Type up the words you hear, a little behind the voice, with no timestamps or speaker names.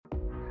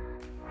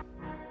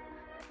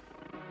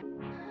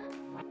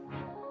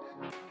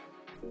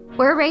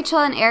We're Rachel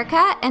and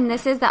Erica, and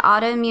this is the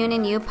Autoimmune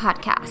and You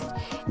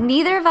podcast.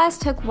 Neither of us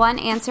took one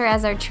answer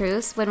as our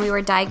truths when we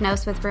were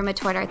diagnosed with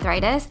rheumatoid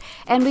arthritis,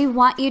 and we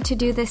want you to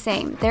do the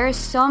same. There is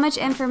so much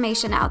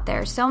information out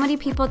there, so many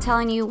people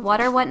telling you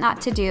what or what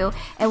not to do,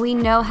 and we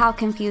know how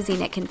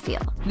confusing it can feel.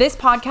 This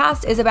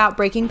podcast is about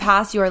breaking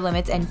past your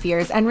limits and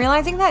fears and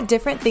realizing that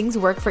different things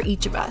work for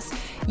each of us.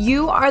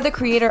 You are the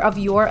creator of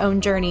your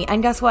own journey,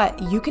 and guess what?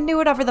 You can do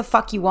whatever the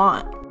fuck you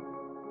want.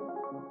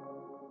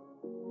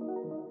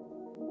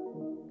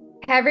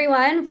 Hey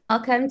everyone,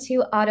 welcome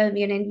to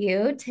Autoimmune and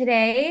You.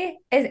 Today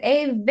is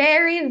a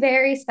very,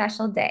 very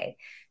special day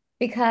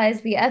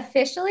because we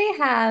officially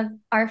have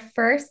our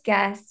first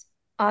guest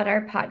on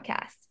our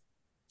podcast.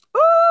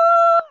 Ooh,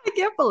 I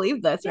can't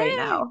believe this right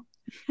now.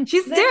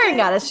 She's staring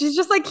at us. She's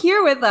just like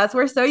here with us.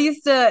 We're so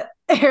used to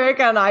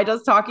Erica and I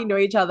just talking to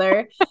each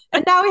other.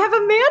 And now we have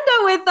Amanda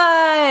with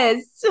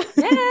us.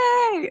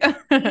 Yay!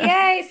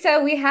 Yay!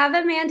 So we have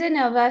Amanda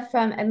Nova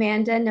from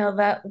Amanda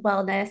Nova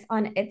Wellness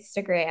on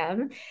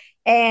Instagram.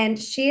 And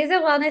she is a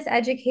wellness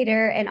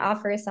educator and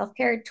offers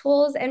self-care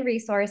tools and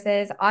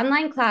resources,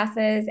 online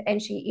classes,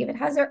 and she even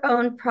has her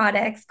own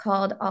products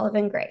called Olive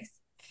and Grace.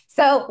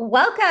 So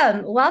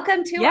welcome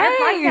to our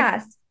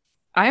podcast.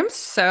 I'm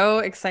so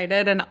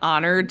excited and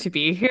honored to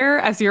be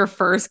here as your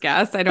first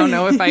guest. I don't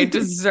know if I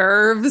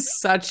deserve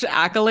such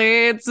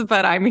accolades,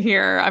 but I'm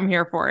here. I'm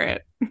here for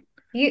it.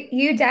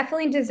 You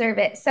definitely deserve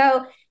it.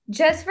 So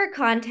just for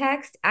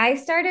context, I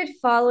started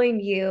following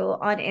you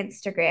on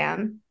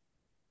Instagram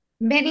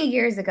many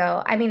years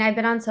ago. I mean, I've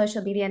been on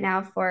social media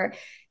now for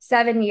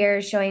 7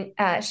 years, sharing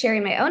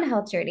my own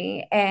health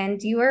journey.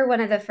 And you were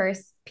one of the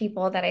first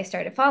people that I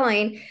started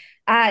following.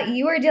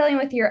 You were dealing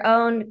with your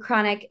own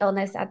chronic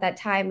illness at that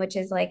time, which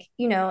is like,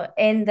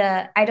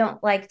 I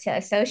don't like to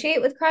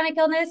associate with chronic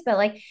illness,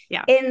 but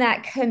in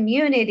that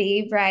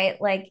community,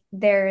 right? Like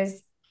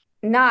there's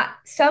not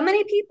so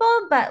many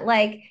people, but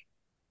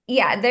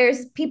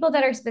there's people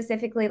that are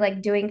specifically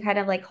like doing kind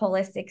of like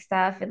holistic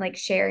stuff and like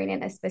sharing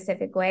in a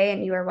specific way.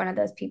 And you were one of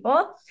those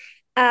people.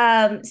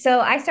 So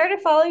I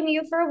started following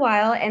you for a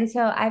while. And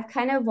so I've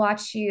kind of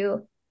watched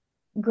you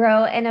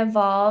grow and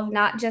evolve,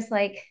 not just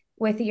like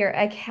with your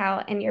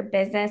account and your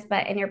business,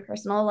 but in your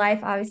personal life.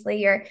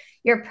 Obviously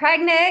you're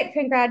pregnant.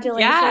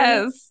 Congratulations.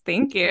 Yes.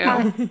 Thank you.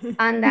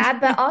 On that.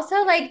 But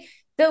also like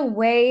the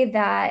way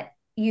that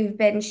you've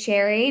been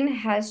sharing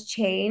has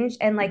changed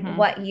and like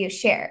what you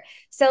share.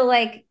 So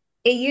like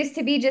it used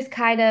to be just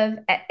kind of,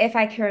 if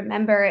I can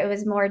remember, it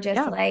was more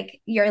just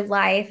like your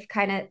life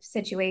kind of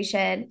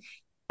situation.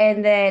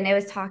 And then it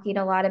was talking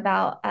a lot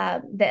about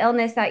the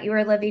illness that you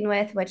were living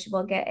with, which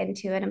we'll get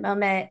into in a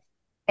moment.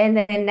 And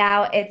then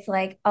now it's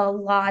like a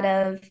lot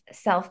of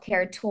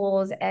self-care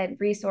tools and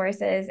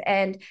resources.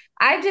 And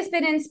I've just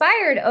been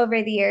inspired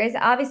over the years.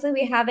 Obviously,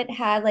 we haven't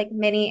had like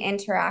many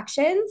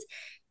interactions,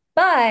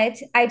 but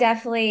I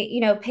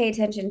definitely, pay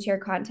attention to your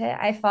content.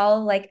 I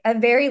follow like a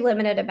very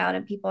limited amount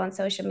of people on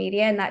social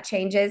media, and that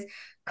changes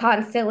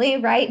constantly,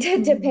 right?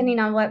 Depending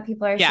on what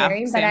people are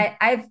sharing. Same.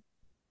 But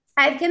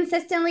I've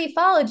consistently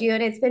followed you,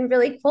 and it's been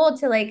really cool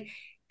to like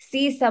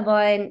see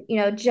someone,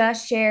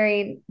 just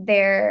sharing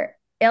their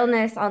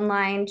illness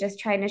online, just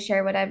trying to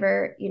share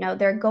whatever,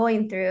 they're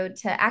going through,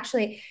 to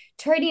actually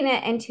turning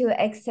it into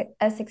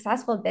a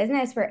successful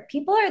business where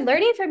people are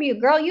learning from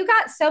you. Girl, you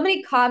got so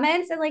many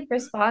comments and like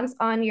response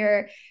on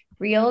your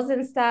reels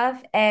and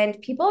stuff, and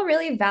people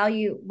really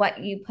value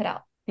what you put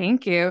out.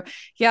 Thank you.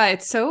 Yeah,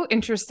 it's so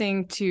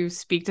interesting to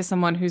speak to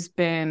someone who's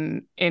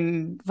been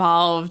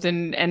involved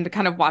and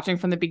kind of watching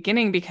from the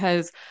beginning,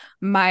 because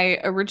my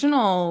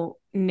original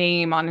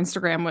name on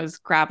Instagram was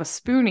Grab a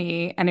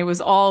Spoonie, and it was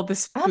all the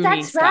spoonie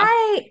that's stuff.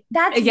 Right.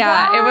 That's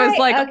right. It was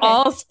like okay.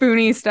 all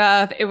spoonie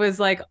stuff. It was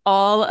like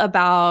all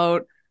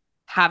about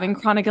having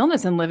chronic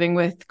illness and living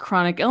with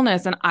chronic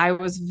illness. And I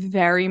was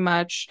very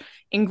much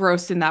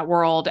engrossed in that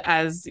world,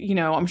 as,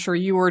 I'm sure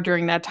you were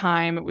during that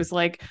time. It was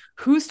like,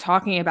 who's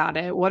talking about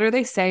it? What are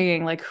they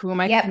saying? Like, who am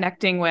I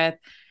connecting with?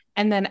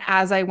 And then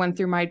as I went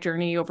through my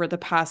journey over the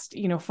past,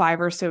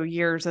 5 or so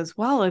years as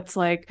well, it's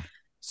like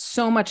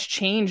so much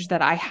change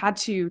that I had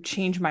to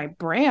change my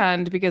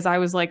brand, because I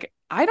was like,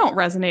 I don't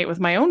resonate with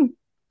my own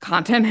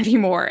content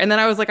anymore. And then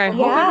I was like, I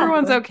hope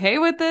everyone's okay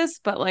with this,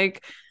 but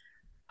like,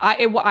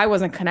 I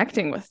wasn't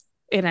connecting with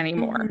it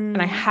anymore.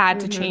 And I had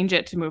to change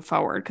it to move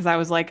forward, because I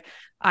was like,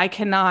 I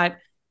cannot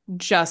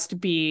just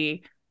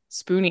be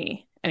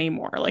Spoonie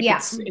anymore. Like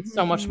it's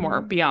so much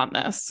more beyond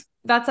this.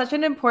 That's such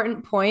an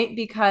important point,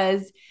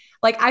 because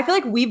like, I feel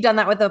like we've done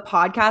that with the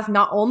podcast,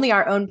 not only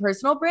our own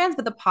personal brands,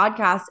 but the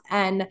podcast.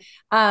 And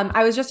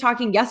I was just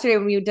talking yesterday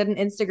when we did an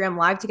Instagram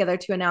live together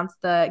to announce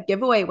the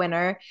giveaway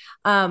winner.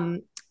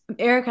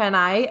 Erica and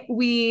I,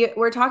 we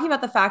were talking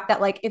about the fact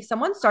that like if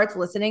someone starts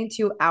listening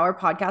to our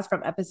podcast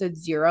from episode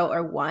 0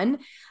 or 1,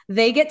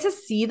 they get to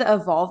see the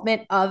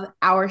evolvement of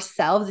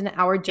ourselves and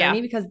our journey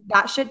Yeah. because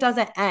that shit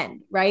doesn't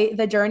end, right?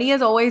 The journey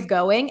is always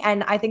going.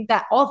 And I think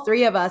that all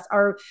three of us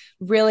are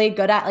really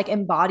good at like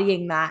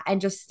embodying that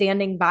and just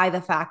standing by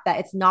the fact that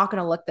it's not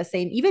going to look the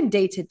same, even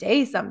day to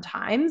day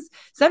sometimes.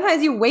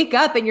 Sometimes you wake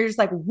up and you're just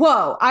like,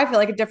 whoa, I feel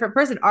like a different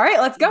person. All right,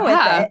 let's go with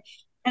Yeah. it.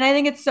 And I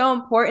think it's so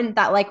important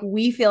that like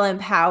we feel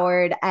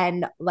empowered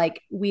and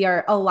like we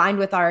are aligned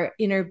with our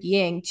inner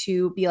being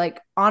to be like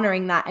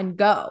honoring that and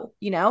go,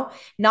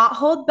 not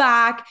hold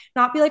back,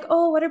 not be like,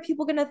 oh, what are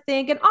people going to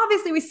think? And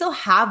obviously we still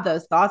have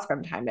those thoughts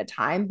from time to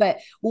time, but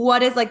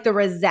what is like the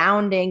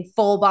resounding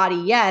full body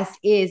yes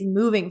is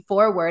moving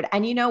forward.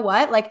 And you know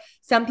what? Like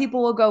some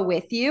people will go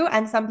with you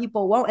and some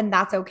people won't. And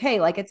that's okay.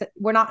 Like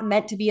we're not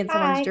meant to be in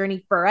someone's Bye.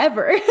 journey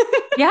forever.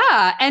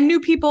 Yeah. And new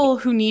people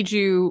who need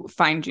you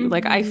find you.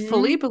 Like, I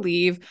fully Mhm.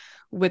 believe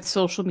with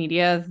social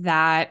media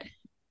that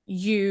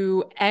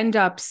you end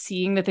up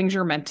seeing the things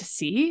you're meant to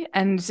see.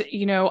 And,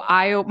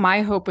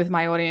 my hope with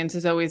my audience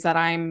is always that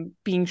I'm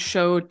being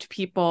showed to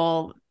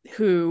people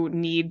who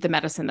need the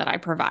medicine that I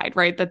provide,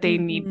 right? That they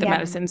need the Mhm. Yeah.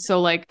 medicine. So,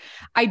 like,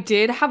 I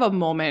did have a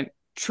moment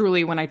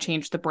truly when I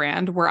changed the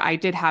brand where I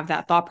did have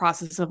that thought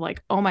process of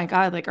like, oh my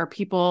God, like, are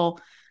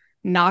people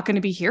not going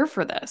to be here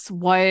for this?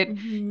 What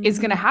is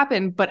going to Mhm.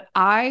 happen?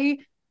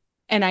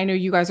 And I know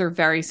you guys are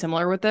very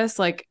similar with this,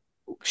 like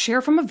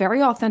share from a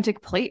very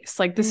authentic place.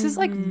 Like this is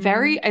like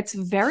Mhm. it's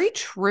very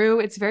true.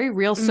 It's very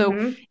real. So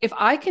Mm-hmm. if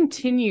I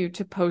continue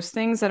to post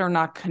things that are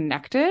not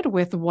connected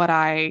with what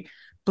I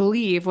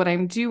believe, what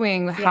I'm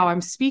doing, how Yeah.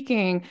 I'm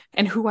speaking,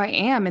 and who I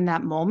am in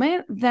that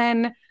moment,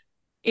 then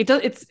it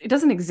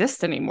doesn't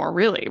exist anymore,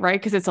 really, right?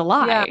 Because it's a Yeah.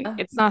 lie.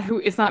 It's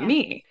not Yeah.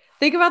 me.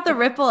 Think about the It's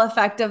ripple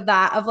effect of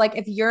that, of like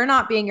if you're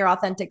not being your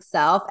authentic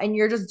self and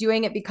you're just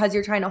doing it because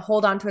you're trying to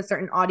hold on to a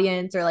certain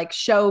audience or like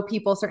show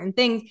people certain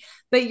things,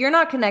 but you're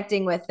not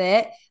connecting with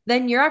it,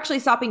 then you're actually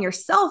stopping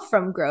yourself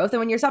from growth. And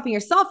when you're stopping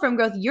yourself from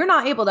growth, you're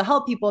not able to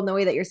help people in the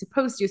way that you're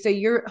supposed to. So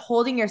you're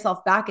holding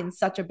yourself back in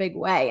such a big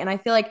way. And I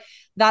feel like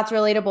that's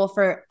relatable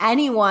for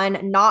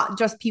anyone, not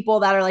just people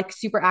that are like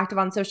super active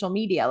on social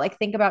media. Like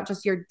think about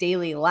just your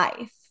daily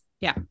life.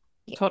 Yeah,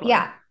 totally.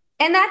 Yeah.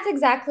 And that's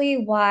exactly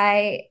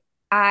why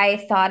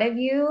I thought of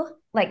you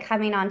like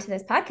coming onto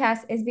this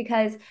podcast is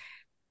because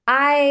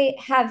I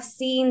have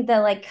seen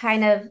the like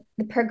kind of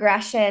the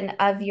progression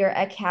of your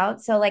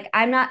account. So like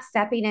I'm not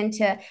stepping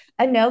into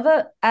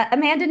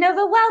Amanda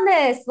Nova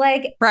wellness,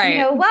 like,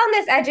 Right.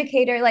 wellness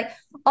educator, like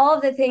all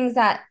of the things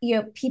that,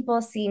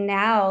 people see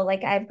now,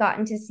 like I've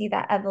gotten to see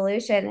that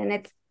evolution and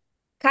it's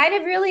kind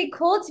of really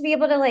cool to be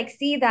able to like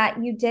see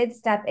that you did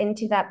step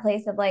into that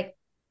place of like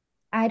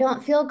I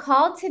don't feel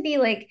called to be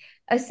like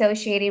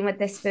associating with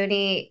the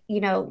spoonie,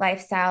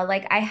 lifestyle.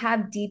 Like I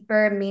have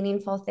deeper,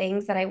 meaningful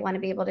things that I want to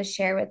be able to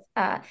share with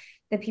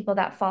the people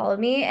that follow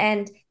me.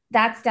 And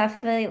that's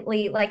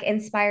definitely like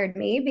inspired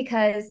me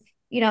because,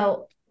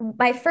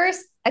 my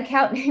first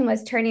account name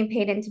was Turning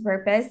Pain into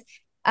Purpose,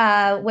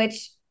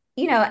 which,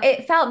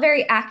 it felt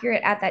very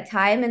accurate at that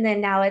time. And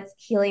then now it's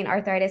Healing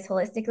Arthritis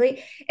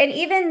Holistically. And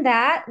even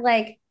that,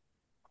 like,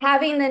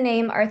 having the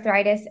name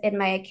arthritis in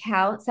my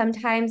account,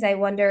 sometimes I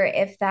wonder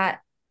if that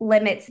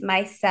limits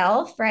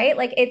myself, right?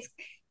 Like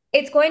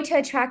it's going to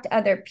attract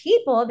other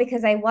people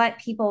because I want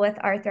people with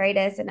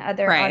arthritis and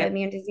other Right.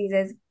 autoimmune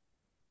diseases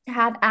to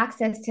have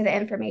access to the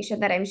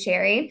information that I'm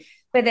sharing.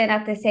 But then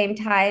at the same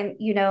time,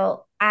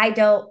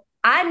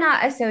 I'm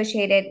not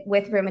associated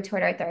with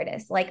rheumatoid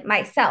arthritis like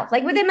myself,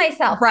 like within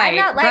myself. I'm Right.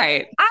 not like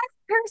Right. I'm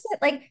a person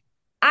like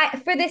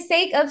for the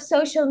sake of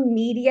social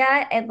media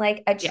and like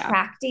Yeah.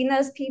 attracting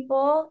those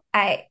people,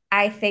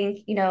 I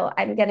think,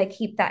 I'm gonna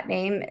keep that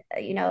name,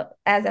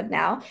 as of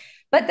now.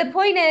 But the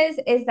point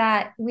is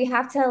that we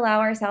have to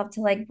allow ourselves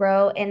to like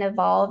grow and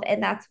evolve.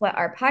 And that's what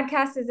our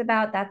podcast is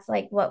about. That's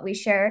like what we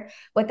share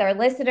with our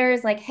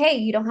listeners. Like, hey,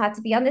 you don't have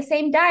to be on the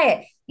same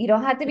diet. You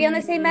don't have to be on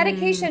the same Mm,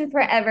 medication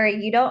forever.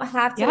 You don't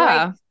have to like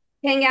Yeah.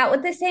 hang out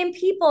with the same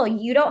people.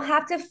 You don't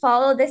have to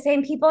follow the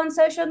same people on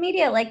social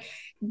media. Like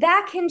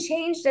that can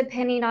change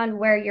depending on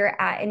where you're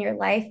at in your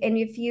life. And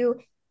if you,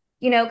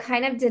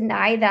 kind of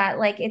deny that,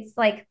 like it's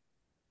like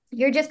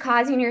you're just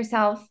causing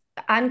yourself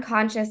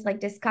unconscious like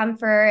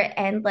discomfort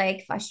and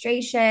like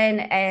frustration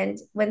and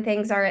when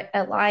things are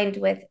aligned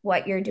with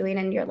what you're doing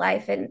in your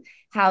life and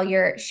how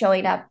you're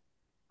showing up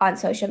on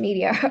social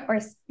media or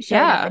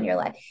showing up Yeah. in your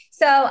life.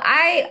 So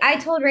I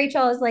told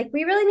Rachel, I was like,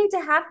 we really need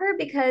to have her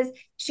because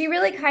she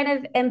really kind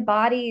of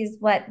embodies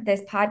what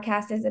this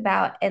podcast is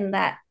about and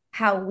that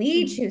how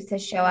we choose to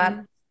show up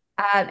mhm.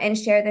 and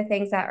share the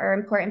things that are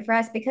important for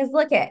us. Because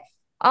look at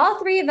all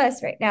three of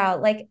us right now,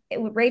 like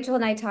Rachel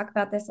and I talk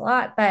about this a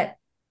lot, but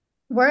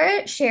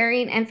we're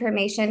sharing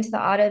information to the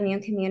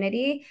autoimmune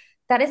community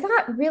that is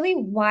not really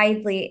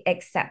widely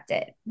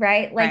accepted,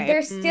 right? Like Right.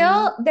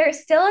 Mm,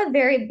 there's still a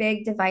very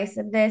big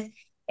divisiveness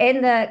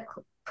in the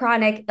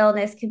chronic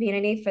illness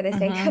community for the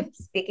sake of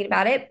speaking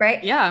about it,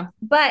 right? Yeah.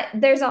 But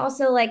there's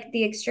also like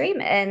the extreme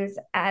ends,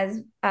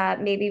 as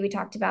maybe we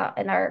talked about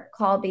in our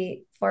call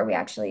before we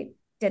actually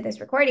did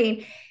this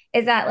recording,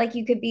 is that like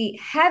you could be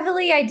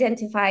heavily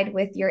identified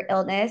with your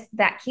illness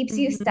that keeps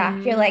you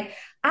stuck. You're like,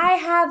 I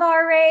have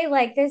RA,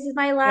 like this is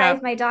my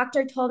life. My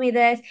doctor told me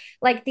this,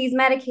 like these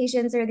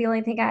medications are the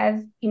only thing I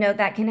have,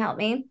 that can help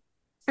me.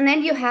 And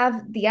then you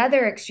have the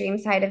other extreme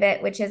side of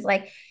it, which is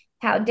like,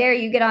 how dare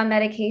you get on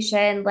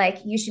medication? Like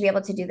you should be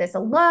able to do this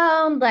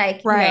alone.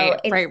 Like,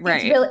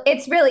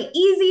 it's really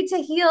easy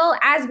to heal,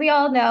 as we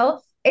all know.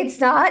 It's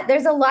not.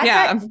 There's a lot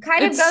that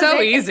kind of goes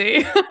so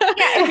easy.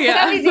 It's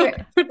so easy.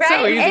 Right? It's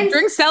so easy. And,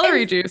 drink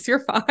celery juice. You're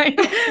fine.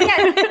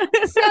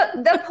 So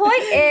the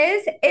point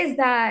is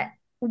that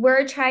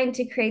we're trying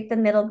to create the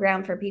middle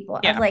ground for people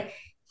of like,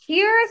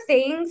 here are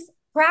things,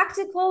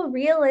 practical,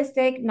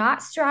 realistic,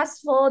 not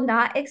stressful,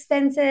 not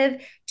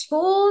expensive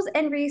tools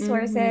and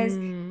resources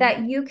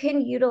that you can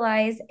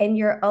utilize in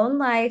your own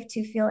life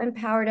to feel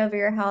empowered over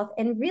your health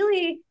and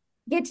really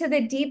get to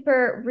the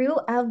deeper root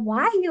of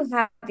why you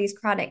have these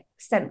chronic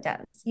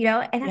symptoms,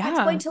 and that's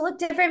going to look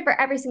different for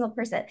every single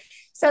person.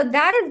 So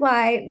that is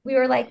why we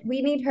were like,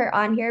 we need her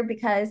on here,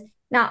 because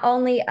not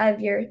only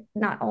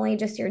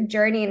just your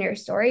journey and your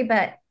story,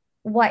 but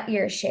what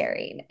you're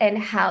sharing and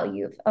how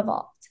you've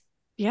evolved.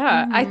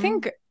 Yeah, I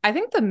think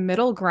the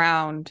middle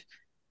ground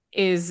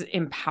is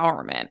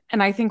empowerment.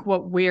 And I think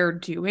what we're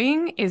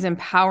doing is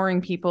empowering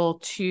people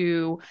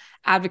to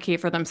advocate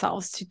for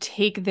themselves, to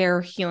take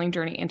their healing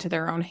journey into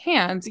their own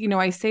hands.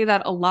 I say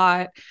that a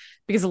lot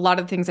because a lot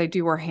of the things I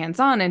do are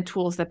hands-on and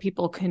tools that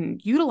people can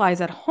utilize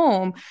at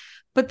home.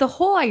 But the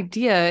whole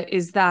idea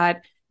is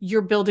that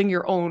you're building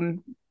your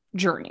own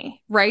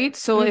journey, right?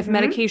 So if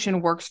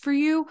medication works for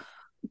you,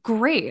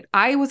 great.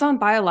 I was on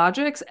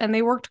biologics and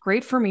they worked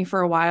great for me for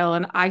a while,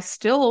 and I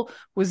still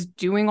was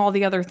doing all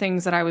the other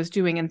things that I was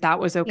doing, and that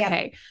was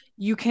okay.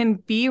 You can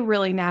be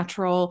really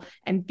natural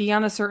and be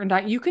on a certain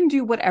diet. You can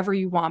do whatever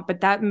you want,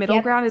 but that middle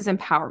ground is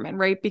empowerment,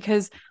 right?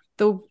 Because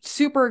the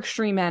super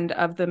extreme end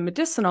of the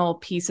medicinal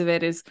piece of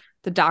it is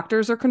the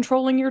doctors are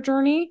controlling your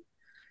journey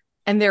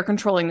and they're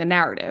controlling the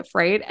narrative,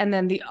 right? And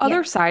then the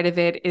other side of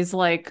it is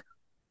like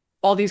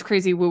all these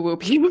crazy woo-woo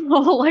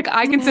people. Like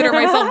I consider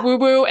myself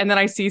woo-woo, and then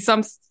I see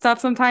some stuff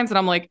sometimes and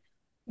I'm like,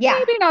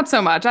 maybe not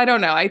so much. I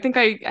don't know. I think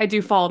I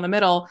do fall in the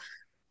middle.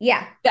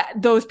 Yeah.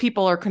 Those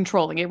people are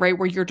controlling it, right?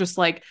 Where you're just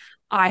like,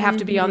 I have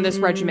to be on this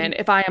regimen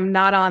if I am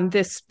not on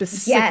this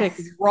specific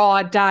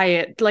raw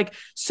diet. Like,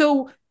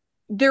 so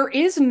there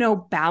is no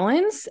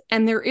balance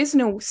and there is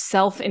no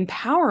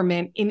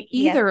self-empowerment in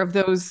either of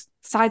those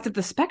sides of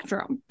the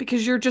spectrum,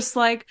 because you're just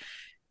like,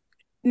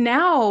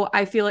 now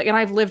I feel like, and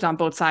I've lived on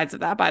both sides of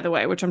that, by the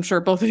way, which I'm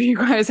sure both of you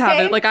guys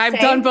have. Like I've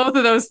done both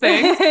of those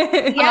things.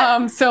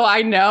 So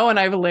I know, and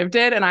I've lived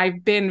it, and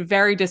I've been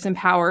very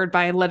disempowered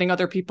by letting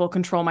other people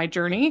control my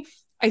journey.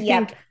 I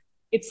think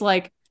it's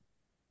like,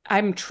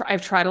 I've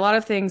tried a lot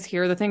of things.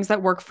 Here are the things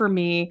that work for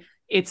me.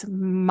 It's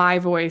my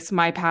voice,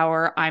 my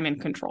power. I'm in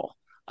control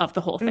of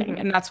the whole thing.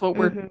 And that's what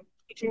we're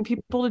teaching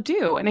people to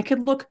do. And it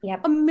could look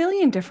a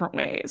million different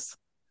ways.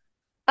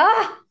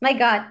 Oh my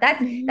God.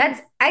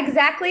 That's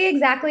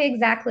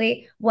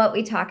exactly what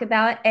we talk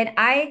about. And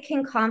I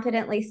can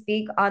confidently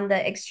speak on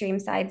the extreme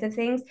sides of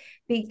things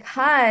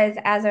because,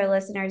 as our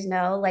listeners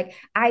know, like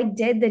I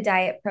did the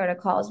diet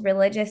protocols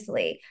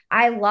religiously.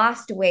 I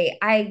lost weight.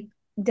 I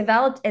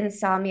developed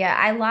insomnia.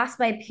 I lost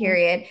my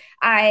period.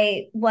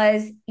 I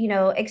was,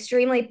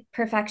 extremely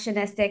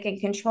perfectionistic and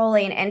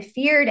controlling and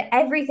feared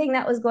everything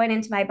that was going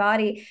into my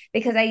body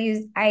because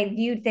I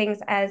viewed things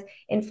as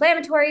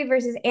inflammatory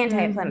versus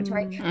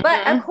anti-inflammatory.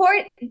 But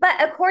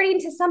according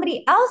to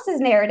somebody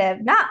else's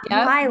narrative, not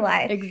my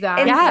life.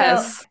 Exactly. So,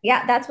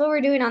 that's what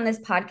we're doing on this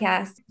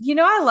podcast.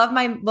 I love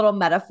my little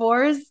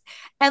metaphors.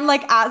 And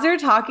like, as you're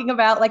talking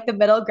about like the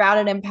middle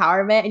ground and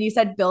empowerment, and you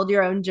said build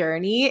your own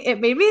journey,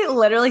 it made me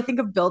literally think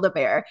of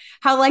Build-A-Bear.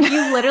 How like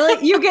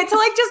you get to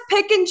like just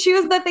pick and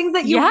choose the things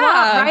that you want,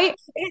 right?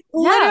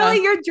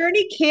 Literally your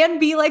journey can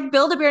be like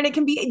Build-A-Bear, and it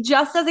can be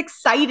just as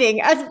exciting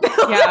as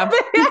Build-A-Bear.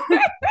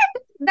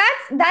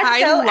 That's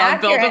I so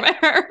accurate.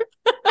 Build-A-Bear.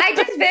 I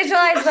just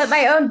visualized what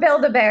my own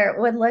Build-A-Bear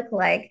would look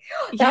like.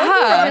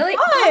 That would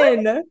be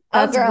really fun.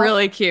 That's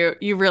really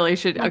cute. You really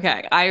should.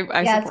 Okay, I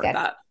support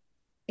that.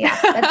 Yeah,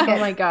 that's good. Oh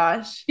my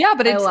gosh. Yeah,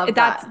 but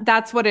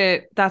that's what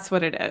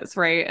it is,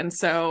 right? And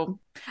so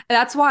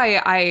that's why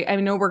I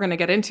know we're going to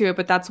get into it,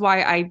 but that's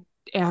why I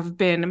have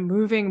been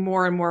moving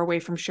more and more away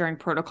from sharing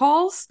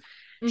protocols,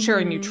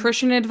 sharing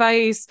nutrition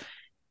advice.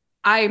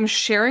 I'm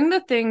sharing the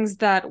things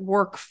that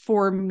work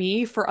for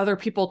me for other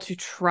people to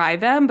try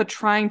them, but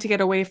trying to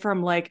get away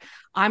from like,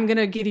 I'm going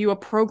to give you a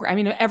program. I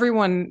mean,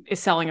 everyone is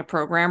selling a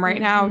program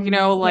right now,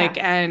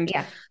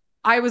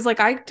 I was like,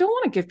 I don't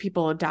want to give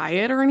people a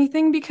diet or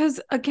anything because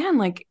again,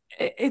 like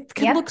it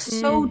can look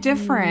so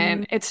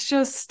different. It's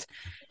just,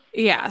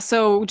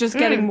 so just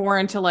getting more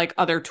into like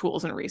other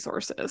tools and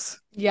resources.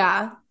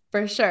 Yeah,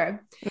 for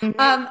sure.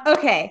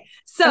 Okay.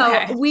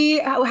 So we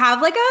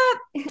have like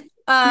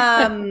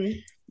a,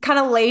 kind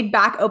of laid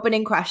back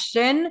opening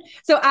question.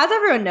 So as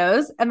everyone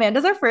knows,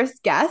 Amanda's our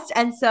first guest.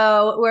 And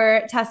so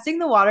we're testing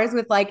the waters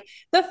with like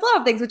the flow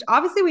of things, which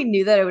obviously we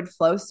knew that it would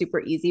flow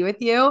super easy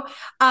with you.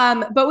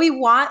 But we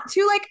want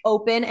to like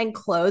open and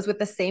close with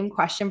the same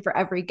question for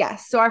every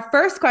guest. So our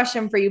first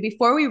question for you,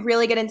 before we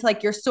really get into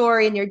like your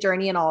story and your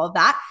journey and all of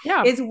that,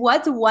 is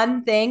what's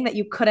one thing that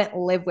you couldn't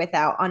live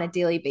without on a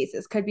daily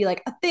basis? Could be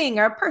like a thing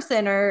or a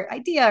person or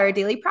idea or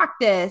daily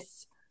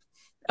practice.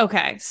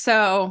 Okay.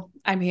 So,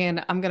 I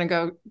mean, I'm going to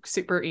go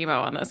super emo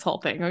on this whole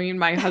thing. I mean,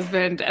 my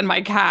husband and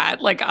my cat,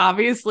 like,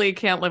 obviously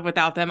can't live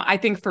without them. I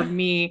think for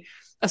me,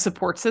 a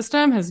support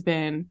system has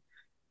been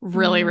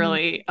really,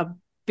 really a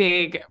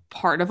big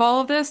part of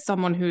all of this.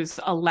 Someone who's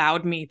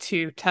allowed me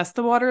to test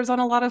the waters on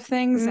a lot of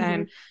things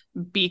and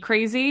be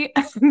crazy,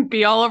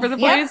 be all over the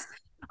place.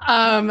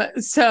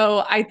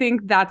 So I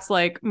think that's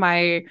like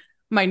my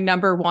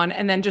number one.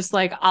 And then just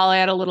like, I'll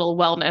add a little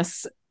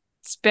wellness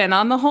spin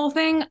on the whole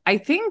thing. I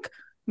think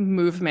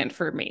movement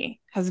for me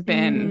has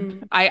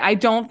been I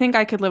don't think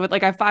I could live with,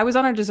 like, if I was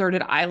on a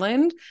deserted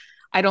island,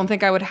 I don't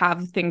think I would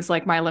have things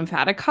like my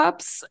lymphatic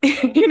cups,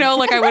 you know,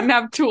 like I wouldn't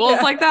have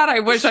tools like that. I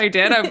wish I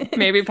did. I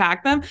maybe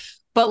pack them,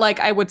 but like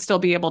I would still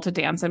be able to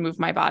dance and move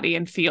my body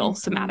and feel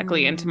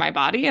somatically into my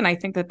body. And I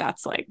think that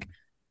that's like,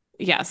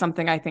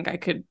 something I think I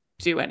could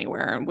do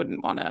anywhere and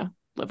wouldn't want to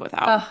live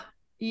without.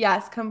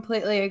 Yes,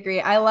 completely agree.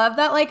 I love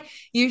that like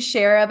you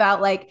share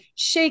about like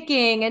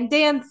shaking and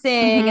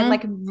dancing and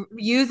like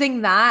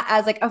using that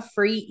as like a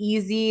free,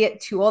 easy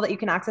tool that you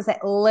can access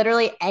at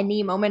literally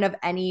any moment of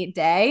any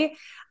day.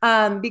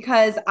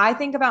 Because I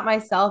think about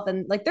myself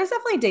and like there's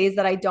definitely days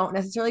that I don't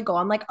necessarily go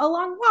on like a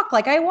long walk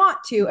like I want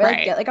to, or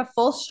like, get like a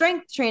full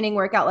strength training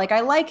workout like I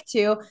like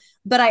to,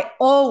 but I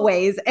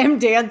always am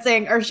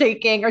dancing or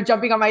shaking or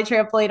jumping on my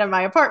trampoline in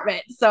my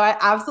apartment. So I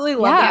absolutely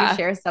love that you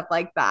share stuff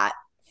like that.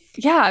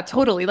 Yeah,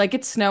 totally. Like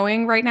it's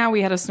snowing right now.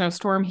 We had a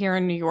snowstorm here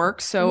in New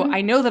York. So I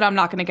know that I'm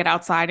not going to get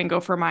outside and go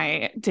for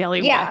my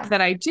daily walk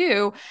that I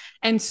do.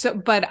 And so,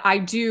 but I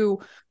do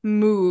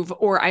move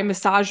or I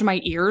massage my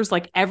ears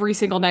like every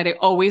single night. I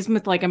always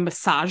like I'm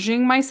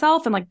massaging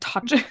myself and like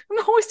touching.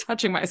 I'm always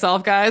touching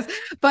myself, guys.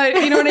 But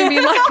you know what I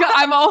mean? Like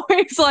I'm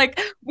always like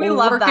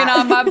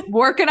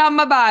working on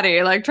my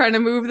body, like trying to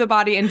move the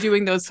body and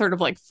doing those sort of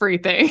like free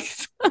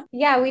things.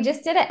 Yeah, we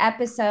just did an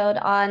episode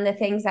on the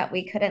things that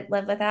we couldn't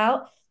live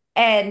without.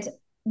 And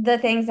the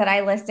things that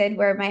I listed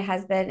were my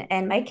husband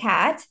and my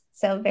cat.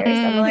 So very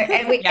similar.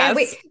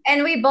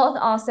 And we both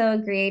also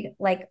agreed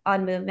like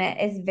on movement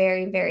is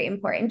very, very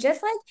important.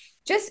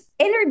 Just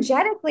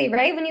energetically,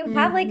 right? When you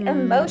have like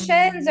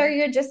emotions or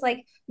you're just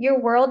like your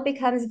world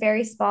becomes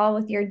very small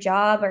with your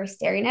job or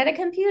staring at a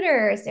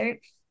computer or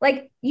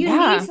like you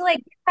need to like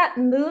get that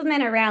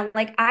movement around.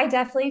 Like I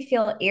definitely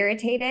feel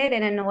irritated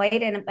and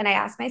annoyed. And when I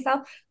ask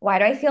myself, why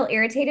do I feel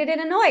irritated and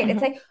annoyed? It's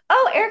like,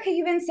 oh, Erica,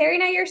 you've been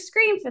staring at your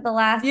screen for the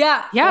last 4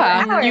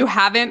 hours. You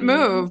haven't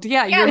moved.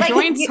 Your like,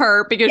 joints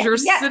hurt because you're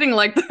sitting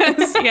like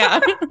this.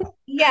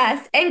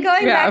 Yes. And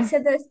going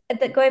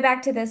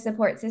back to the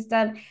support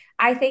system,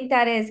 I think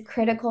that is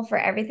critical for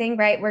everything,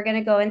 right? We're going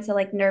to go into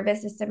like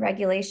nervous system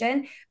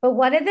regulation, but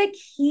one of the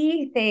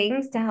key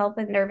things to help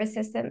with nervous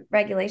system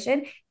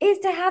regulation is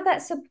to have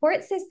that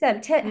support system,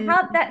 to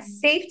have that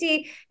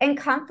safety and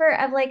comfort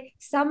of like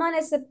someone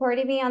is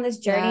supporting me on this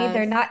journey.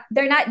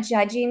 They're not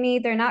judging me.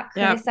 They're not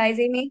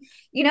criticizing me.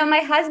 You know,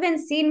 my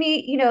husband's seen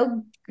me, you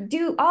know,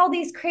 do all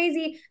these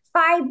crazy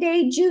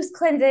 5-day juice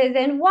cleanses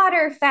and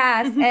water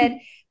fasts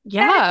and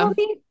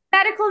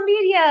medical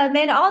medium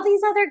and all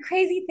these other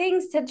crazy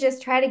things to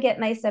just try to get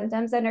my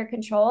symptoms under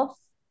control.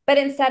 But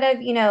instead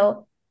of, you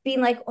know,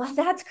 being like, well,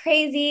 that's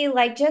crazy,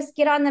 like just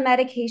get on the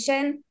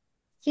medication,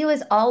 he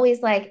was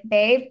always like,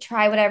 babe,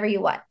 try whatever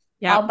you want.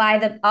 I'll buy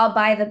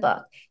the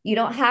book. You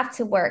don't have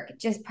to work.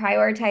 Just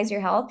prioritize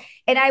your health.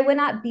 And I would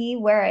not be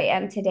where I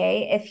am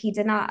today if he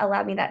did not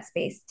allow me that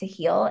space to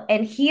heal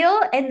and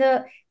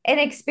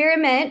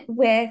experiment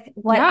with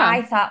what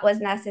I thought was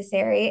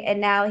necessary.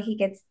 And now he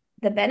gets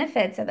the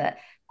benefits of a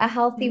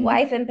healthy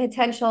wife and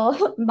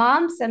potential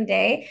mom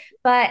someday.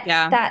 But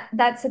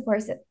that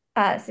support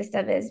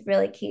system is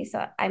really key.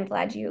 So I'm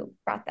glad you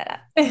brought that up.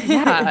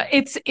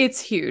 It's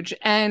huge.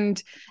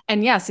 And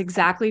yes,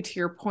 exactly to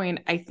your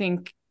point. I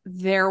think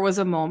there was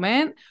a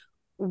moment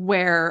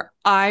where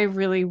I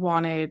really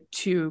wanted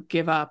to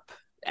give up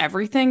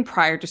everything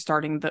prior to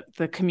starting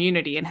the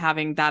community and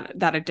having that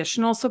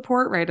additional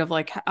support, right? Of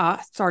like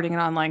starting an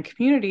online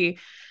community.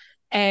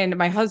 And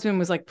my husband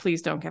was like,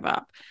 please don't give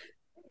up.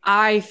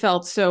 I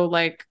felt so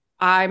like,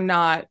 I'm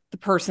not the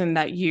person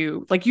that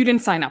you didn't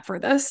sign up for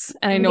this.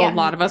 And I know a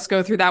lot of us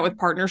go through that with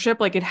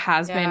partnership. Like it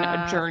has been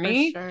a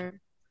journey,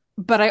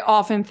 but I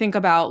often think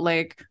about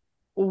like,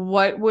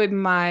 what would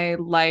my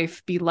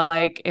life be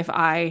like if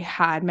I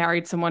had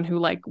married someone who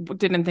like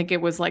didn't think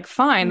it was like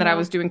fine that I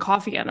was doing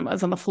coffee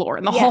enemas on the floor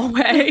in the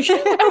hallway and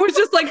was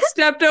just like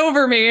stepped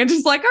over me and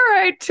just like, all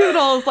right,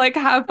 toodles, like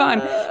have fun.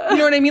 You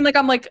know what I mean? Like,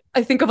 I'm like,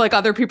 I think of like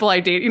other people I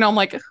date, you know, I'm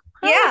like,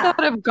 how would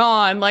that have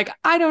gone? Like,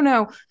 I don't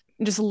know.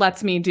 It just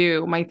lets me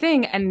do my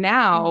thing. And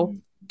now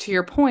to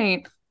your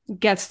point,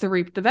 gets to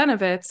reap the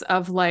benefits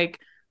of like,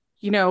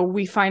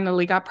 we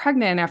finally got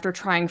pregnant after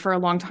trying for a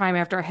long time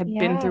after I had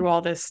been through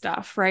all this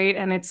stuff, right?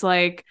 And it's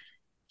like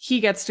he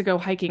gets to go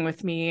hiking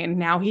with me, and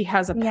now he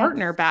has a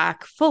partner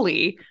back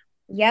fully.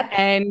 Yep.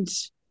 And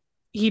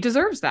he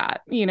deserves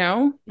that,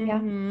 Yeah.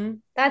 Mm-hmm.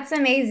 That's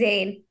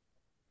amazing.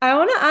 I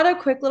want to add a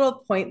quick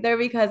little point there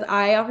because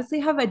I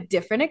obviously have a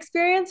different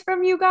experience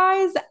from you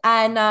guys.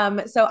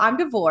 And so I'm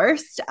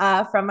divorced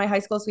from my high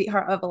school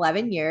sweetheart of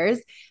 11 years.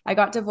 I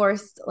got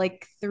divorced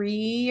like 3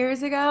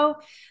 years ago.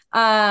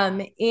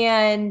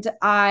 And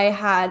I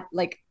had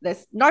like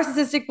this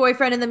narcissistic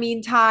boyfriend in the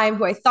meantime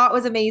who I thought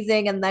was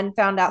amazing and then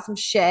found out some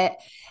shit.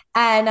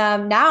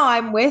 And now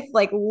I'm with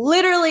like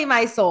literally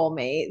my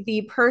soulmate,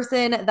 the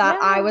person that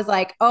I was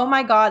like, oh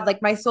my God,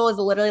 like my soul is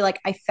literally like,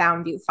 I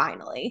found you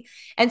finally.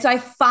 And so I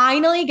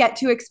finally get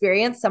to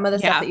experience some of the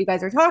stuff that you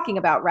guys are talking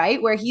about, right?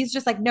 Where he's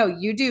just like, no,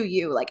 you do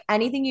you, like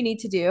anything you need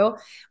to do.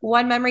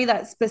 One memory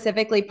that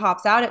specifically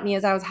pops out at me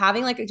is I was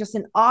having like just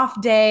an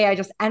off day. I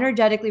just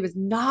energetically was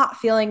not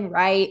feeling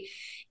right.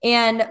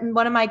 And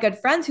one of my good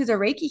friends who's a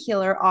Reiki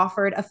healer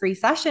offered a free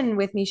session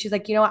with me. She's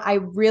like, you know what? I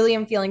really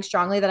am feeling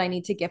strongly that I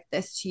need to gift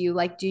this to you.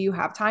 Like, do you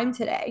have time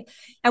today?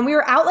 And we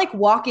were out like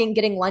walking,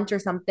 getting lunch or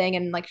something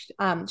and like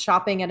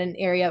shopping at an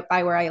area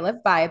by where I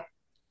live by.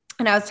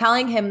 And I was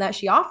telling him that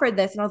she offered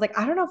this. And I was like,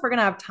 I don't know if we're going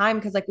to have time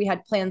because like we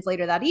had plans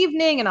later that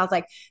evening. And I was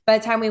like, by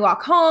the time we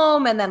walk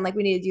home and then like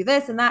we need to do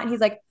this and that. And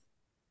he's like,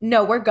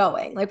 no, we're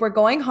going. Like, we're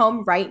going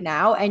home right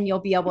now and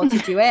you'll be able to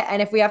do it.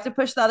 And if we have to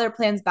push the other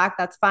plans back,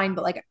 that's fine.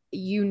 But like,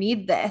 you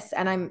need this.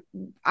 And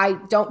I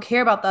don't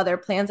care about the other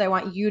plans. I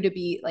want you to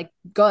be like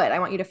good. I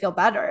want you to feel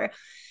better.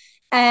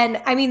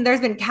 And I mean, there's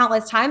been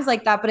countless times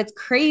like that, but it's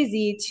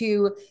crazy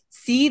to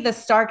see the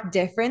stark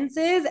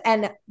differences.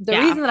 And the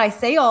reason that I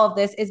say all of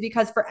this is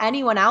because for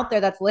anyone out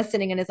there that's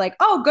listening and is like,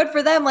 oh, good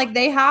for them. Like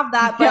they have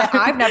that, but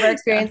I've never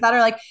experienced that. Or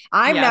like,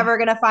 I'm never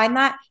going to find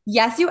that.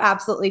 Yes, you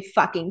absolutely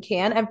fucking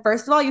can. And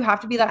first of all, you have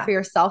to be that for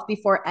yourself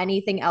before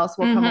anything else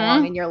will come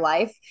along in your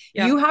life.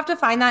 You have to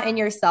find that in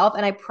yourself.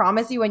 And I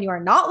promise you, when you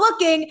are not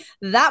looking,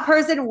 that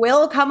person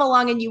will come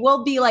along and you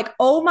will be like,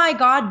 oh my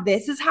God,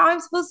 this is how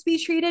I'm supposed to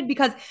be treated.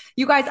 Because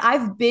you guys,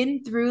 I've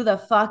been through the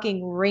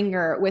fucking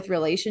ringer with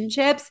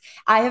relationships.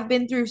 I have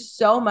been through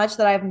so much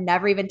that I've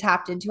never even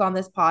tapped into on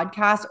this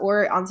podcast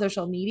or on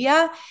social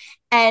media.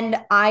 And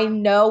I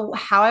know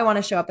how I want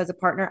to show up as a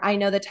partner. I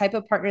know the type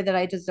of partner that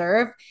I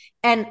deserve.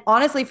 And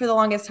honestly, for the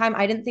longest time,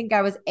 I didn't think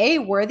I was A,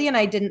 worthy, and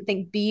I didn't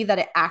think B, that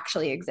it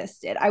actually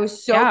existed. I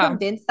was so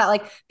convinced that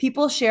like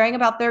people sharing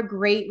about their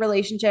great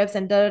relationships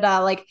and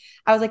like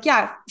I was like,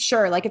 yeah,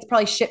 sure. Like it's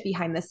probably shit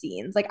behind the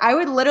scenes. Like I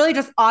would literally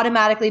just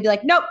automatically be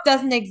like, nope,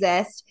 doesn't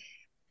exist.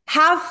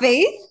 Have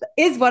faith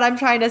is what I'm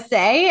trying to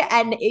say.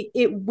 And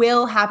it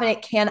will happen.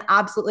 It can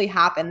absolutely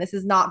happen. This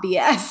is not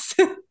BS.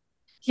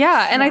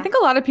 Yeah. And I think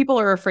a lot of people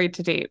are afraid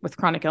to date with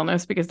chronic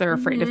illness because they're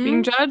afraid of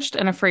being judged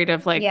and afraid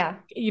of like,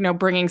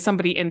 bringing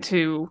somebody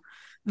into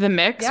the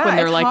mix when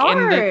they're like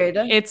hard.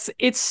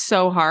 It's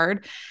so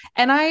hard.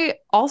 And I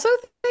also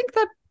think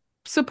that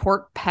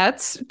support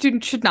pets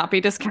should not be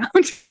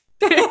discounted.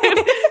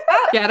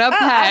 Get a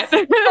pet.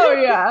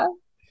 Oh yeah.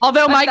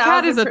 Although my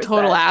cat is a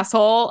total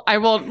asshole. I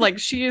won't like,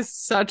 she is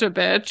such a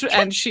bitch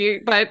and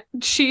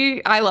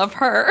I love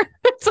her.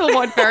 So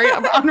what, very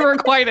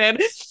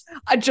unrequited.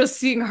 Just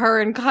seeing her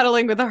and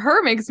cuddling with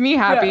her makes me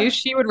happy. Yeah.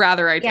 She would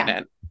rather I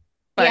didn't.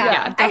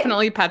 But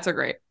definitely pets are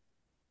great.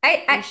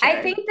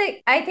 I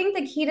think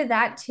the key to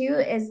that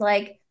too is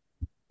like,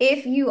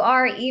 if you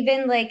are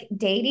even like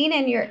dating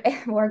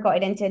and we're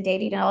going into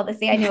dating and all this,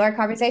 I knew our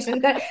conversation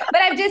was good,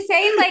 but I'm just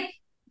saying like,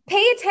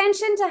 pay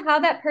attention to how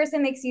that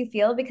person makes you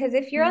feel, because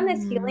if you're on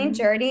this healing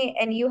journey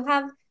and you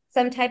have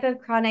some type of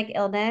chronic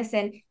illness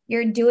and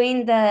you're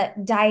doing the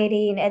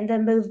dieting and the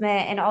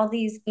movement and all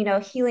these,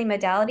 healing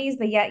modalities,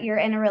 but yet you're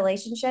in a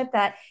relationship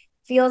that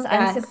feels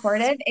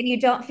unsupportive and you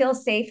don't feel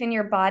safe in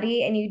your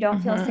body and you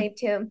don't feel safe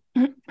to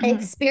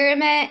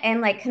experiment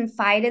and like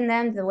confide in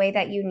them the way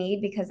that you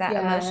need, because that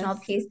emotional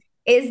piece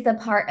is the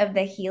part of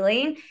the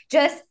healing.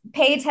 Just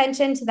pay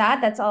attention to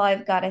that. That's all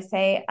I've got to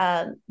say,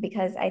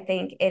 because I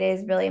think it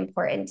is really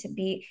important to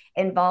be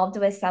involved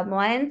with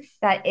someone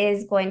that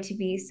is going to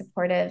be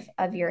supportive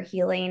of your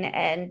healing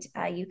and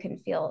you can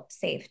feel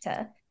safe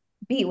to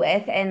be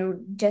with. And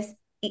just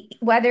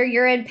whether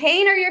you're in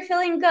pain or you're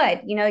feeling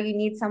good, you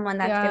need someone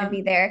that's going to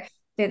be there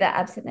through the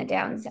ups and the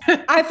downs.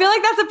 I feel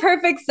like that's a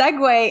perfect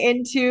segue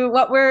into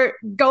what we're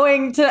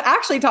going to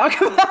actually talk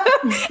about.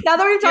 Now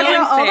that we've talked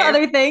about all the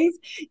other things,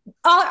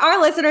 our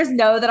listeners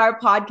know that our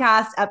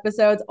podcast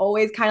episodes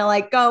always kind of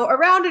like go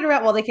around and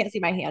around. Well, they can't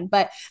see my hand,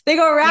 but they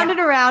go around and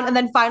around, and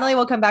then finally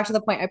we'll come back to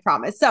the point, I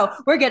promise. So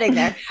we're getting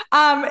there.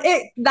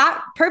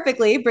 That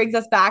perfectly brings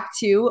us back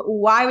to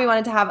why we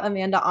wanted to have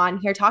Amanda on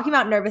here talking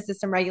about nervous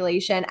system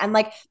regulation, and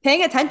like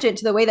paying attention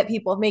to the way that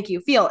people make you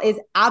feel is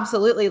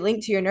absolutely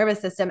linked to your nervous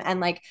system.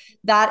 And like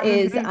that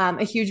is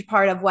a huge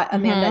part of what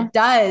Amanda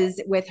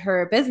does with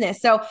her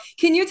business. So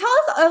can you tell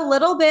us a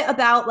little bit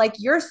about like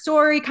your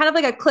story, kind of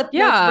like a clip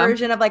notes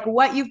version of like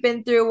what you've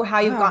been through, how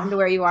you've gotten to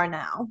where you are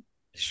now?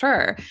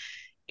 Sure.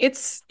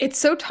 It's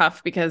so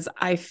tough because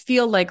I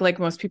feel like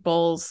most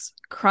people's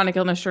chronic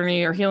illness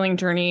journey or healing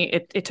journey,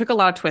 it took a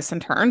lot of twists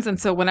and turns. And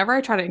so whenever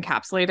I try to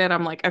encapsulate it,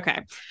 I'm like,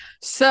 okay,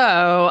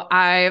 so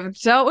I've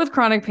dealt with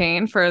chronic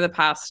pain for the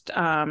past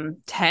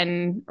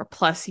 10 or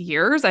plus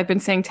years. I've been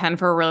saying 10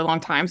 for a really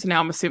long time. So now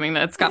I'm assuming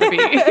that it's got to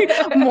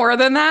be more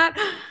than that.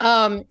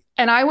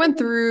 And I went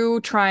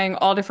through trying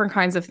all different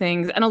kinds of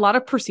things and a lot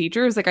of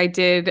procedures. Like I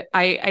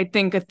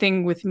think a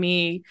thing with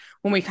me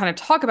when we kind of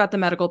talk about the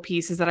medical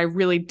piece is that I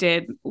really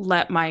did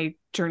let my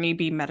journey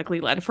be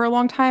medically led for a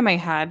long time. I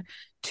had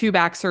 2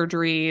 back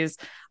surgeries.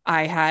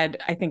 I had,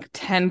 I think,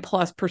 10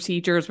 plus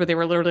procedures where they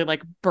were literally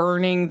like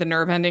burning the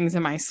nerve endings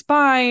in my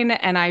spine.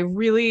 And I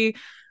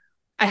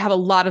have a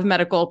lot of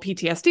medical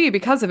PTSD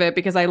because of it,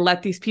 because I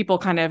let these people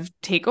kind of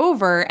take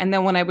over. And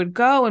then when I would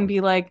go and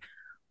be like,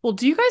 well,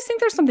 do you guys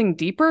think there's something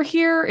deeper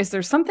here? Is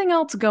there something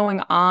else going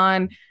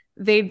on?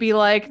 They'd be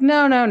like,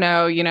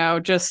 no,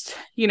 just,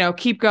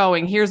 keep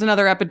going. Here's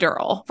another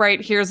epidural,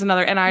 right? Here's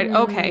another, and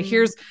okay,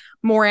 here's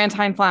more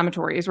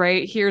anti-inflammatories,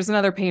 right? Here's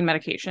another pain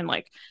medication.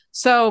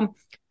 So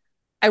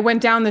I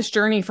went down this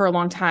journey for a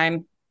long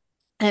time.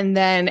 And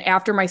then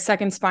after my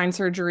second spine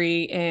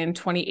surgery in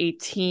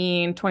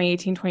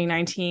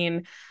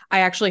 2019, I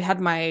actually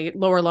had my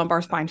lower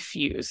lumbar spine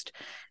fused.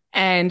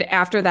 And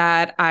after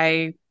that,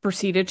 I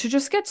proceeded to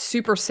just get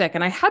super sick.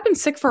 And I had been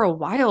sick for a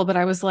while, but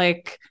I was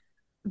like,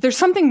 there's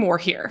something more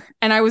here.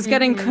 And I was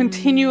getting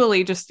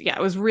continually it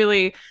was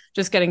really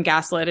just getting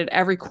gaslit at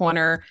every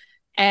corner.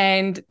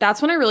 And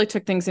that's when I really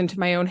took things into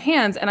my own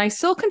hands. And I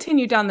still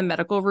continued down the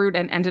medical route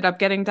and ended up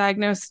getting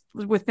diagnosed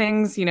with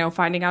things,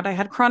 finding out I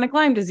had chronic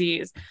Lyme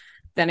disease.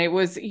 Then it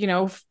was,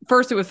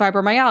 first it was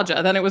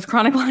fibromyalgia, then it was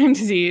chronic Lyme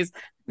disease,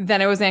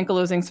 then it was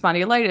ankylosing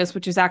spondylitis,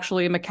 which is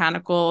actually a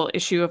mechanical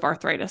issue of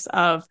arthritis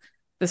of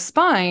the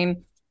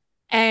spine.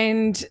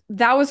 And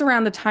that was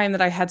around the time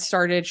that I had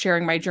started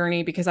sharing my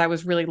journey because I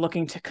was really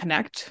looking to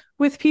connect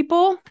with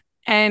people.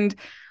 And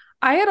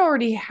I had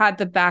already had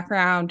the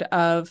background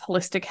of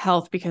holistic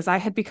health because I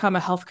had become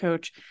a health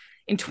coach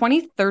in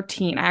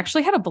 2013. I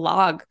actually had a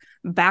blog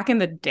back in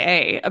the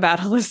day about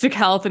holistic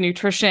health and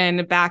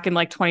nutrition back in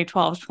like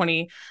 2012,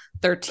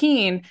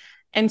 2013.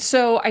 And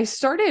so I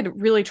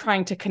started really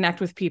trying to connect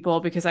with people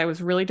because I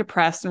was really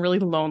depressed and really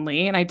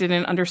lonely, and I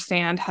didn't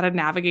understand how to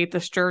navigate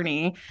this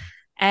journey.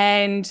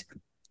 And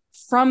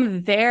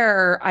from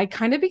there, I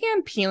kind of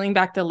began peeling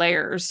back the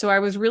layers. So I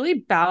was really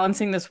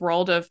balancing this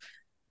world of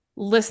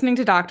listening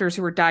to doctors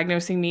who were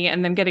diagnosing me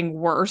and then getting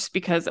worse,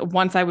 because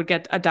once I would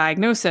get a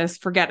diagnosis,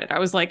 forget it. I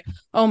was like,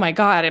 oh my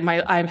God,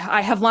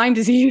 I have Lyme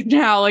disease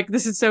now. Like,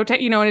 this is so,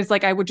 and it's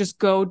like, I would just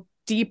go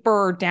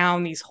deeper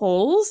down these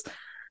holes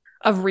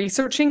of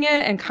researching it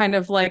and kind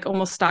of like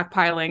almost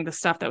stockpiling the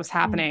stuff that was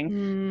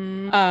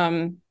happening.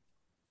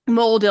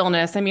 Mold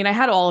illness. I mean, I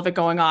had all of it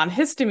going on,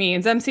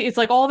 histamines, MC. It's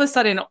like all of a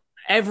sudden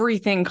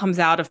everything comes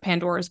out of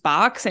Pandora's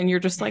box and you're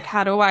just like,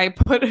 how do I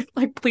put it?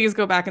 Like, please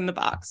go back in the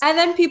box. And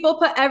then people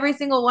put every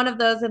single one of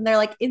those in their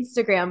like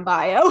Instagram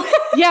bio.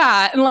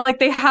 Yeah. And like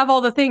they have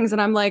all the things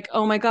and I'm like,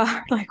 oh my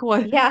God, like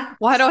what? Yeah.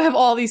 Why do I have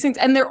all these things?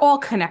 And they're all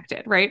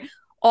connected, right?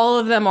 All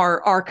of them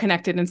are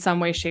connected in some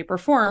way, shape, or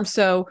form.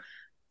 So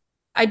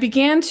I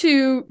began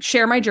to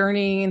share my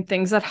journey and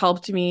things that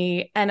helped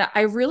me. And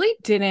I really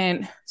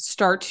didn't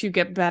start to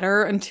get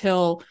better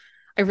until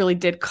I really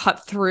did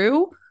cut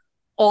through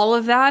all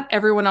of that,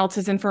 everyone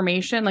else's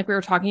information, like we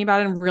were talking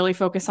about, and really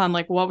focus on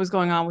like what was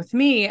going on with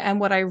me. And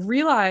what I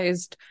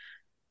realized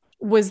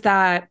was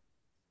that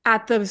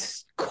at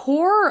the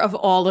core of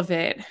all of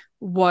it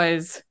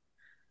was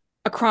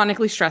a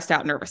chronically stressed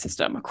out nervous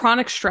system, a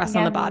chronic stress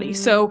on the body.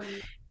 So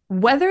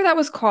whether that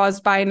was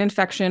caused by an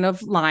infection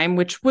of Lyme,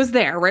 which was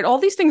there, right? All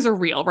these things are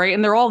real, right?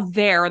 And they're all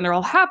there and they're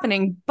all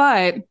happening.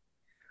 But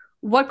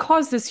what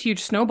caused this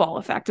huge snowball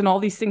effect and all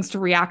these things to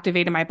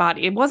reactivate in my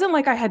body? It wasn't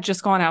like I had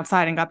just gone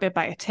outside and got bit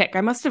by a tick.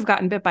 I must have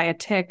gotten bit by a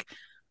tick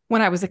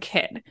when I was a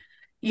kid,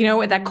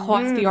 that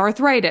caused the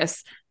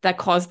arthritis, that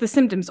caused the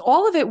symptoms.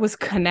 All of it was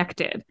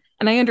connected.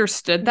 And I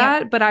understood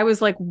that, but I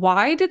was like,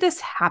 why did this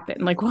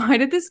happen? Like, why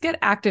did this get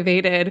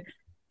activated?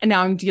 And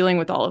now I'm dealing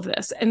with all of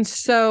this. And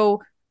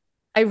so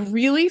I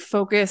really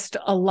focused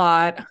a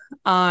lot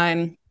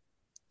on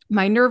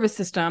my nervous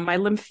system, my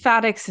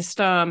lymphatic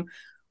system,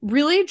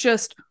 really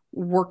just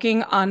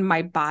working on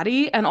my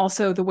body and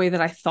also the way that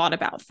I thought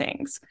about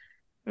things.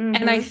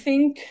 And I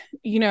think,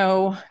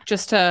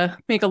 just to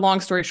make a long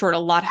story short, a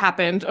lot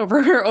happened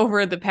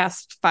over the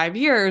past 5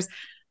 years.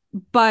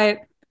 But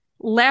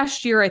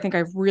last year, I think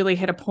I really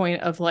hit a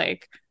point of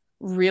like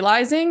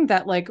realizing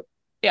that like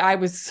I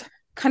was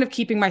kind of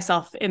keeping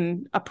myself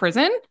in a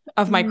prison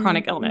of my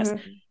chronic illness.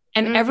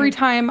 And every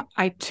time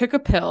I took a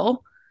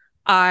pill,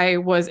 I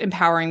was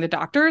empowering the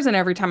doctors. And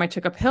every time I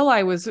took a pill,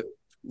 I was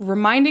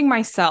reminding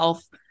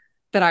myself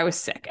that I was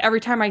sick. Every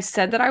time I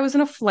said that I was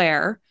in a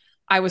flare,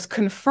 I was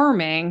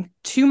confirming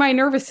to my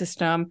nervous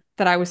system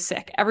that I was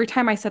sick. Every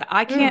time I said,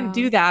 I can't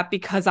do that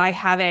because I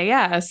have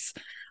AS,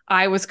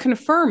 I was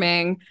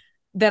confirming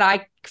that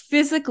I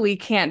physically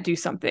can't do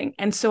something.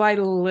 And so I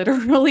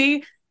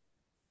literally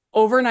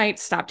overnight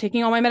stopped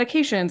taking all my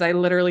medications. I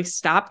literally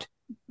stopped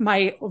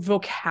my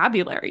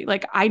vocabulary.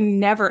 Like I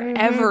never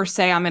ever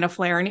say I'm in a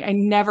flare. I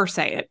never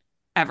say it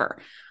ever.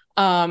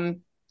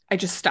 I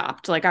just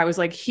stopped. Like I was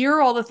like, here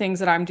are all the things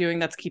that I'm doing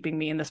that's keeping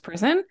me in this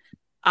prison.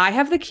 I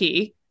have the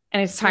key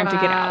and it's time to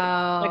get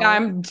out. Like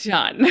I'm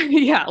done.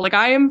 Yeah, like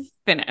I am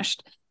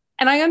finished.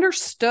 And I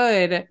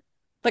understood,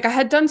 like I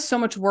had done so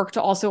much work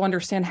to also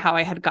understand how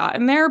I had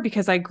gotten there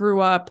because I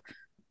grew up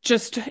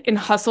just in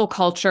hustle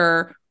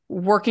culture,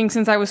 working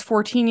since I was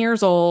 14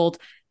 years old.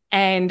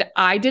 And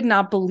I did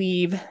not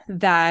believe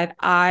that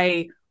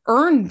I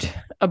earned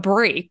a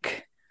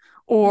break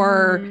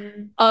or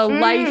a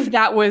life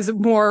that was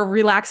more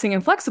relaxing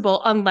and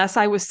flexible unless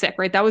I was sick,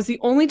 right? That was the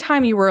only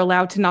time you were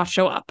allowed to not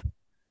show up,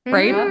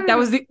 right? That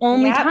was the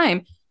only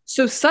time.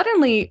 So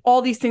suddenly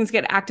all these things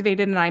get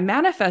activated and I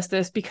manifest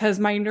this because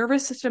my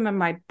nervous system and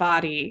my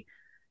body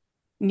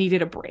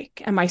needed a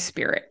break and my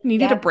spirit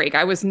needed a break.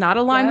 I was not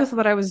aligned with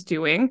what I was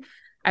doing.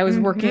 I was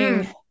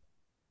working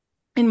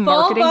in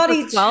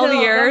marketing for 12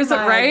 years,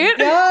 right?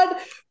 God,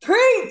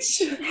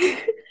 preach.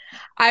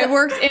 I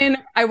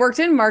worked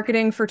in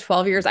marketing for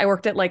 12 years. I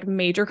worked at like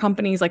major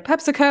companies like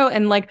PepsiCo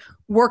and like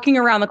working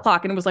around the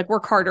clock. And it was like,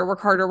 work harder,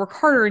 work harder, work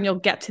harder. And you'll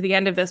get to the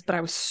end of this. But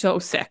I was so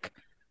sick.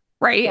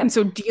 Right. And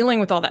so dealing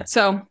with all that.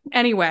 So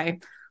anyway,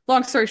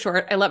 long story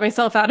short, I let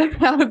myself out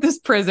of this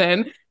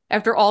prison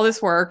after all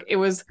this work. It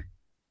was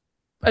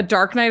a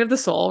dark night of the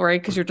soul,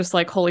 right? Because you're just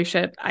like, holy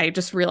shit. I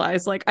just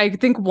realized, like, I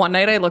think one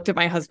night I looked at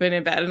my husband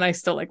in bed and I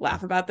still like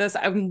laugh about this.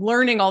 I'm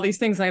learning all these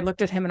things. And I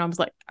looked at him and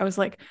I was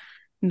like,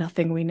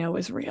 nothing we know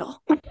is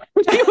real. He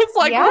was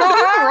like,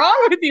 what is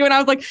wrong with you? And I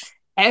was like,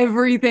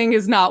 everything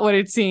is not what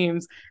it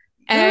seems.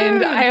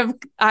 And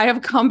I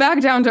have come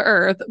back down to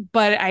earth,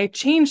 but I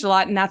changed a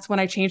lot. And that's when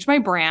I changed my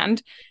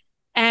brand.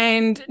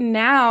 And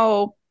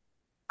now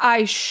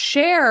I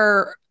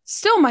share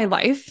still my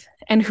life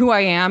and who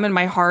I am and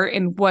my heart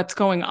and what's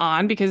going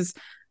on, because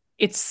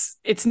it's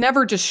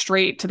never just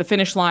straight to the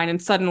finish line.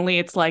 And suddenly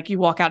it's like you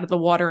walk out of the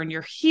water and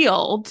you're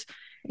healed.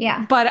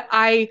 Yeah. But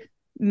I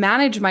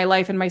manage my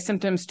life and my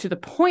symptoms to the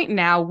point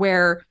now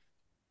where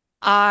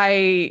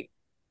I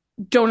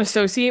don't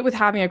associate with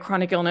having a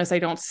chronic illness. I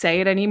don't say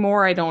it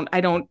anymore. I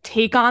don't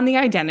take on the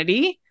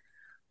identity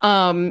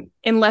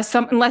unless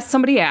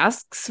somebody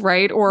asks,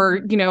 right?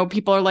 Or, you know,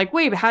 people are like,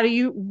 wait,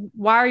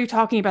 why are you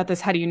talking about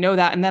this? How do you know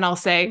that? And then I'll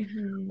say,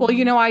 well,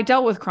 you know, I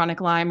dealt with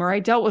chronic Lyme, or I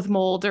dealt with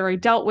mold, or I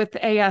dealt with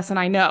AS, and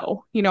I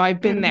know, you know,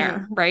 I've been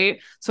there,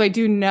 right? So I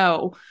do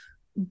know,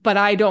 but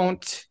I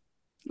don't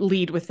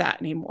lead with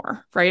that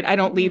anymore, right? I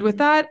don't lead with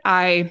that.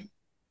 I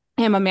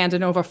am Amanda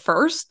Nova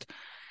first,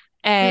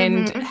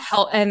 and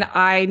help, and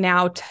I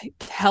now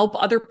help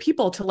other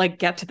people to like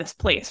get to this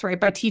place, right?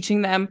 By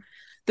teaching them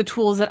the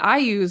tools that I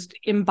used: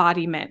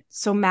 embodiment,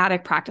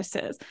 somatic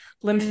practices,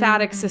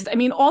 lymphatic system. I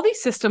mean, all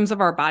these systems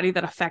of our body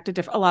that affect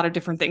a lot of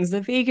different things,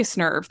 the vagus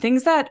nerve,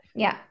 things that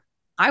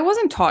I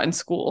wasn't taught in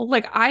school.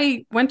 Like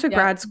I went to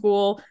grad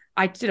school,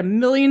 I did a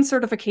million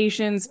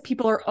certifications.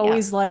 People are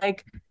always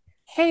like,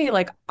 hey,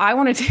 like I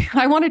want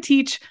to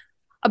teach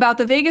about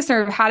the vagus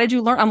nerve. How did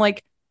you learn? I'm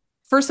like,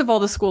 first of all,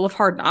 the School of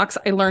Hard Knocks.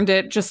 I learned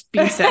it just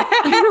being sick.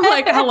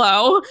 Like,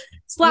 hello.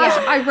 /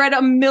 I read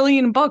a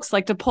million books,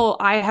 like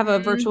I have a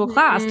virtual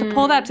class to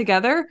pull that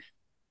together.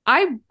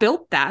 I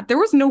built that. There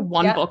was no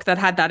one book that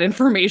had that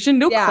information.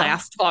 No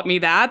class taught me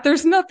that.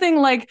 There's nothing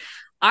like,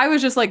 I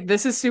was just like,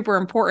 this is super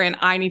important.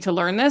 I need to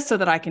learn this so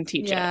that I can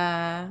teach it.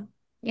 Yeah.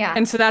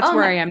 And so that's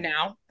where I am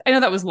now. I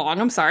know that was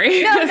long. I'm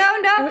sorry.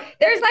 No.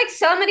 There's like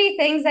so many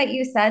things that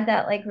you said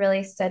that like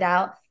really stood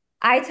out.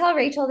 I tell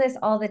Rachel this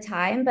all the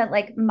time, but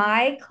like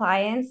my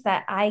clients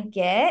that I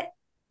get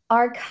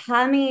are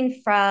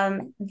coming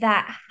from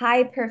that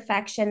high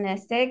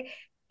perfectionistic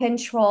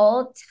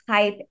control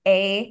type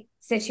A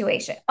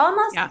situation.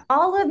 Almost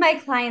all of my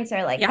clients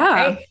are like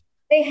that,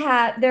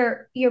 right?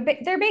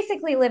 They're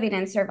basically living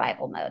in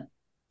survival mode.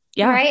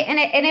 Yeah. Right.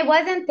 And it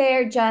wasn't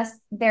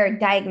their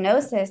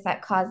diagnosis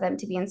that caused them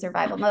to be in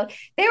survival mode.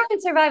 They were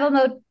in survival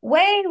mode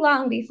way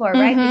long before,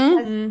 right?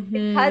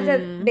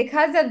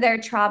 Because of their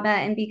trauma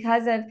and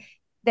because of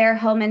their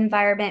home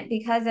environment,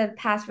 because of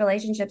past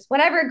relationships,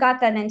 whatever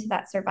got them into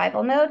that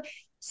survival mode.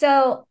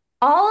 So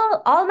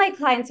all my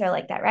clients are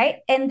like that, right?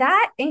 And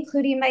that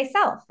including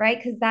myself, right?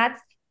 Because that's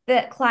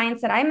the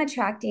clients that I'm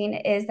attracting,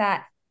 is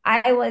that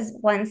I was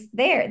once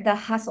there, the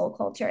hustle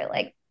culture,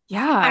 like,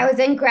 I was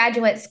in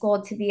graduate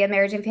school to be a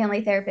marriage and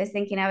family therapist,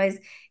 thinking I was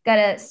going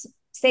to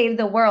save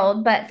the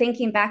world. But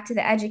thinking back to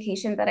the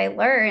education that I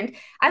learned,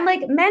 I'm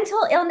like,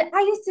 mental illness. I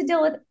used to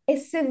deal with a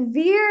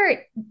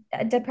severe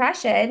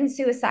depression,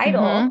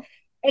 suicidal,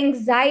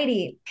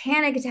 anxiety,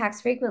 panic attacks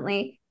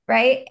frequently.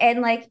 Right.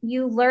 And like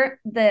you learn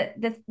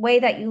the way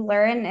that you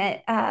learn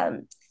it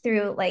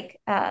through like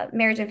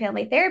marriage and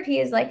family therapy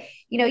is like,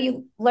 you know,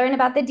 you learn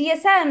about the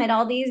DSM and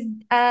all these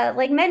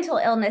like mental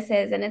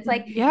illnesses. And it's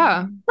like,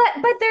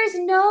 but there's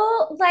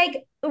no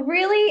like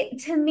really,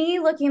 to me,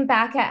 looking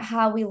back at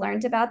how we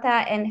learned about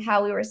that and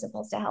how we were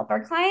supposed to help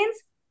our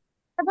clients,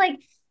 I'm like,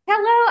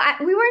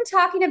 We weren't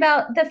talking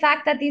about the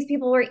fact that these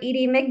people were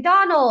eating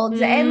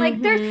McDonald's and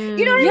like there's,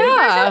 you know what I mean?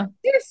 Yeah.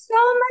 There's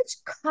so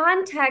much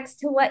context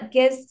to what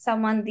gives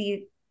someone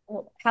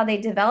how they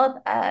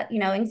develop,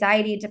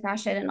 anxiety,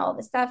 depression, and all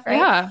this stuff, right?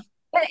 Yeah.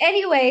 But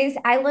anyways,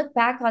 I look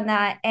back on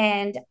that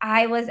and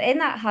I was in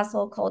that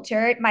hustle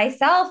culture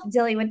myself,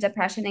 dealing with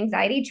depression,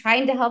 anxiety,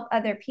 trying to help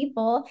other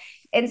people.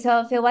 And so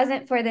if it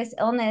wasn't for this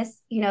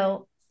illness,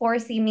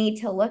 forcing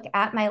me to look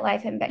at my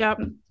life and Yep.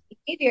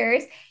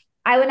 behaviors,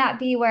 I would not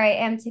be where I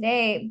am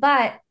today.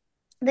 But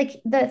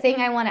the thing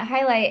I want to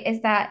highlight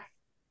is that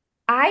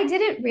I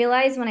didn't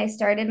realize when I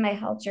started my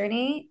health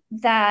journey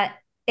that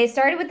it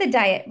started with the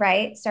diet,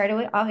 right? Started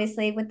with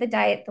obviously with the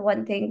diet, the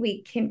one thing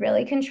we can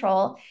really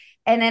control.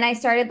 And then I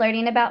started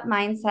learning about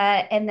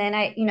mindset. And then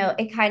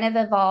it kind of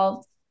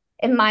evolved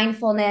in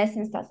mindfulness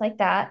and stuff like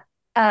that.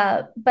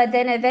 But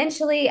then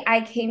eventually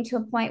I came to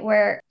a point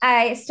where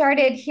I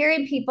started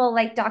hearing people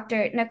like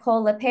Dr.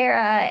 Nicole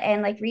LaPera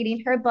and like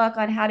reading her book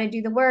on how to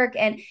do the work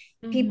and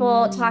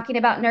people talking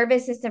about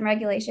nervous system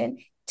regulation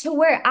to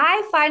where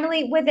I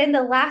finally, within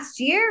the last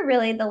year,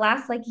 really the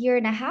last like year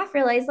and a half,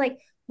 realized like,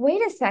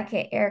 wait a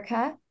second,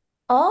 Erica,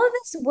 all of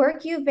this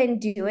work you've been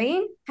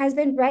doing has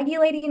been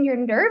regulating your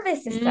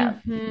nervous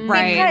system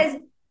Right.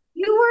 because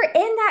you were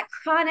in that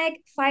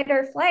chronic fight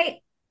or flight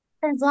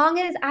as long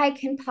as I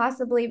can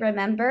possibly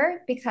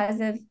remember because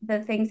of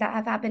the things that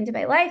have happened in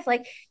my life.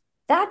 Like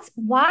that's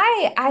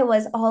why I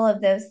was all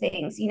of those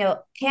things,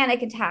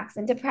 panic attacks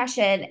and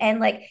depression and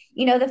like,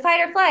 the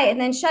fight or flight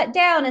and then shut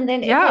down. And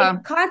then it's Yeah.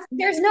 like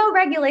there's no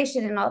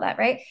regulation and all that.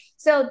 Right.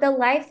 So the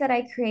life that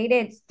I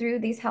created through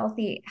these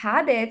healthy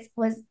habits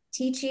was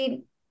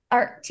teaching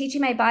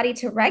my body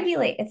to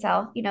regulate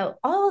itself,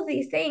 all of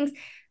these things.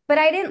 But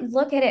I didn't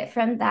look at it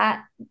from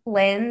that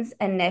lens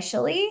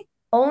initially.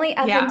 Only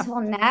up Yeah.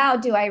 until now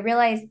do I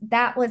realize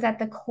that was at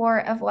the core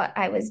of what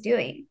I was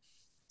doing.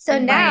 So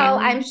Right. now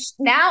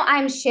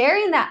I'm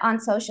sharing that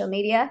on social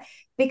media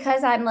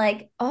because I'm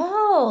like,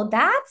 oh,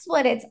 that's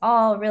what it's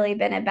all really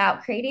been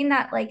about, creating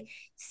that like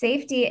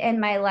safety in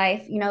my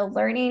life,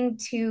 learning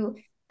to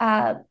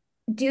uh,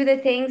 do the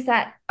things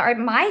that are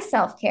my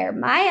self-care,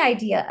 my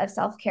idea of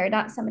self-care,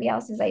 not somebody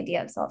else's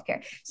idea of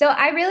self-care. So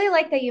I really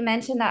like that you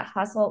mentioned that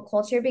hustle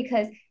culture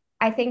because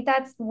I think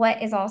that's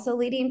what is also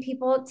leading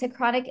people to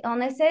chronic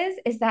illnesses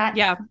is that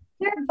Yeah.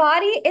 your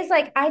body is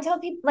like, I tell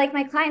people, like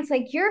my clients,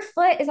 like your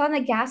foot is on the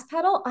gas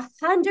pedal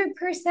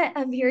 100%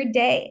 of your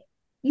day.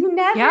 You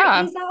never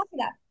Yeah. ease off of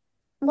that.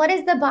 What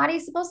is the body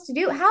supposed to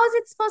do? How is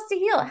it supposed to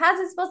heal? How is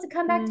it supposed to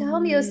come back to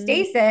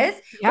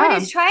homeostasis when Yeah.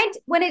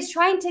 it's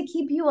trying to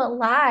keep you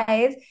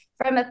alive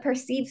from a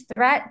perceived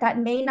threat that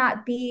may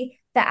not be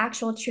the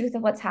actual truth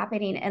of what's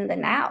happening in the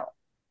now?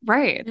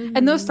 Right.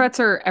 And those threats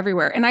are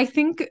everywhere. And I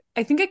think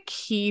a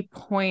key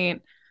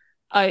point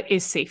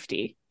is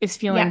safety, is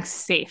feeling Yes.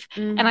 safe.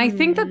 And I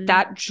think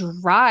that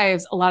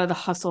drives a lot of the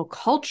hustle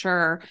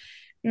culture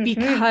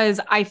because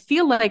I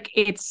feel like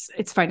it's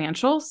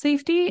financial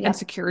safety and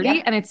security.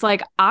 Yep. And it's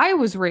like I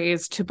was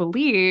raised to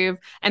believe,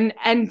 and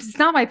it's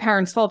not my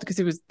parents' fault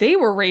because they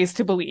were raised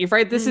to believe,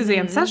 right? This is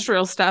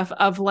ancestral stuff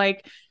of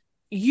like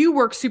you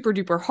work super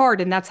duper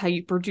hard and that's how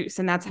you produce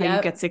and that's how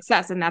you get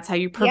success and that's how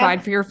you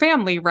provide for your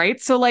family, right?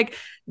 So like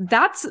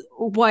that's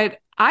what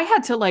I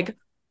had to like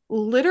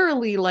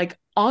literally like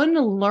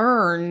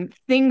unlearn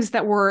things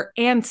that were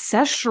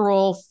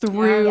ancestral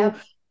through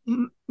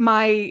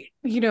my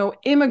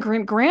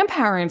immigrant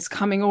grandparents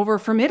coming over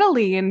from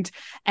Italy and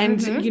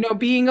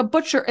being a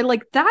butcher and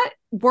like that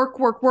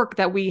work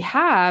that we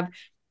have.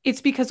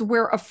 It's because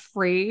we're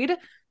afraid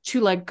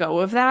to let go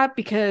of that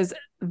because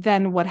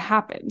then what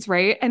happens,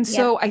 right? And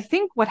so I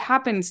think what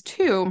happens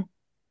too,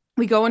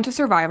 we go into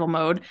survival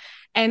mode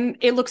and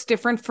it looks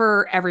different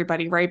for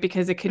everybody, right?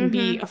 Because it can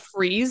be a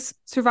freeze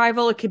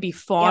survival. It could be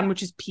fawn,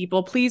 which is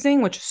people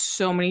pleasing, which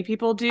so many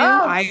people do.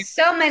 Oh,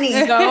 so many.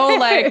 So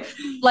like,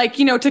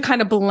 to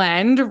kind of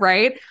blend,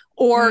 right?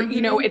 Or,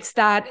 it's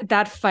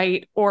that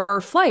fight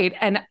or flight.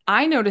 And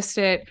I noticed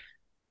it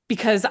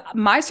because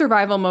my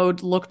survival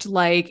mode looked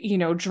like,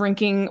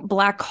 drinking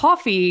black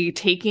coffee,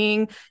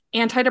 taking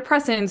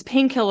antidepressants,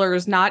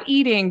 painkillers, not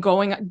eating,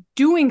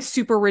 doing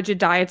super rigid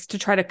diets to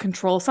try to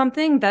control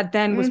something that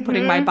then was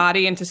putting my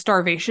body into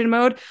starvation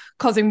mode,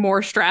 causing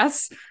more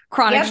stress,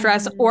 chronic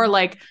stress, or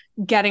like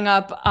getting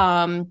up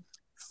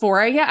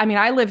 4 a.m. I mean,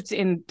 I lived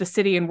in the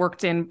city and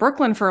worked in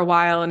Brooklyn for a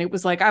while, and it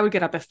was like I would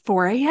get up at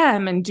 4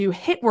 a.m. and do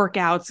HIIT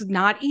workouts,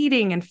 not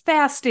eating and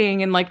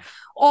fasting, and like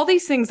all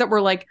these things that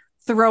were like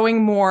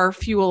throwing more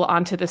fuel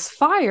onto this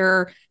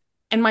fire.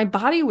 And my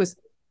body was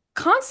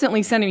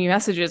constantly sending me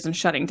messages and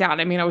shutting down.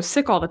 I mean, I was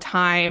sick all the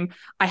time.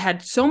 I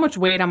had so much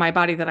weight on my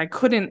body that I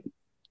couldn't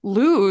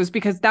lose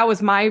because that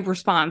was my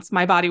response.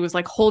 My body was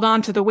like, hold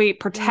on to the weight,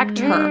 protect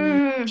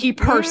her, keep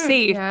her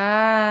safe.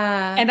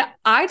 Yeah. And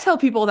I tell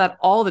people that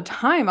all the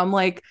time. I'm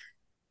like,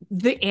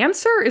 the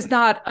answer is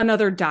not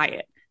another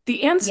diet.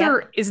 The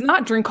answer is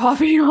not drink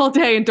coffee all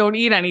day and don't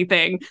eat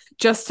anything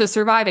just to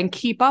survive and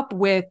keep up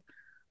with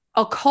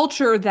a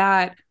culture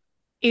that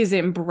is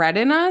inbred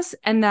in us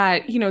and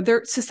that,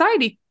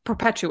 society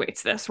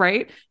perpetuates this,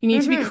 right? You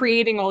need to be Mhm.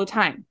 creating all the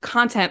time,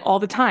 content all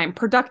the time,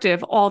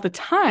 productive all the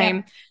time.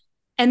 Yeah.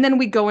 And then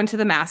we go into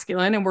the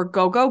masculine and we're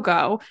go, go,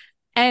 go.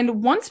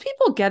 And once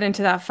people get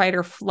into that fight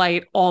or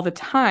flight all the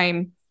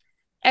time,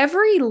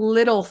 every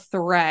little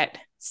threat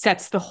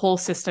sets the whole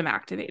system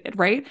activated,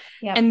 right?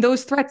 Yep. And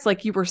those threats,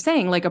 like you were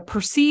saying, like a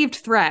perceived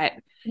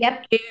threat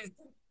Yep. is,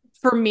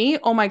 for me,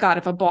 oh my God,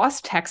 if a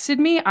boss texted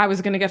me, I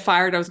was going to get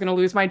fired. I was going to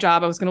lose my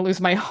job. I was going to lose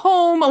my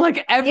home,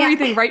 like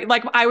everything, Yeah. right?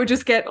 Like I would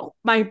just get,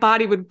 my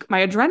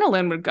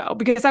adrenaline would go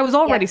because I was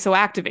already so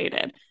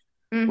activated.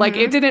 Like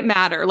it Mhm. didn't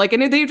matter. Like,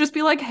 and they'd just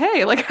be like,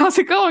 hey, like, how's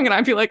it going? And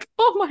I'd be like,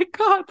 oh my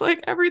God,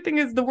 like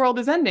the world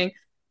is ending.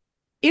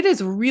 It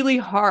is really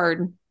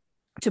hard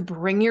to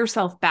bring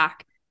yourself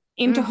back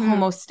into Mhm.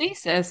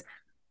 homeostasis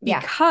Yeah.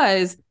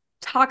 because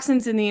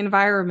toxins in the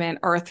environment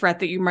are a threat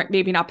that you might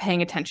maybe not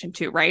paying attention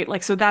to, right?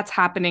 Like, so that's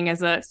happening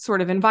as a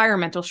sort of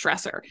environmental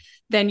stressor.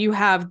 Then you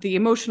have the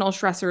emotional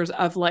stressors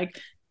of like,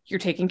 you're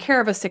taking care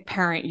of a sick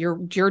parent,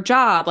 your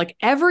job, like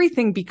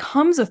everything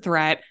becomes a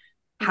threat.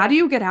 How do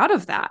you get out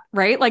of that,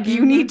 right? Like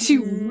you need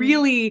to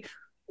really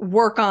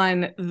work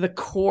on the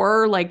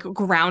core, like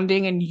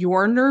grounding in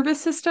your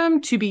nervous system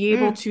to be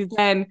able to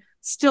then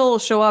still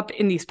show up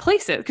in these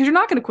places because you're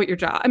not going to quit your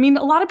job. I mean,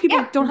 a lot of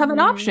people don't have an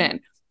option.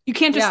 You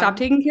can't just stop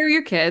taking care of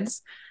your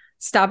kids,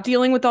 stop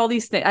dealing with all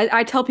these things.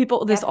 I tell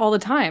people this all the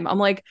time. I'm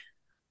like,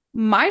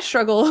 my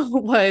struggle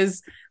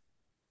was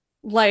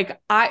like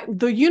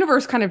the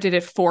universe kind of did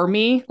it for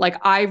me. Like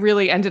I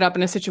really ended up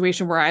in a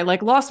situation where I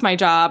like lost my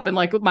job and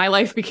like my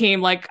life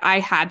became like I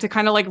had to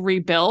kind of like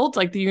rebuild.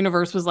 Like the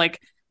universe was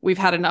like, we've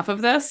had enough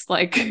of this.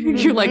 Like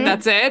you like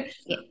that's it.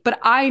 Yeah. But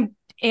I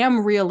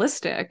am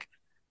realistic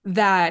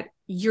that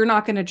you're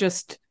not going to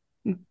just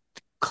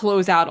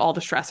close out all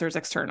the stressors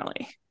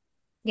externally.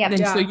 Yep.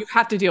 And so you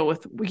have to deal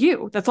with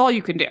you. That's all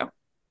you can do.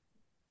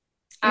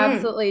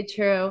 Absolutely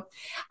true.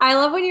 I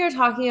love when you were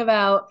talking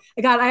about,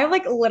 God, I have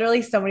like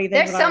literally so many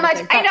things. There's so much.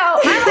 I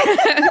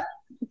know.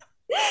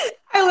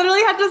 I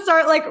literally had to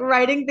start like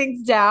writing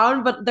things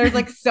down, but there's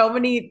like so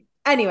many.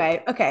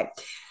 Anyway, okay.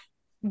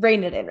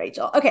 Rein it in,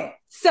 Rachel. Okay.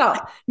 So,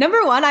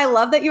 number one, I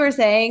love that you were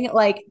saying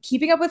like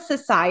keeping up with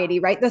society,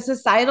 right? The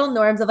societal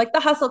norms of like the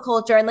hustle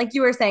culture. And like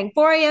you were saying,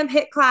 4 a.m.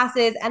 hit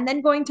classes and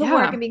then going to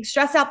work and being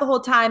stressed out the whole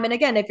time. And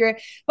again, if your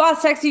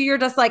boss texts you, you're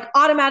just like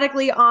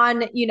automatically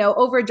on,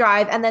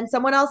 overdrive. And then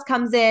someone else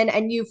comes in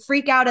and you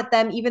freak out at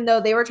them, even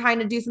though they were trying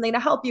to do something to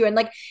help you. And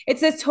like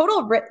it's this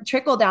total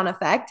trickle down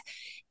effect.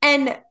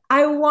 And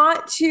I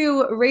want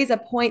to raise a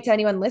point to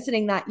anyone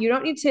listening that you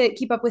don't need to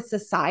keep up with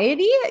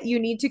society. You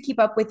need to keep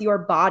up with your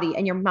body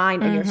and your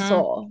mind and your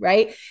soul,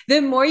 right?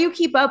 The more you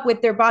keep up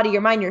with your body,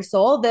 your mind, your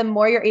soul, the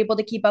more you're able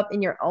to keep up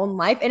in your own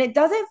life. And it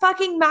doesn't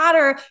fucking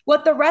matter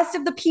what the rest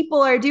of the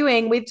people are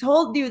doing. We've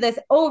told you this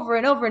over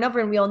and over and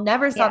over, and we'll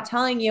never stop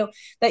telling you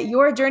that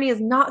your journey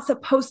is not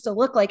supposed to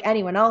look like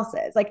anyone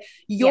else's. Like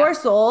your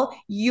soul,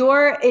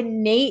 your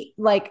innate,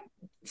 like,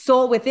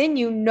 soul within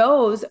you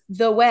knows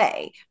the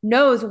way,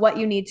 knows what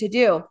you need to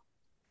do.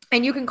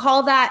 And you can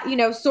call that,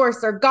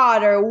 source or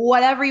God or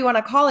whatever you want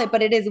to call it,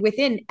 but it is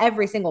within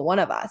every single one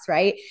of us,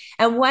 right?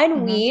 And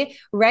when we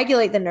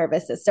regulate the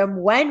nervous system,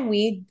 when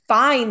we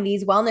find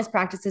these wellness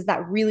practices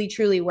that really,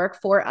 truly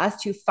work for us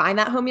to find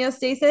that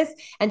homeostasis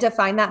and to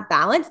find that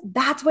balance,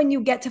 that's when you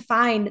get to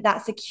find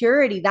that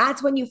security.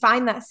 That's when you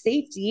find that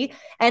safety.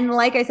 And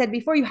like I said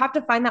before, you have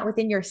to find that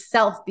within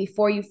yourself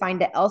before you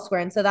find it elsewhere.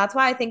 And so that's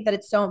why I think that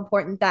it's so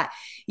important that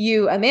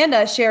you,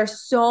 Amanda, share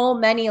so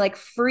many like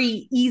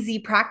free, easy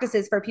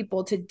practices for people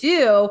to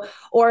do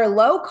or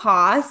low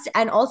cost,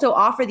 and also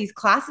offer these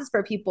classes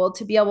for people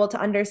to be able to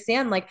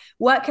understand like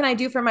what can I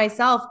do for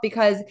myself,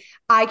 because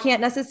I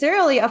can't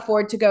necessarily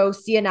afford to go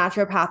see a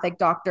naturopathic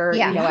doctor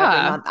every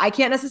month. I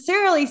can't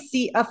necessarily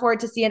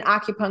afford to see an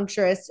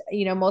acupuncturist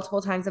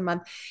multiple times a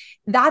month.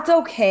 That's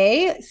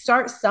okay.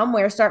 Start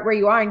somewhere, start where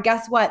you are. And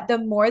guess what? The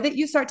more that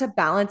you start to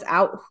balance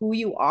out who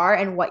you are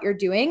and what you're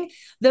doing,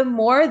 the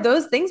more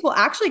those things will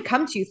actually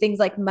come to you. Things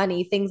like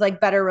money, things like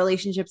better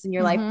relationships in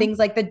your life, things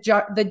like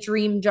the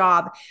dream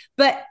job.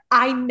 But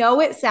I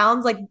know it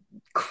sounds like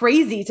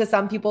crazy to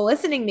some people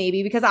listening,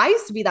 maybe, because I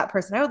used to be that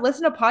person. I would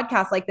listen to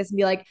podcasts like this and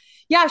be like,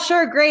 yeah,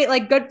 sure, great.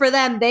 Like good for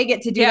them. They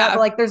get to do that. But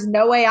like, there's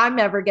no way I'm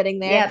ever getting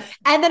there. Yep.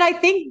 And then I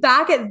think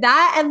back at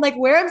that and like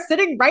where I'm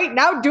sitting right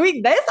now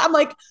doing this, I'm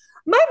like,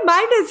 my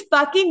mind is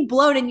fucking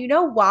blown. And you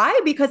know why?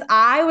 Because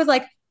I was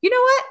like, you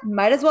know what?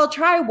 Might as well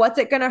try. What's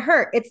it going to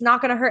hurt? It's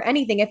not going to hurt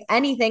anything. If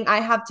anything, I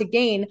have to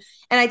gain.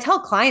 And I tell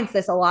clients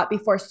this a lot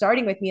before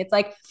starting with me. It's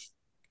like,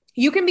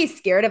 you can be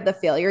scared of the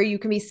failure. You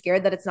can be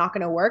scared that it's not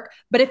going to work.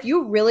 But if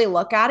you really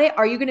look at it,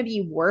 are you going to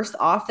be worse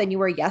off than you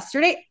were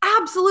yesterday?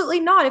 Absolutely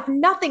not. If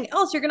nothing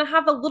else, you're going to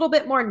have a little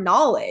bit more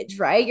knowledge,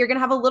 right? You're going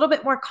to have a little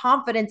bit more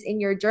confidence in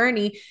your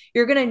journey.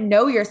 You're going to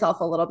know yourself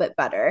a little bit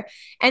better.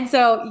 And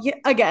so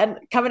again,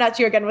 coming at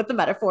you again with the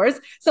metaphors.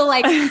 So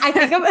like, I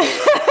think of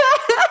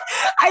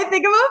I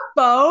think of a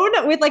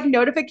phone with like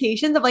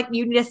notifications of like,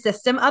 you need a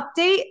system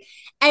update.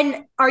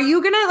 And are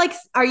you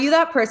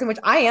that person, which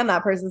I am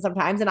that person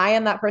sometimes, and I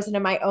am that person person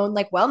in my own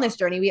like wellness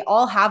journey. We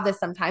all have this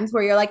sometimes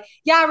where you're like,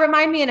 yeah,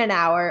 remind me in an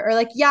hour, or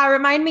like, yeah,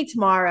 remind me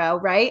tomorrow.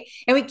 Right.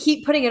 And we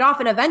keep putting it off.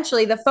 And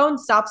eventually the phone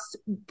stops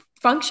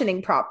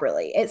functioning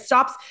properly. It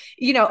stops,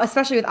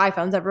 especially with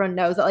iPhones, everyone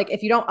knows that like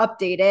if you don't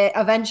update it,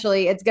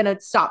 eventually it's going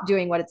to stop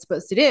doing what it's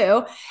supposed to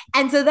do.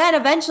 And so then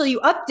eventually you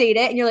update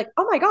it and you're like,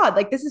 oh my God,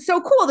 like this is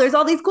so cool. There's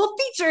all these cool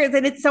features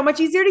and it's so much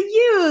easier to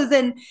use.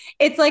 And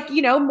it's like,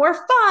 more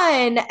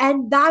fun.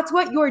 And that's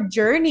what your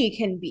journey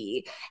can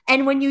be.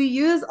 And when you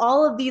use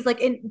all of these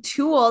like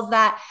tools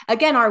that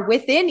again are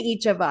within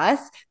each of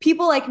us,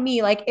 people like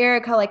me, like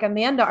Erica, like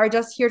Amanda are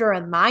just here to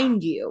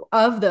remind you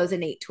of those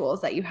innate tools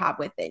that you have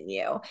within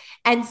you.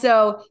 And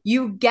so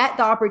you get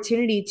the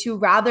opportunity to,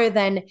 rather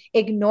than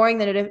ignoring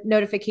the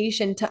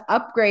notification, to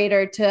upgrade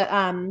or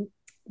to,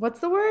 what's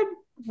the word?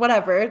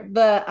 Whatever,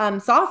 the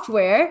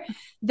software,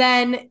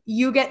 then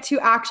you get to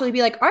actually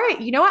be like, all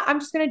right, you know what? I'm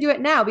just going to do it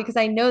now because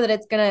I know that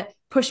it's going to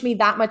push me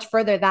that much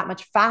further, that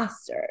much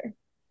faster.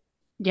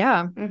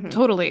 Yeah,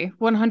 totally.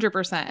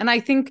 100%. And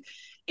I think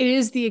it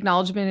is the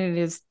acknowledgement.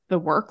 It is the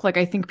work. Like,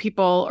 I think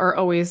people are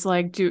always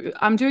like,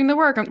 I'm doing the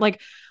work. I'm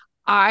like,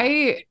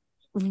 I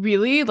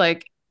really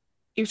like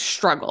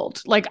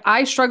struggled. Like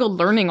I struggled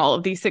learning all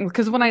of these things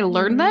because when I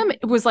learned them,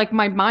 it was like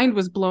my mind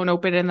was blown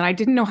open and then I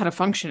didn't know how to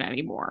function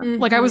anymore.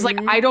 Like I was like,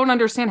 I don't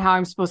understand how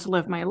I'm supposed to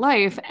live my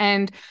life.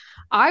 And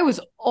I was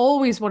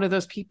always one of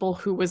those people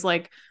who was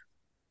like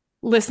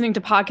listening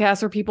to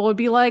podcasts, or people would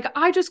be like,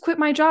 I just quit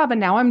my job and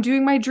now I'm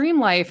doing my dream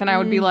life. And I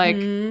would be like,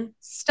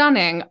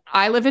 stunning.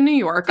 I live in New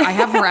York. I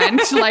have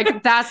rent.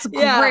 Like that's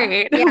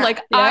great. Yeah.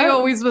 Like I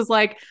always was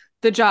like,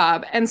 the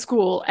job and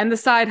school and the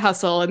side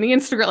hustle and the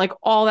Instagram, like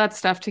all that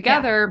stuff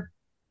together.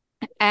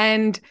 Yeah.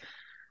 And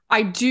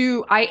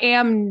I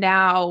am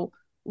now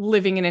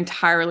living an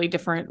entirely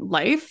different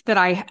life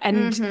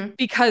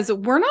because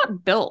we're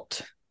not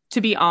built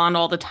to be on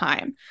all the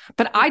time,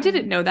 but I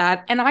didn't know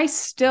that. And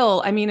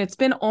it's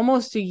been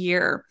almost a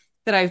year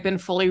that I've been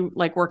fully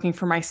like working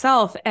for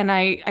myself. And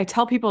I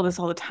tell people this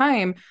all the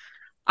time.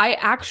 I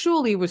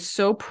actually was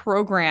so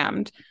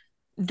programmed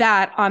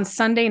that on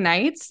Sunday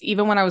nights,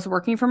 even when I was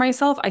working for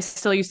myself, I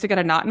still used to get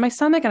a knot in my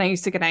stomach and I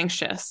used to get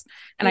anxious.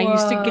 And I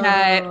used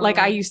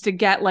to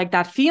get like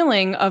that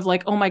feeling of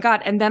like, oh my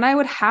God. And then I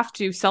would have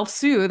to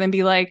self-soothe and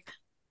be like,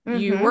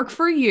 you work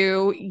for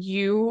you,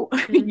 you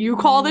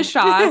call the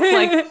shots.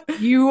 Like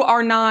you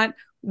are not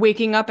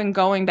waking up and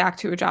going back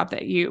to a job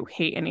that you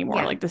hate anymore.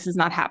 Yeah. Like this is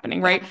not happening.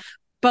 Right.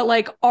 But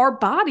like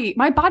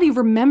my body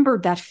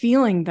remembered that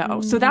feeling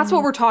though. So that's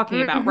what we're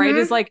talking about, right?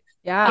 Is like,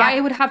 I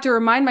would have to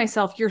remind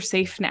myself, you're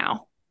safe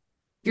now.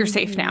 You're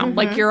safe now.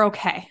 Like you're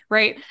okay.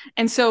 Right.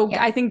 And so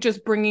I think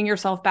just bringing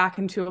yourself back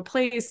into a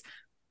place,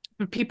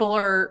 people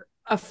are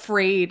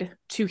afraid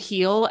to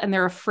heal and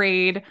they're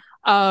afraid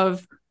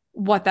of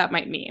what that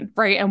might mean.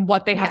 Right. And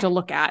what they have to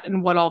look at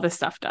and what all this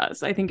stuff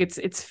does. I think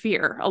it's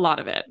fear, a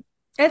lot of it.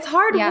 It's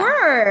hard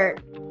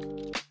work.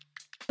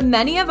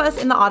 Many of us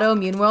in the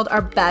autoimmune world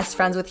are best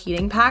friends with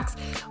heating packs.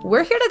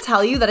 We're here to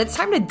tell you that it's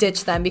time to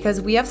ditch them because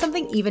we have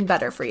something even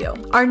better for you.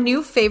 Our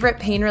new favorite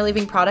pain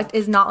relieving product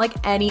is not like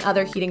any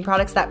other heating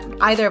products that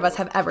either of us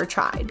have ever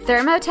tried.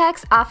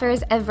 Thermotex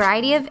offers a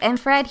variety of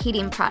infrared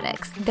heating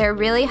products. They're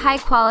really high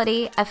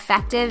quality,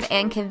 effective,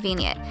 and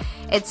convenient.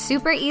 It's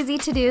super easy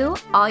to do.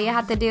 All you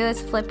have to do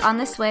is flip on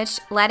the switch,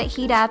 let it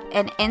heat up,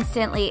 and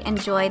instantly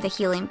enjoy the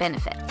healing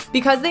benefits.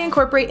 Because they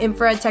incorporate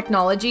infrared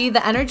technology,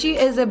 the energy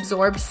is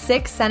absorbed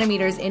 6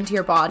 centimeters into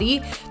your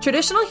body.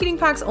 Traditional heating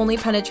packs only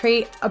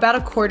penetrate about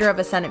 1/4 of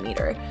a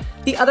centimeter.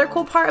 The other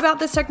cool part about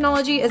this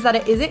technology is that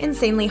it isn't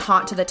insanely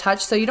hot to the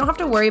touch, so you don't have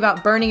to worry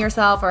about burning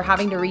yourself or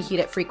having to reheat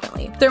it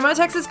frequently.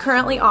 Thermotex is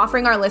currently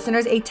offering our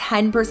listeners a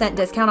 10%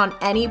 discount on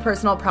any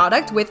personal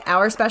product with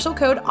our special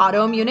code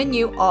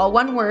AutoimmuneAndYou, all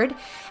one word.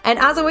 And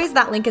as always,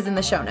 that link is in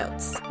the show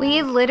notes.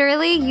 We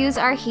literally use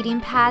our heating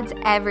pads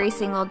every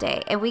single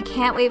day, and we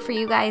can't wait for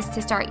you guys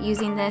to start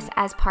using this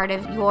as part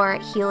of your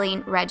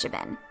healing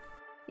regimen.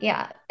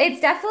 Yeah,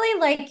 it's definitely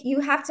like you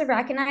have to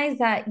recognize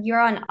that you're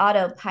on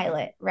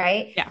autopilot,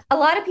 right? Yeah. A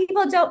lot of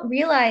people don't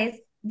realize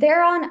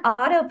they're on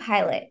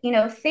autopilot,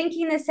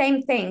 thinking the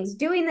same things,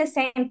 doing the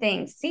same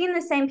things, seeing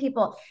the same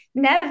people,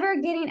 never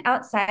getting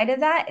outside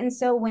of that. And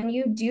so when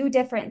you do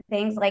different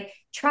things, like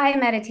try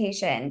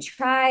meditation,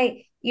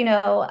 try,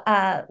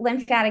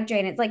 lymphatic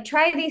drainage, like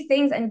try these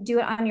things and do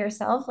it on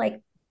yourself,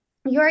 like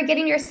you're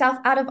getting yourself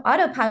out of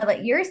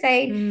autopilot. You're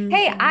saying,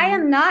 hey, I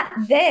am not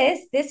this.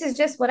 This is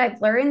just what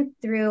I've learned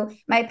through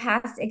my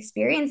past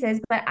experiences,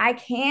 but I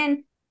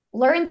can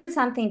learn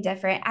something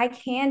different. I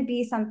can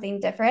be something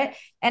different.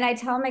 And I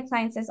tell my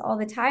clients this all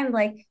the time,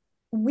 like,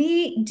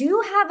 we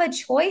do have a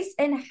choice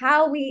in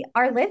how we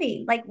are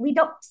living. Like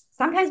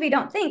sometimes we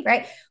don't think,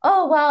 right?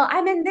 Oh, well,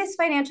 I'm in this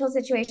financial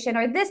situation,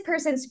 or this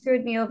person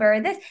screwed me over, or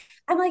this.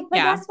 I'm like, but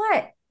guess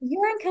what?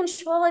 You're in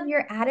control of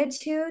your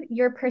attitude,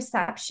 your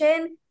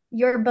perception,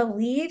 your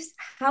beliefs,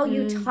 how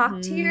you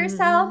talk to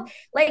yourself.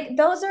 Like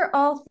those are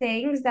all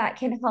things that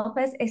can help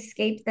us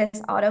escape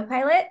this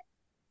autopilot.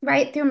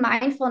 right? Through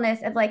mindfulness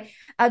of like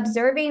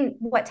observing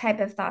what type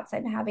of thoughts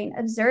I'm having,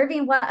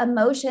 observing what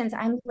emotions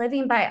I'm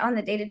living by on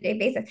the day-to-day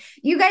basis.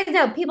 You guys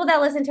know, people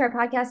that listen to our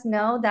podcast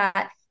know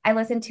that I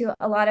listen to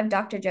a lot of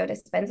Dr. Joe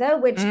Dispenza,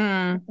 which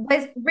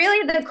was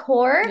really the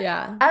core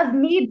of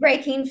me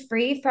breaking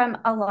free from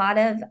a lot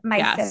of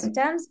my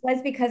symptoms,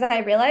 was because I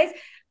realized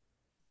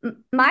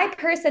my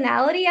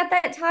personality at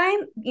that time,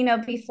 you know,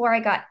 before I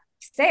got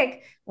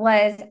sick,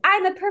 was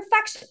I'm a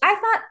perfection. I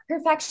thought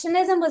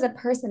perfectionism was a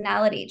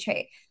personality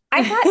trait.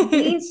 I thought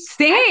being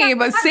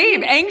same.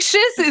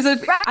 Anxious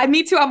is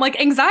me too. I'm like,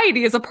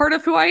 anxiety is a part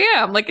of who I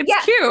am. Like,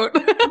 it's cute.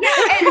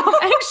 And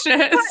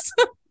anxious.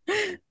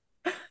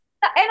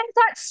 And I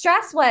thought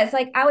stress was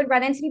like, I would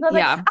run into people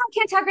like, oh, I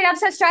can't talk right now, I'm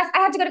so stressed, I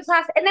have to go to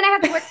class, and then I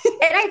have to work.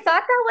 And I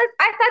thought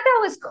that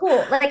was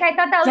cool. Like, I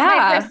thought that was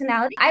my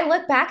personality. I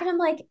look back and I'm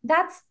like,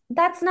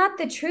 that's not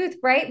the truth,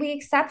 right? We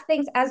accept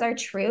things as our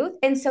truth.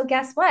 And so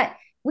guess what?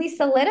 We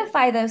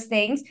solidify those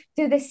things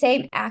through the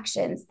same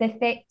actions,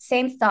 the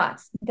same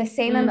thoughts, the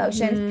same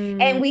emotions,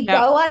 and we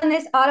go on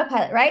this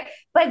autopilot, right?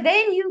 But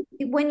then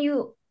when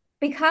you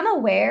become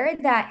aware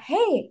that,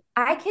 hey,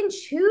 I can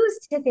choose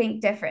to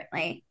think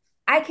differently,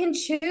 I can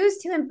choose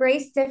to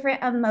embrace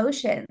different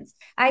emotions,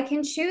 I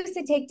can choose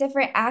to take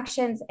different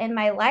actions in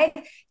my life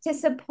to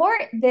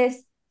support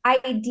this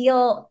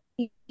ideal,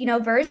 you know,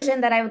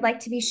 version that I would like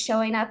to be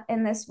showing up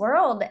in this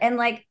world. And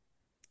like,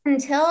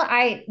 until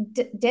I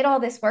did all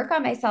this work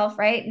on myself,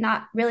 right?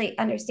 Not really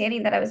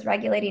understanding that I was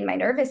regulating my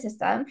nervous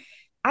system,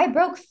 I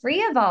broke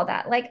free of all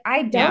that. Like,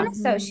 I don't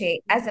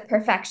associate as a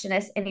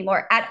perfectionist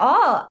anymore at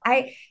all.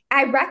 I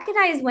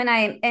recognize when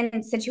I'm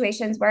in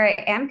situations where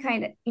I am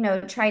kind of, you know,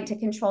 trying to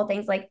control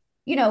things, like,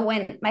 you know,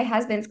 when my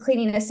husband's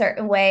cleaning a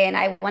certain way and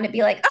I want to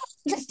be like,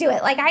 oh, just do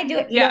it. Like, I do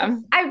it. Yeah. You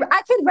know,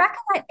 I can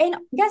recognize. And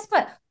guess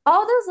what?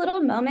 All those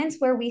little moments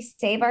where we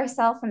save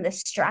ourselves from the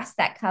stress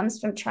that comes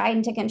from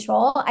trying to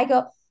control, I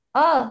go,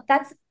 oh,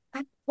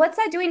 what's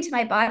that doing to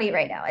my body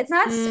right now? It's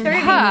not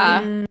serving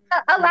me.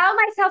 Allow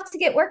myself to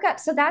get work up.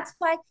 So that's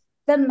why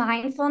the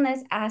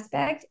mindfulness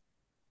aspect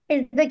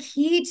is the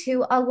key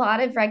to a lot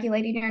of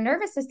regulating your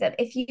nervous system.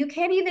 If you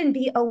can't even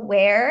be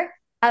aware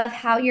of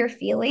how you're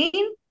feeling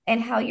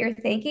and how you're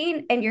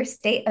thinking and your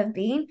state of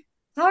being,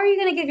 how are you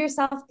going to give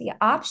yourself the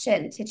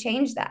option to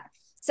change that?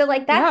 So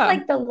like, that's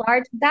like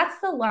that's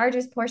the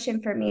largest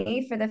portion for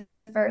me for the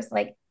first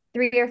like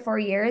 3 or 4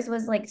 years,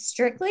 was like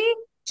strictly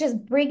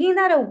just bringing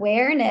that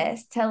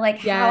awareness to like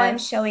how I'm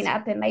showing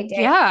up in my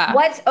day.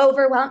 What's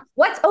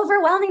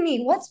overwhelming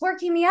me? What's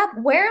working me up?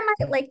 Where am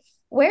I, like,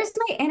 where's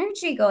my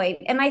energy going?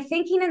 Am I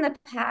thinking in the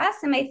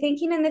past? Am I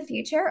thinking in the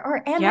future?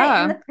 Or am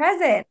I in the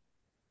present?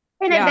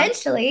 And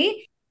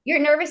eventually your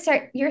nervous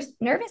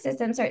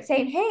system starts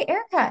saying, hey,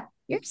 Erica,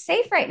 you're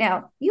safe right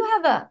now. You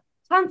have a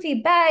comfy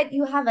bed,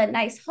 you have a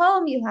nice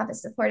home, you have a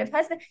supportive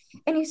husband.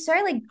 And you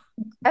start like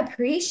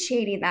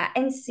appreciating that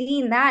and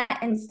seeing that,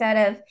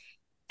 instead of,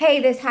 hey,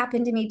 this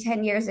happened to me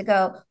 10 years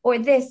ago, or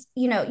this,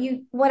 you know,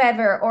 you,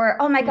 whatever, or,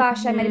 oh my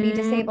gosh, I'm going to be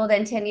disabled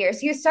in 10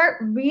 years. You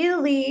start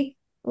really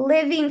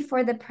living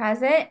for the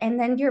present. And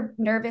then your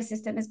nervous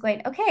system is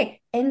going, okay,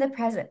 in the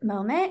present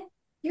moment,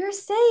 you're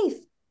safe.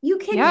 You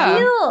can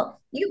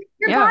heal. Your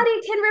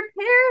body can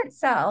repair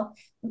itself.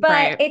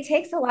 But it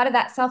takes a lot of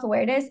that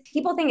self-awareness.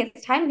 People think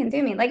it's time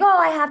consuming. Like, oh,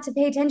 I have to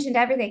pay attention to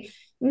everything.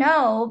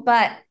 No,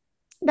 but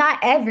not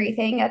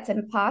everything. That's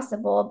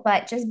impossible.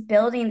 But just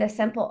building the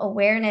simple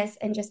awareness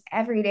in just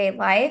everyday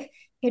life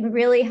can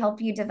really help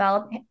you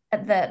develop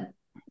the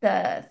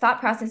thought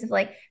process of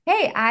like,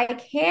 hey, I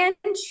can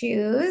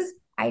choose.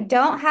 I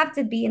don't have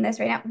to be in this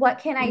right now. What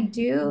can I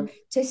do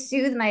to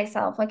soothe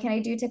myself? What can I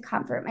do to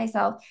comfort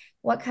myself?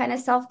 What kind of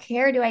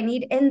self-care do I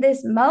need in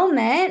this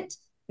moment?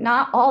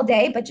 Not all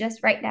day, but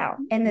just right now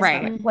in this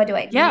moment. What do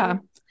I do? Yeah.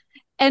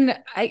 And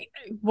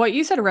what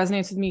you said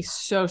resonates with me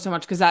so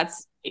much, because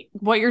that's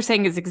what you're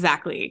saying is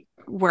exactly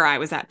where I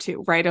was at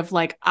too, right? Of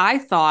like, I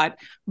thought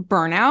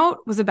burnout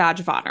was a badge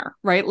of honor,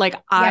 right? Like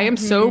I am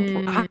so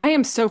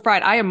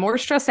fried. I am more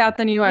stressed out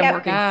than you. I'm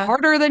working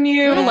harder than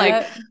you.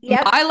 Like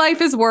my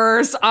life is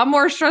worse. I'm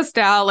more stressed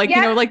out. Like,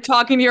 you know, like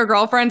talking to your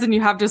girlfriends and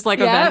you have just like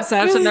event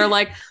session and they're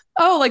like,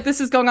 oh, like this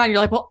is going on. You're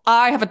like, well,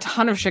 I have a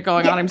ton of shit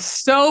going on.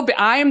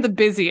 I am the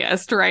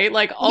busiest, right?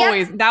 Like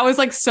always. That was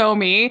like so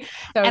me.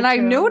 So and true. I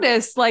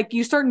noticed, like,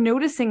 you start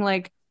noticing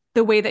like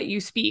the way that you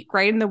speak,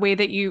 right? And the way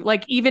that you,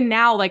 like, even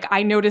now, like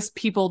I notice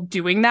people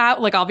doing that.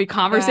 Like I'll be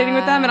conversating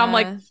with them and I'm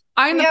like,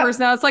 I'm the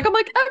person that's like, I'm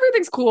like,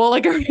 everything's cool.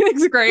 Like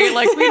everything's great.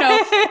 Like, you know,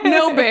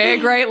 no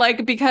big, right?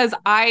 Like, because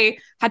I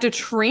had to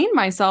train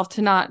myself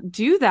to not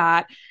do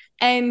that.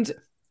 And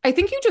I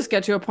think you just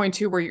get to a point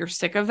too, where you're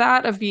sick of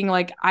that, of being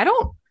like, I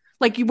don't,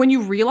 like when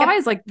you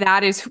realize like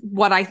that is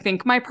what I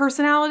think my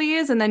personality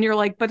is. And then you're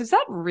like, but is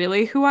that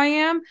really who I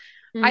am?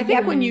 I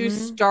think when you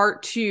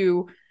start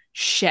to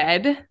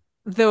shed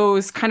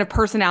those kind of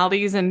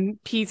personalities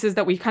and pieces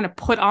that we kind of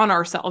put on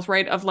ourselves,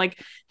 right? Of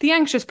like the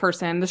anxious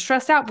person, the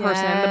stressed out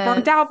person, the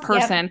burnt out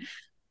person.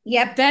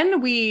 Then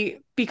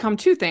we become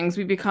two things.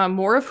 We become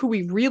more of who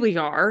we really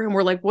are. And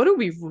we're like, what do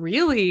we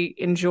really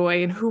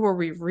enjoy and who are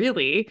we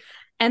really?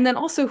 And then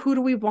also, who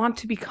do we want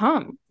to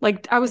become?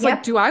 Like, I was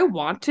like, do I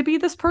want to be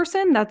this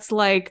person that's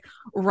like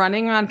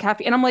running on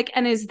caffeine? And I'm like,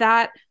 and is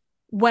that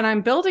when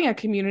I'm building a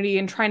community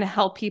and trying to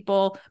help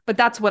people, but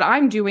that's what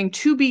I'm doing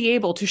to be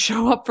able to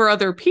show up for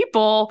other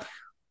people?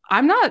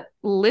 I'm not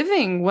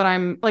living what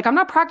I'm like, I'm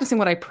not practicing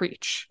what I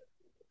preach.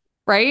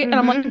 Right. And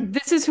I'm like,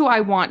 this is who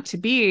I want to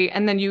be.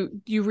 And then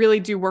you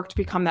really do work to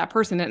become that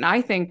person. And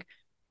I think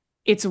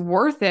it's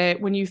worth it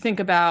when you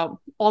think about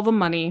all the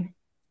money,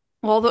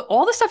 all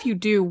the stuff you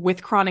do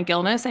with chronic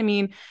illness. I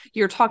mean,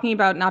 you're talking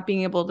about not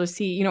being able to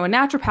see, you know, a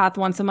naturopath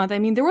once a month. I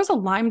mean, there was a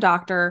Lyme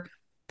doctor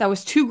that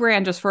was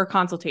 $2,000 just for a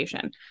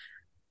consultation.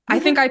 I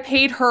think I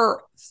paid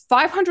her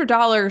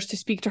 $500 to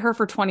speak to her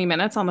for 20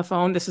 minutes on the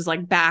phone. This is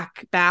like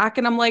back.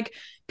 And I'm like,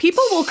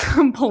 people will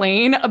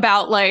complain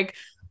about like,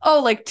 oh,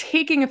 like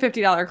taking a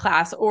 $50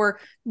 class or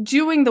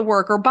doing the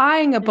work or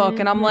buying a book.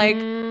 And I'm like,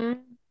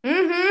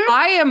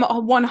 I am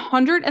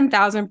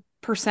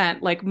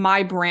 100,000% like,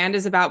 my brand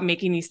is about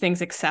making these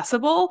things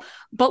accessible.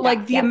 But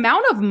like the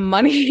amount of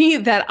money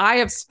that I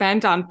have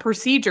spent on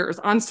procedures,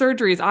 on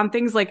surgeries, on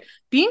things like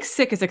being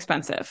sick is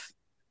expensive.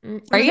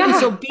 Right. And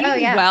so being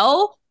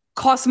well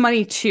costs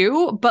money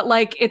too. But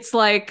like, it's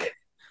like,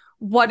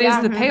 what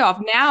is the payoff?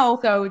 Now,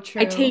 so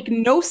true. I take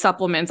no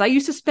supplements. I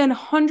used to spend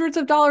hundreds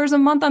of dollars a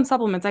month on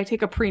supplements. I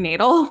take a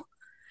prenatal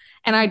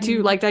and I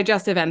do like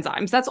digestive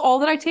enzymes. That's all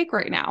that I take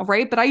right now,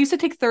 right? But I used to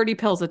take 30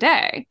 pills a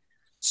day.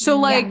 So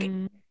like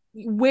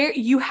where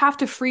you have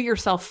to free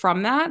yourself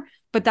from that,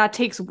 but that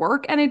takes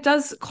work and it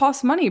does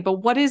cost money.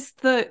 But what is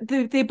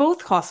they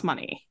both cost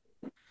money.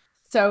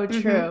 So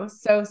true.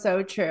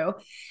 So true.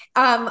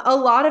 A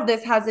lot of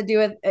this has to do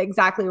with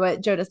exactly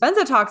what Joe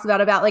Dispenza talks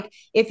about like,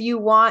 if you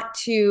want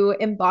to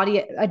embody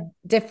a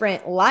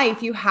different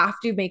life, you have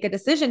to make a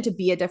decision to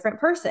be a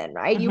different person,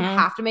 right? You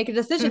have to make a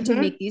decision to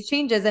make these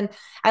changes. And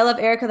I love,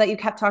 Erica, that you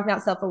kept talking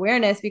about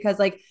self-awareness, because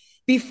like,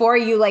 before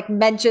you like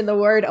mentioned the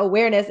word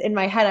awareness, in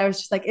my head, I was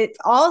just like, it's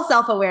all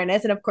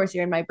self-awareness. And of course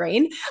you're in my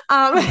brain.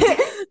 But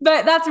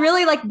that's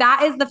really like,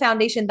 that is the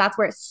foundation. That's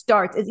where it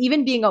starts, is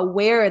even being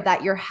aware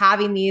that you're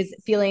having these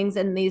feelings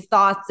and these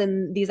thoughts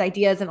and these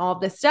ideas and all of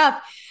this stuff.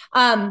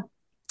 And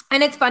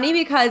it's funny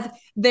because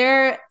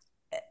within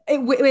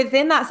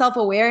that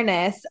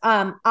self-awareness,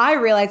 I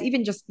realized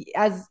even just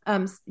as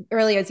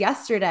early as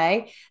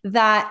yesterday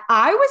that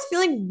I was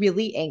feeling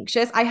really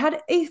anxious. I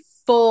had a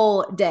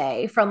full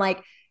day from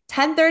like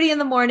 10:30 in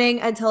the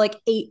morning until like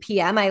 8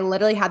 p.m. I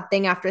literally had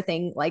thing after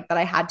thing like that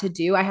I had to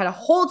do. I had a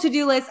whole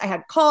to-do list. I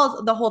had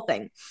calls, the whole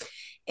thing.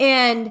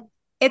 And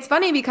it's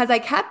funny because I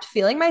kept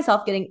feeling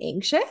myself getting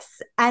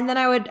anxious. And then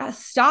I would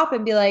stop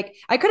and be like,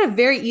 I could have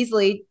very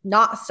easily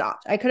not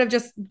stopped. I could have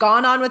just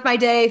gone on with my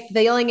day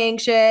feeling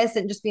anxious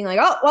and just being like,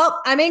 oh,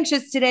 well, I'm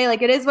anxious today.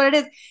 Like, it is what it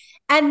is.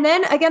 And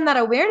then again, that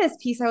awareness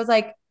piece, I was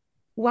like,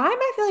 why am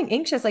I feeling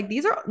anxious? Like,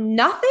 these are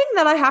nothing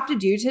that I have to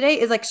do today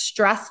is like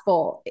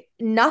stressful.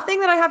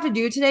 Nothing that I have to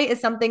do today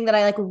is something that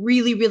I like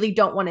really, really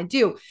don't want to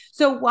do.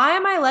 So why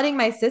am I letting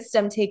my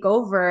system take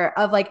over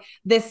of like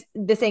this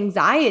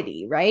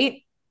anxiety,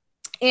 right?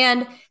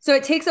 And so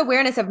it takes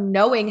awareness of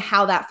knowing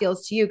how that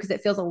feels to you, because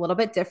it feels a little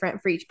bit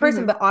different for each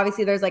person. But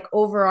obviously there's like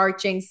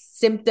overarching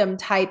symptom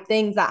type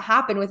things that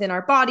happen within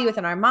our body,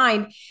 within our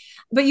mind.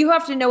 But you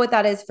have to know what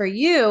that is for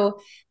you.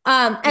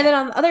 And then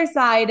on the other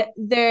side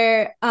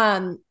there,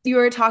 you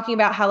were talking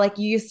about how like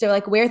you used to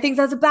like wear things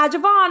as a badge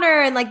of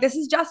honor and like, this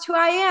is just who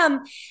I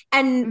am.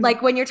 And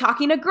like when you're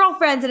talking to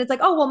girlfriends and it's like,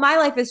 oh, well, my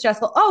life is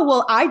stressful. Oh,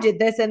 well, I did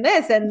this and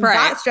that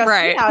stressed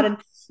me out. And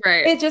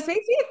it just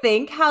makes me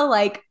think how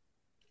like,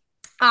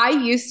 I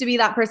used to be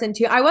that person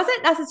too. I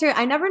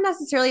never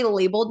necessarily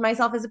labeled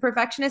myself as a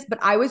perfectionist, but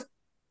I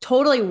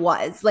totally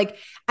was. Like,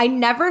 I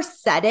never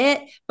said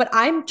it, but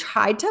I'm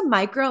tried to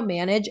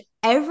micromanage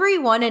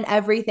everyone and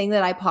everything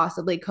that I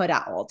possibly could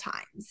at all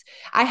times.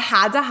 I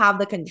had to have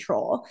the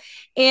control.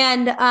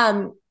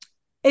 And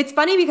it's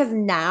funny because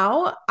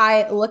now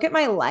I look at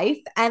my life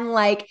and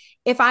like,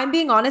 if I'm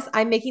being honest,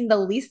 I'm making the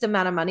least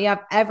amount of money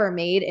I've ever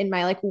made in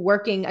my like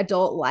working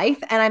adult life.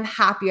 And I'm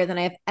happier than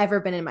I've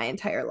ever been in my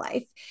entire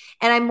life.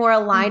 And I'm more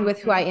aligned with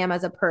who I am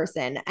as a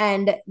person.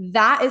 And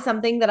that is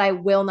something that I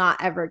will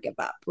not ever give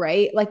up,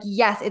 right? Like,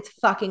 yes, it's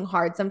fucking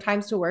hard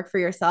sometimes to work for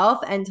yourself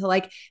and to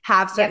like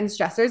have certain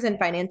stressors and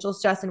financial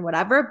stress and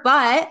whatever.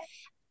 But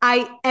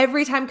I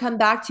every time come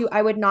back to,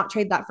 I would not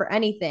trade that for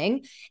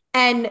anything.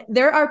 And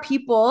there are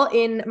people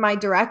in my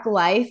direct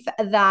life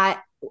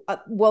that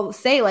will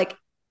say like,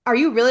 are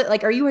you really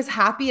like, are you as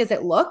happy as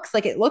it looks?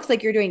 Like, it looks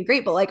like you're doing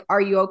great, but like,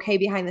 are you okay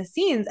behind the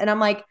scenes? And I'm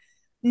like,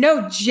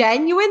 no,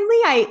 genuinely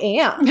I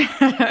am.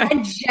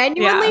 And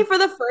genuinely for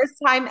the first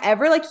time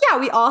ever, like, yeah,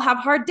 we all have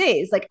hard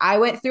days. Like, I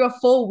went through a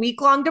full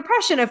week-long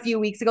depression a few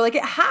weeks ago. Like,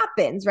 it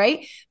happens,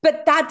 right?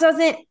 But that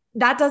doesn't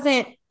that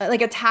doesn't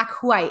like attack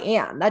who I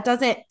am. That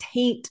doesn't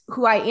taint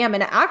who I am.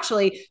 And it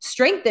actually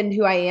strengthened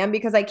who I am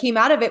because I came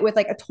out of it with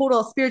like a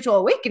total spiritual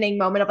awakening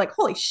moment of like,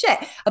 holy shit,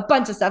 a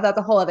bunch of stuff. That's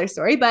a whole other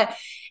story. But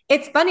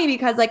it's funny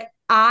because like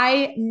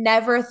I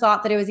never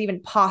thought that it was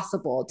even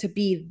possible to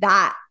be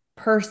that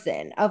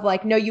person of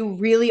like, no, you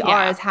really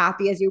are as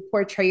happy as you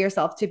portray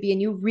yourself to be.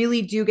 And you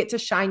really do get to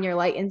shine your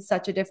light in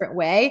such a different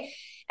way.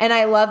 And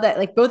I love that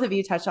like both of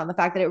you touched on the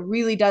fact that it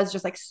really does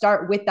just like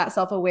start with that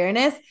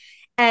self-awareness.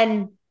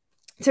 And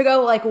to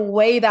go like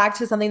way back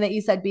to something that you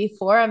said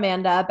before,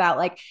 Amanda, about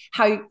like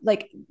how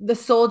like the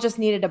soul just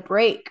needed a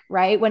break,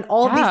 right? When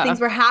all of these things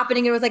were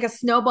happening, it was like a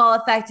snowball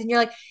effect. And you're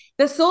like,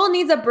 the soul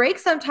needs a break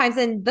sometimes,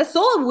 and the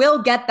soul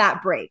will get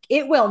that break.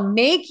 It will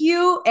make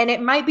you, and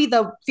it might be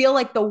feel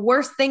like the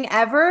worst thing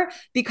ever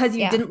because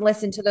you didn't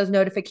listen to those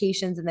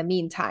notifications in the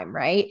meantime,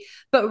 right?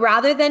 But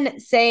rather than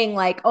saying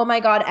like, oh my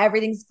God,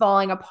 everything's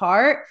falling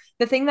apart,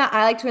 the thing that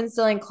I like to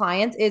instill in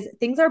clients is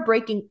things are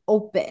breaking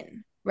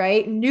open,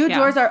 right? New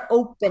doors are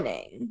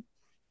opening.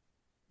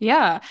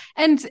 Yeah.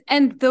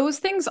 And those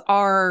things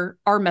are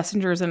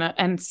messengers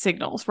and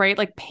signals, right?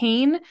 Like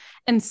pain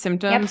and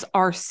symptoms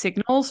are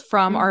signals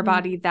from our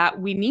body that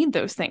we need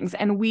those things,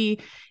 and we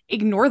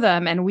ignore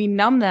them and we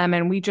numb them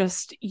and we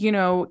just,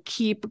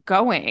 keep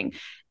going.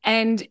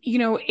 And,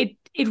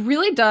 it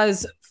really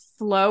does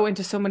flow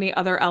into so many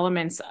other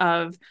elements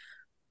of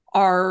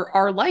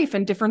our life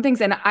and different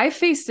things. And I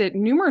faced it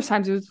numerous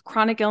times with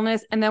chronic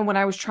illness. And then when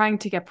I was trying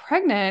to get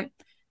pregnant,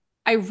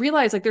 I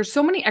realized like there's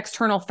so many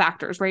external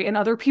factors, right? And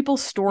other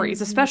people's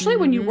stories, especially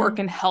when you work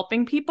in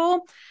helping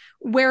people,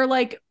 where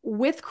like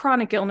with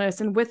chronic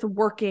illness and with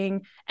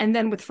working and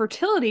then with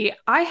fertility,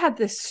 I had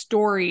this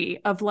story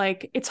of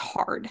like, it's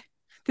hard.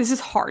 This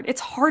is hard.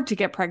 It's hard to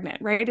get pregnant,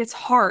 right? It's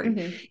hard.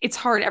 It's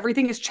hard.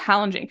 Everything is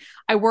challenging.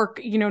 I work,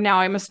 now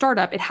I'm a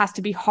startup. It has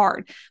to be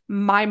hard.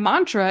 My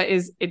mantra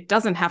is it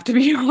doesn't have to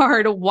be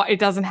hard. It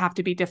doesn't have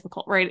to be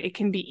difficult, right? It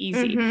can be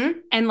easy.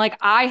 And like,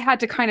 I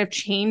had to kind of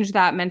change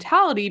that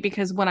mentality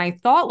because when I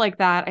thought like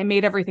that, I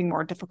made everything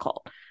more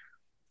difficult.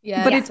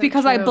 Yeah, but it's so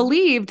because true. I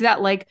believed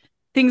that like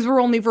things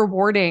were only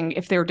rewarding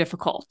if they're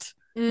difficult.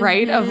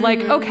 Right? Of like,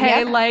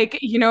 okay, like,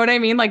 you know what I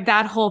mean? Like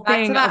that whole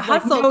thing of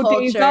like, no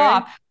days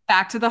off.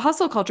 Back to the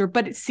hustle culture,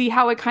 but see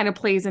how it kind of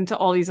plays into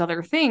all these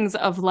other things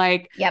of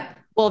like,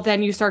 well,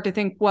 then you start to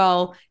think,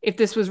 well, if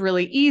this was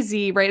really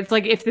easy, right? It's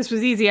like, if this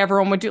was easy,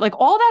 everyone would do like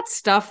all that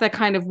stuff that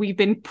kind of we've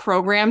been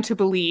programmed to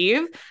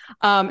believe.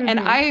 And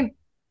I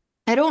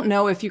don't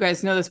know if you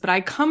guys know this, but I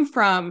come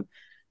from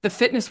the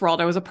fitness world.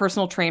 I was a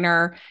personal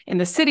trainer in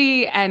the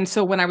city. And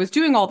so when I was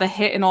doing all the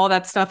HIIT and all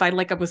that stuff, I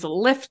was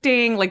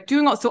lifting, like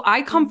doing all, so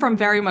I come from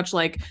very much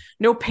like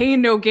no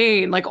pain, no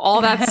gain, like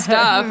all that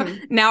stuff.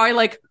 Now I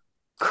like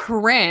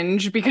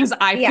cringe because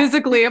I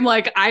physically am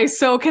like, I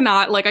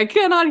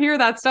cannot hear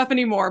that stuff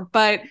anymore.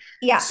 But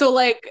so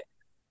like,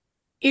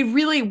 it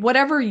really,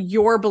 whatever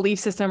your belief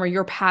system or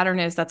your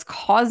pattern is that's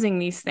causing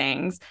these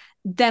things,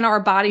 then our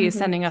body is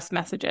sending us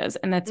messages,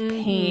 and that's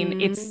pain.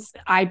 It's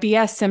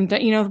IBS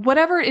symptom,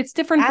 whatever. It's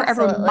different for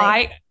everyone.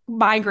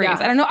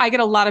 Migraines. I don't know. I get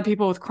a lot of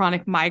people with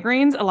chronic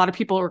migraines. A lot of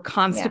people are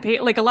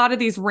constipated, like a lot of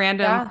these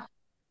random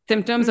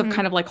symptoms of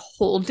kind of like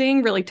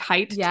holding really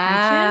tight tension.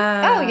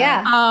 Oh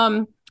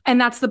yeah. And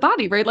that's the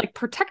body, right? Like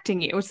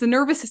protecting you. It's the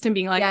nervous system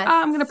being like,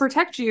 I'm going to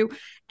protect you.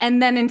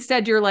 And then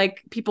instead you're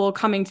like, people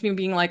coming to me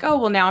being like, oh,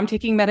 well, now I'm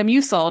taking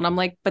Metamucil. And I'm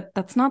like, but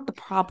that's not the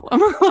problem.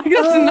 Like,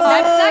 that's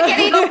not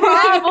getting the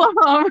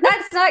problem.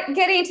 That's not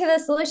getting to the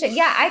solution.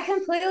 Yeah, I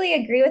completely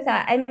agree with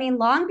that. I mean,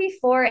 long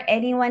before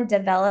anyone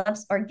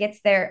develops or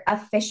gets their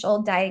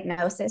official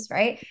diagnosis,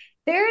 right?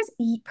 There's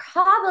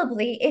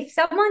probably, if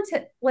someone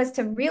was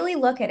to really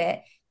look at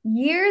it,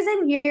 years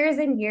and years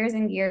and years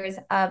and years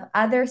of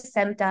other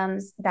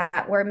symptoms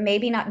that were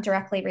maybe not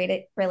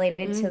directly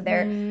related to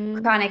their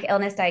chronic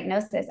illness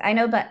diagnosis. I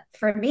know, but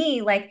for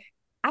me, like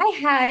I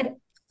had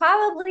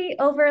probably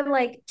over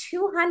like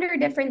 200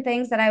 different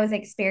things that I was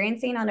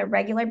experiencing on a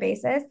regular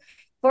basis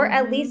for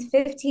at least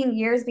 15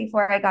 years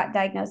before I got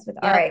diagnosed with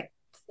RA.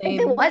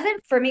 If it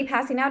wasn't for me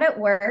passing out at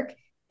work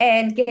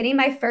and getting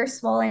my first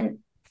swollen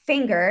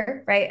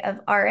finger, right,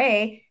 of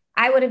RA,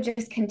 I would have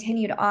just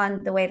continued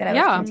on the way that I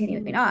was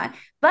continuing on.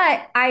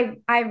 But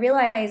I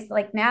realized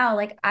like now,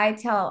 like I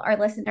tell our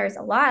listeners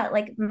a lot,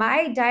 like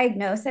my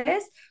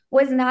diagnosis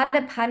was not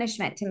a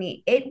punishment to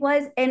me. It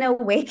was an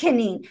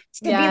awakening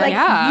to be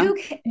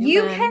like,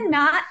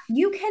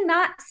 you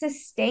cannot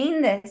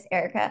sustain this,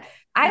 Erica.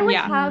 I would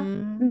have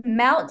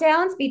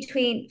meltdowns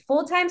between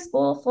full-time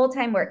school,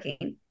 full-time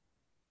working.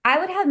 I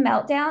would have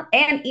meltdown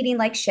and eating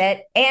like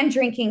shit and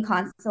drinking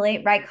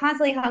constantly, right?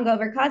 Constantly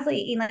hungover,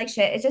 constantly eating like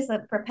shit. It's just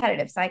a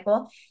repetitive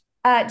cycle.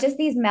 Just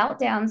these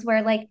meltdowns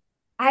where like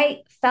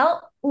I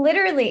felt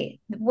literally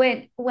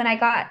when I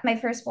got my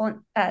first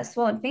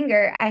swollen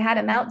finger, I had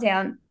a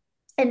meltdown.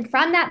 And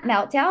from that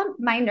meltdown,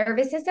 my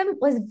nervous system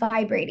was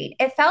vibrating.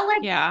 It felt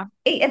like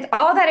it's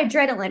all that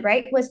adrenaline,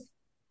 right? Was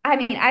I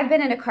mean, I've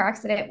been in a car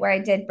accident where I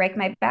did break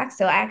my back.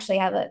 So I actually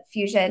have a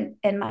fusion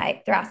in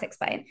my thoracic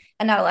spine.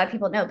 And not a lot of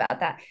people know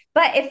about that.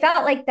 But it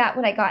felt like that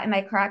when I got in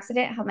my car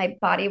accident, how my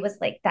body was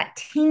like that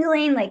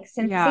tingling, like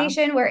Yeah.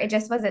 sensation where it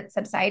just wasn't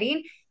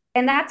subsiding.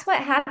 And that's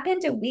what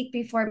happened a week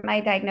before my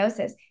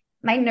diagnosis.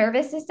 My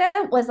nervous system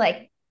was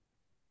like,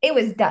 it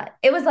was done.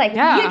 It was like, you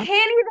Yeah.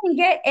 can't even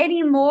get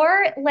any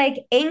more like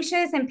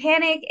anxious and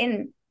panic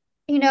and,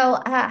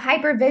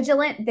 hyper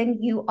vigilant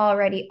than you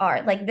already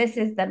are. Like, this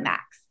is the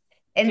max.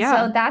 And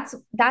Yeah. so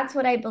that's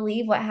what I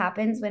believe what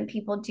happens when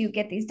people do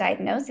get these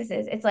diagnoses.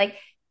 It's like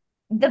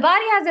the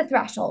body has a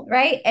threshold,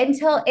 right?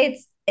 Until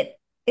it's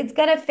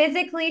going to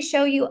physically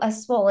show you a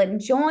swollen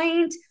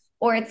joint,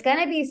 or it's going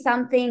to be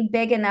something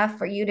big enough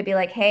for you to be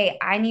like, hey,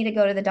 I need to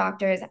go to the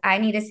doctors. I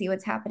need to see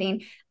what's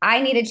happening.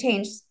 I need to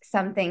change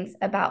some things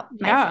about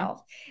Yeah.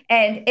 myself.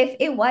 And if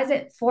it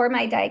wasn't for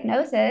my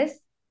diagnosis,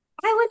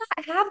 I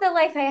would not have the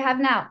life I have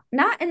now.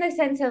 Not in the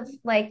sense of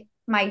like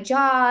my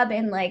job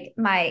and like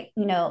my,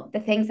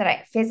 the things that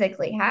I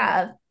physically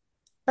have,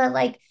 but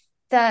like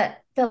the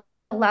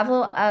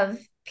level of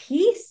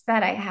peace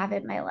that I have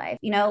in my life.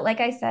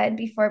 Like I said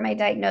before my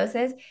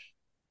diagnosis,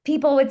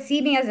 people would see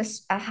me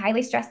as a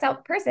highly stressed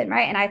out person,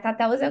 right? And I thought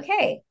that was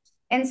okay.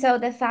 And so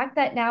the fact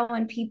that now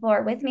when people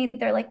are with me,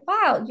 they're like,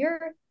 "Wow,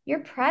 you're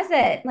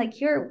present, like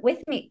you're with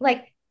me."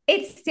 Like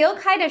it's still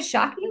kind of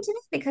shocking to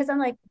me because I'm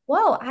like,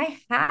 "Whoa, I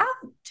have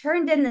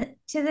turned into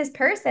this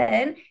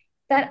person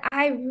that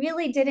I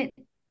really didn't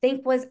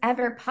think was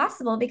ever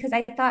possible because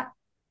I thought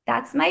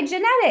that's my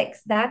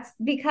genetics. That's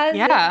because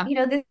Yeah.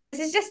 this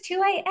is just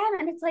who I am."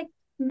 And it's like,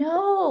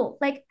 no,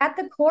 like at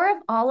the core of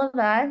all of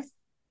us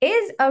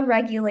is a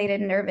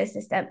regulated nervous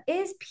system,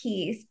 is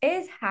peace,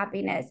 is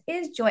happiness,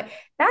 is joy.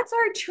 That's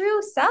our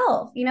true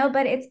self,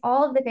 but it's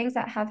all of the things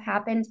that have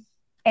happened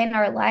in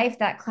our life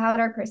that cloud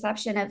our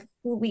perception of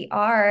who we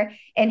are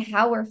and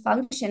how we're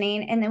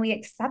functioning. And then we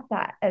accept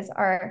that as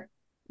our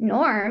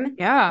norm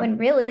Yeah. when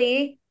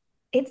really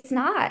it's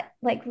not.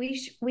 Like we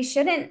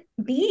shouldn't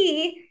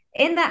be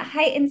in that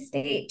heightened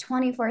state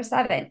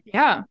 24/7,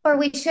 Yeah. or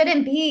we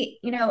shouldn't be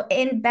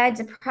in bed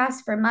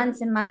depressed for months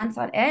and months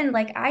on end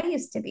like I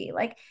used to be.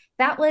 Like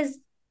that was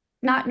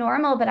not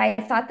normal, but I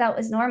thought that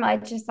was normal. I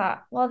just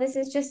thought, well, this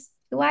is just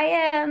who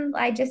I am.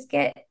 I just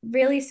get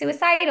really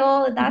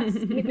suicidal. That's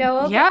okay.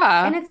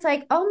 Yeah. And it's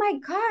like, oh my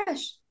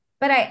gosh.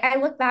 But I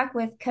look back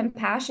with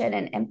compassion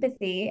and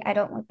empathy. I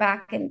don't look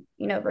back and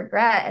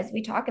regret, as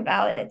we talk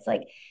about. It's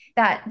like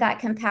that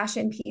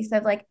compassion piece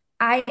of like,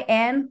 I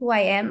am who I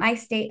am. My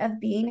state of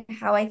being,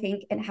 how I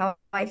think and how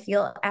I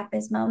feel at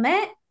this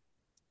moment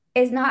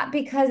is not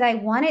because I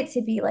want it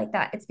to be like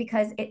that. It's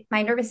because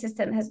my nervous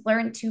system has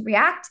learned to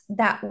react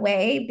that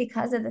way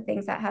because of the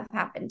things that have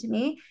happened to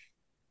me.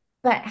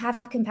 But have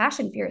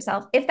compassion for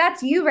yourself. If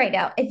that's you right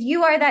now, if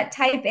you are that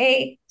type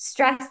A,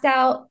 stressed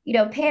out,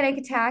 panic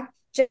attack,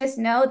 just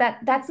know that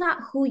that's not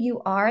who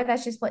you are.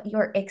 That's just what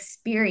you're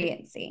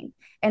experiencing.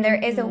 And there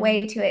is a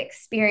way to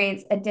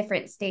experience a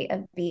different state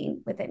of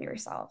being within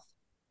yourself.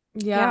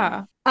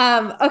 Yeah.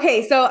 Yeah.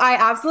 Okay, so I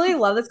absolutely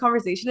love this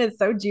conversation. It's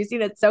so juicy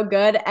and it's so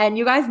good. And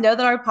you guys know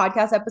that our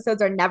podcast episodes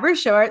are never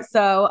short.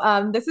 So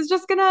this is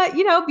just gonna,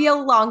 be a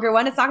longer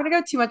one. It's not gonna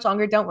go too much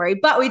longer, don't worry.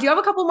 But we do have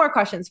a couple more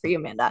questions for you,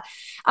 Amanda.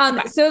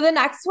 Okay. So the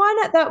next one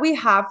that we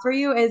have for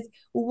you is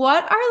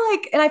what are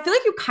like, and I feel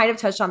like you kind of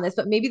touched on this,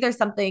 but maybe there's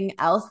something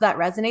else that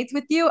resonates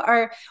with you,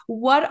 or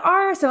what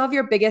are some of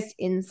your biggest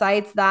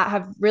insights that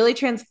have really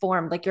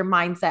transformed like your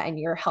mindset and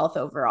your health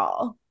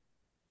overall?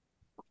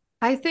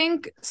 I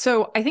think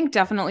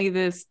definitely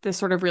this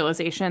sort of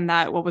realization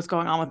that what was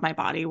going on with my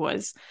body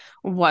was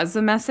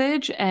a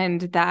message,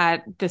 and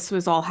that this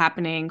was all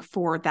happening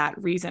for that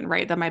reason,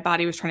 right? That my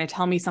body was trying to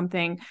tell me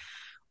something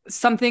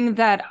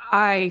that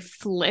I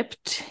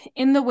flipped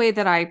in the way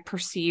that I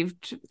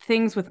perceived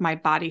things with my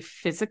body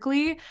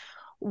physically,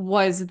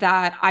 was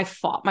that I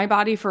fought my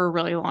body for a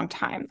really long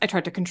time. I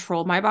tried to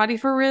control my body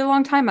for a really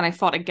long time, and I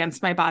fought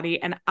against my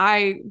body. And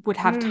I would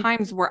have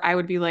times where I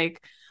would be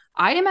like,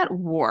 I am at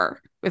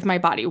war with my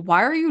body.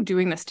 Why are you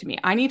doing this to me?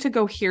 I need to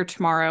go here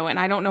tomorrow and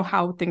I don't know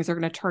how things are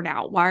going to turn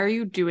out. Why are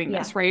you doing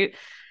this? Right.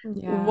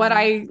 Yeah. What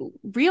I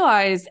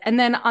realized, and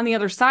then on the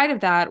other side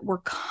of that, we're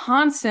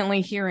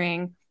constantly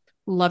hearing,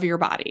 love your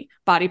body,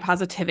 body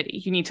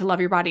positivity. You need to love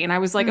your body. And I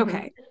was like,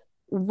 okay,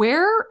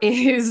 where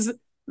is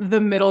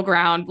the middle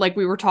ground? Like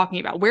we were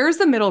talking about, where's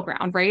the middle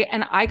ground? Right.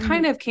 And I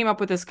kind of came up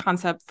with this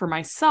concept for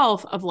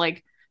myself of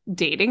like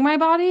dating my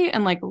body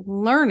and like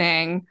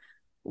learning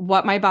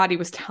what my body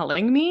was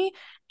telling me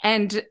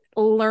and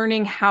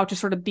learning how to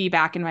sort of be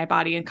back in my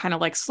body and kind of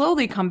like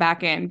slowly come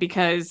back in,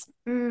 because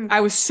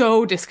I was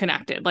so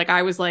disconnected. Like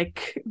I was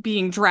like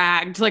being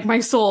dragged like my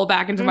soul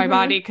back into my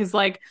body, because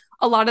like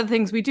a lot of the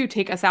things we do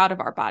take us out of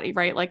our body,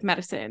 right? Like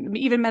medicine,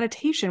 even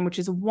meditation, which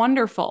is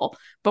wonderful,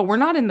 but we're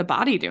not in the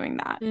body doing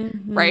that,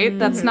 right?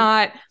 That's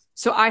not.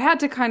 So I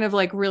had to kind of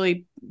like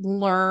really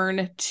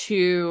learn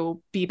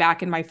to be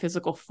back in my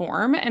physical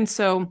form. And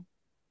so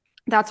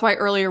that's why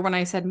earlier when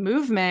I said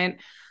movement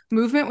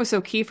was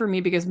so key for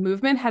me, because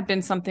movement had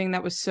been something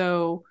that was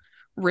so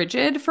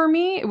rigid for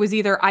me. It was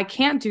either I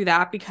can't do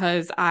that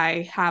because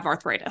I have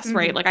arthritis,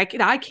 right? Like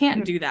I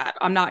can't do that.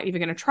 I'm not even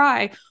going to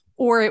try.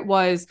 Or it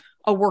was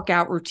a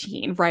workout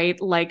routine, right?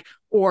 Like,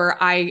 or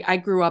I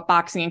grew up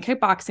boxing and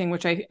kickboxing,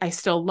 which I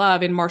still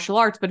love, in martial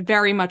arts, but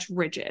very much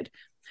rigid.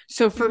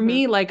 So for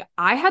me, like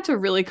I had to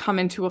really come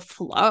into a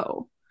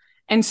flow.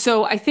 And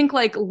so I think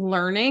like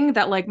learning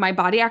that like my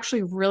body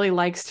actually really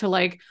likes to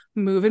like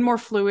move in more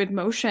fluid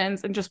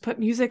motions and just put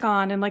music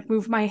on and like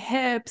move my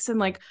hips and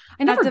like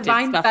I never did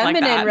divine stuff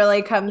feminine like that.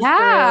 really comes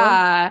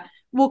Yeah.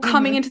 Well, through.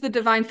 coming into the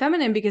divine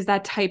feminine, because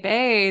that type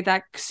A,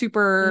 that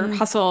super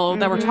hustle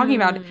that we're talking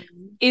about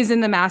is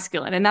in the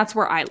masculine. And that's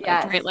where I lived,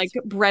 right? Like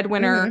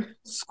breadwinner,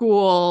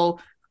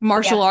 school,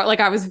 martial art. Like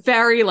I was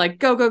very like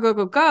go, go, go,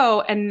 go, go.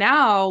 And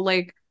now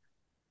like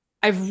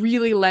I've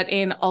really let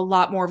in a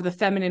lot more of the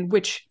feminine,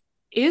 which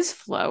is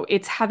flow.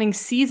 It's having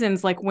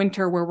seasons like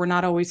winter where we're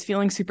not always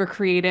feeling super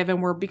creative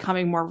and we're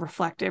becoming more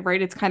reflective,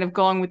 right? It's kind of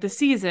going with the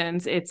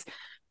seasons. It's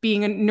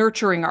being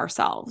nurturing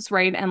ourselves,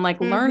 right? And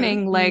like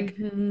learning, like,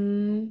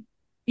 you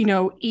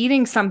know,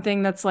 eating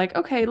something that's like,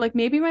 okay, like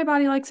maybe my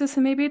body likes this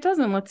and maybe it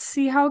doesn't. Let's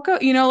see how it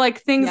goes. You know,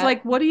 like things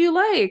like, what do you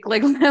like?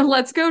 Like,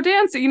 let's go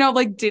dance. You know,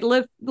 like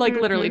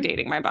literally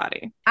dating my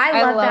body.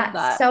 I love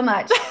that so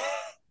much.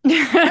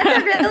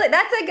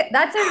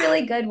 That's a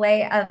really good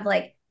way of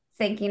like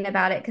thinking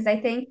about it, because I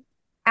think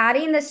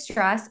adding the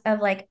stress of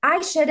like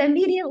I should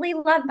immediately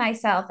love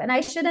myself and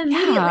I should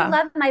immediately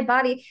love my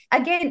body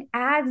again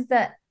adds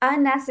the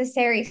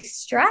unnecessary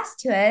stress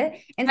to it.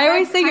 I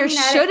always say you're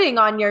shooting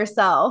on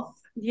yourself.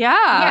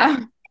 Yeah.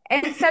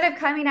 Instead of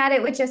coming at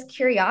it with just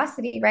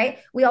curiosity, right?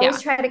 We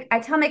always try to, I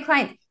tell my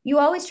clients,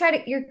 you're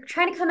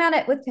trying to come at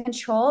it with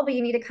control, but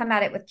you need to come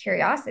at it with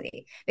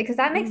curiosity, because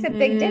that makes a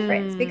big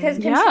difference, because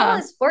control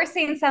is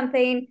forcing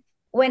something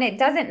when it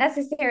doesn't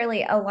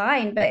necessarily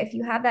align. But if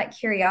you have that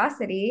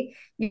curiosity,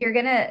 you're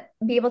going to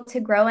be able to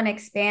grow and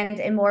expand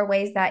in more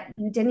ways that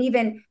you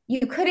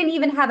couldn't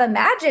even have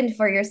imagined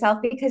for yourself,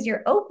 because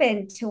you're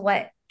open to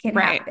what can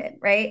happen.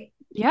 Right.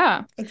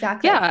 Yeah,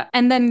 exactly. Yeah.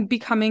 And then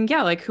becoming,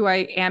 like who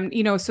I am,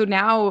 you know, so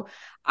now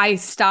I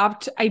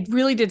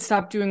really did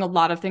stop doing a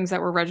lot of things that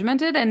were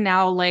regimented. And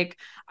now like,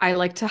 I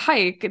like to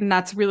hike. And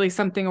that's really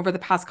something over the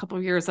past couple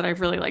of years that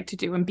I've really liked to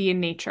do and be in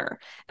nature.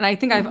 And I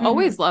think I've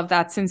always loved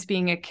that since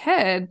being a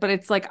kid, but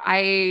it's like,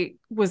 I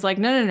was like,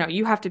 no,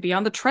 you have to be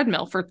on the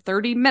treadmill for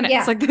 30 minutes.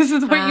 Yeah. Like, this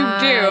is what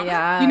you do.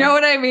 Yeah. You know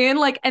what I mean?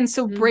 Like, and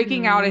so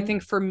breaking out, I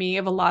think for me,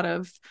 of a lot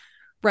of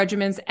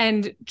regimens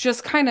and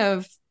just kind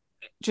of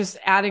just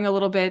adding a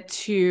little bit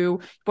to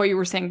what you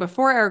were saying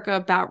before, Erica,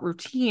 about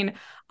routine.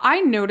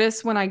 I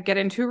notice when I get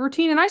into a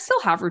routine, and I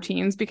still have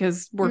routines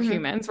because we're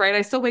humans, right?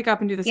 I still wake up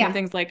and do the same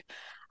things. Like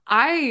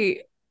I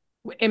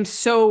am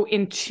so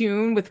in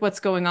tune with what's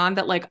going on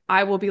that like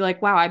I will be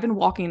like, wow, I've been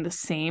walking the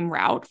same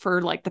route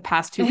for like the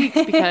past 2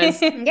 weeks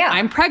because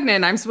I'm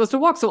pregnant. I'm supposed to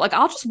walk. So like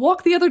I'll just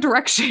walk the other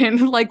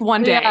direction like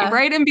one day,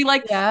 right? And be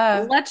like,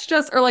 let's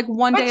just, or like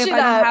one day if I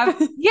don't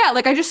have,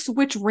 like I just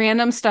switch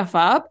random stuff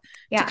up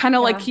to kind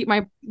of like keep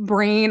my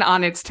brain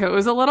on its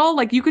toes a little.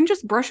 Like you can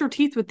just brush your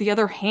teeth with the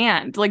other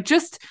hand, like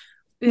just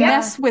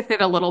mess with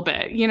it a little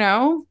bit, you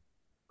know?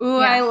 Ooh,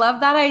 I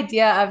love that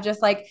idea of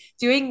just like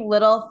doing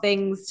little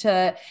things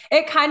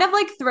it kind of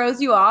like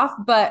throws you off,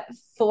 but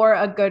for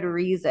a good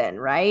reason,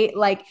 right?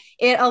 Like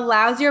it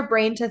allows your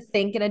brain to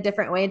think in a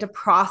different way and to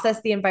process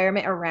the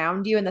environment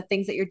around you and the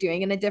things that you're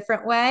doing in a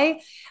different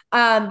way.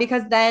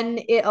 Because then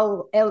it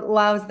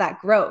allows that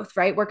growth,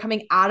 right? We're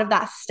coming out of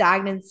that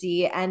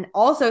stagnancy and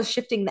also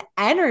shifting the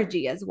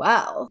energy as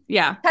well.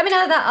 Yeah. Coming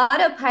out of that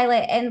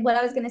autopilot. And what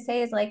I was going to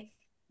say is like,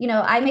 you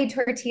know, I made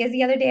tortillas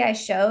the other day. I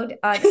showed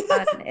on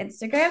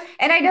Instagram,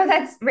 and I know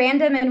that's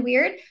random and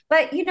weird,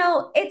 but you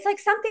know, it's like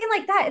something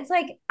like that. It's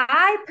like,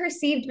 I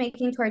perceived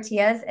making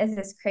tortillas as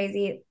this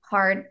crazy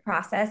hard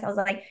process. I was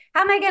like,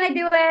 how am I going to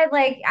do it?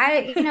 Like,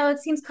 it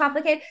seems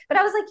complicated, but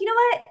I was like, you know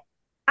what?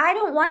 I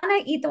don't want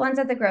to eat the ones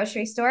at the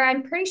grocery store.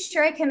 I'm pretty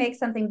sure I can make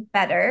something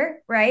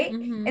better. Right.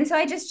 And so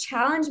I just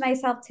challenged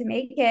myself to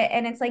make it.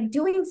 And it's like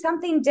doing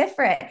something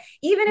different,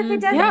 even if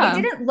it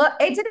doesn't,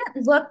 it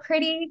didn't look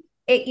pretty.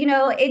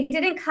 It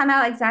didn't come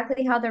out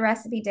exactly how the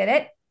recipe did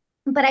it,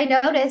 but I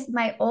noticed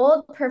my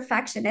old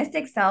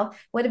perfectionistic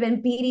self would have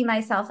been beating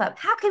myself up.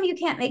 How come you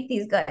can't make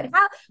these good?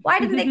 Why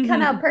didn't they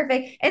come out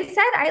perfect?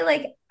 Instead,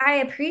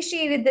 I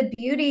appreciated the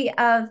beauty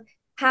of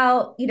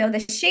how,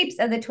 the shapes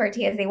of the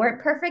tortillas, they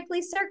weren't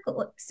perfectly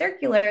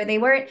circular. They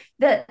weren't,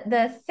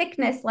 the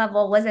thickness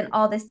level wasn't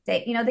all the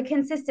same, the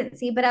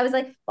consistency, but I was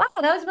like, wow,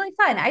 that was really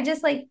fun. I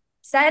just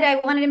said I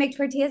wanted to make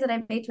tortillas and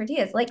I made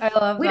tortillas. Like,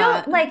 we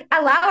don't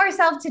allow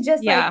ourselves to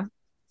just fuck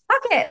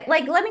it.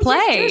 Like, let me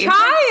play. Just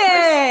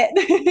try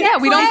it. Yeah,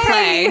 we don't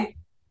play.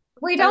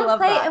 We don't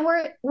play. And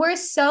we're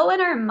so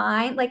in our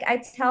mind. Like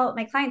I tell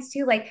my clients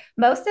too, like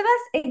most of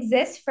us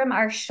exist from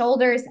our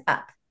shoulders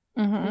up,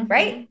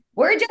 right?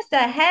 We're just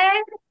a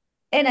head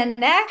and a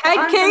neck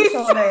on some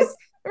shoulders.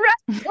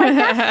 Right. Like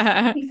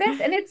that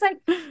exists. And it's like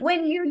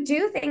when you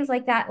do things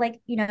like that,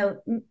 like,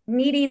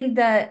 kneading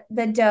the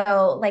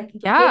dough, like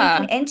getting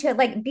Yeah. into it,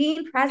 like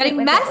being present Getting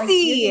with it, like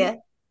messy.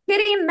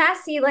 getting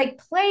messy, like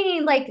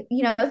playing, like,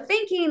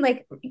 thinking,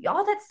 like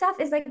all that stuff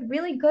is like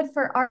really good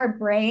for our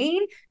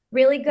brain,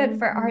 really good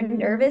for our Mhm.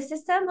 nervous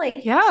system.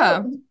 Like, Yeah.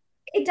 so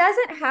it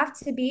doesn't have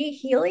to be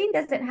healing,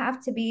 doesn't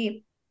have to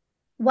be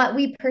what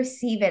we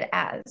perceive it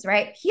as,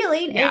 right?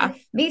 Healing Yeah. is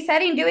me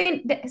sitting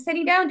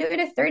down, doing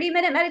a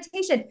 30-minute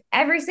meditation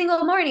every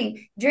single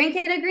morning,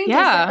 drinking a green juice.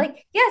 Yeah.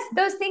 Like, yes,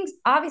 those things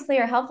obviously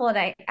are helpful.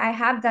 And I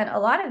have done a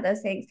lot of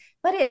those things.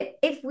 But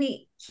if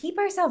we keep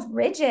ourselves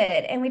rigid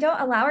and we don't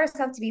allow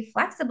ourselves to be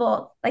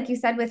flexible, like you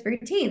said, with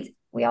routines,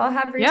 we all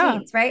have Yeah.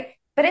 routines, right?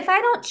 But if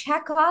I don't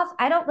check off,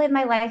 I don't live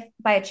my life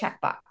by a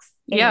checkbox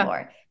Yeah.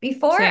 anymore.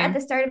 Before, at Same. the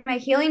start of my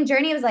healing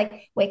journey, it was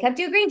like, wake up,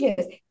 do green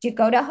juice, do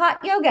go to hot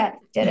yoga,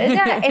 da da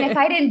da. And if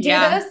I didn't do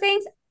Yeah. those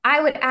things, I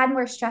would add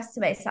more stress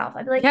to myself.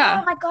 I'd be like, oh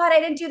Yeah. my God, I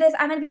didn't do this.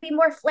 I'm going to be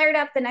more flared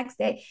up the next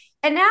day.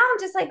 And now I'm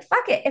just like,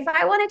 fuck it. If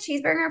I want a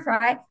cheeseburger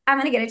fry, I'm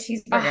going to get a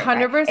cheeseburger fry.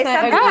 100% If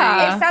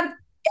Yeah. some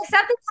if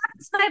something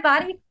happens to my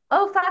body,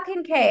 oh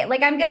fucking K.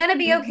 Like I'm gonna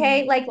be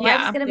okay. agree. Like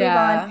life's Yeah. gonna move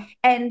on. Yeah.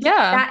 And Yeah.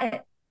 that, yeah,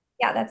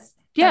 Yeah, that's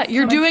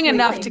you're how it's doing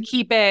enough to healing.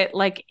 keep it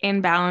like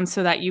in balance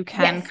so that you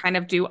can Yes. kind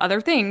of do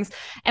other things.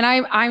 And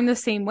I'm the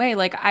same way.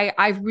 Like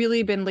I've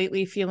really been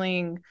lately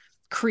feeling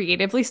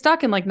creatively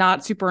stuck and like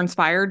not super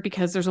inspired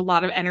because there's a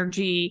lot of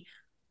energy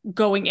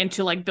going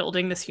into like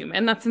building this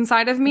human that's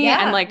inside of me.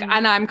 And Yeah. like,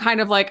 and I'm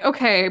kind of like,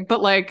 okay,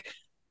 but like,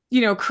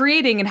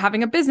 creating and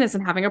having a business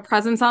and having a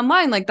presence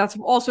online, like that's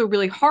also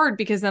really hard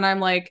because then I'm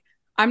like,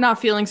 I'm not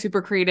feeling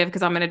super creative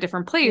because I'm in a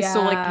different place.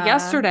 So like Yeah.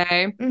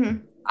 yesterday, Mm-hmm.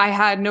 I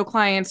had no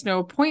clients, no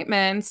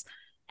appointments,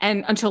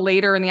 and until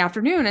later in the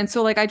afternoon. And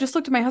so like I just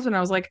looked at my husband and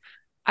I was like,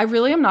 I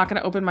really am not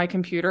going to open my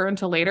computer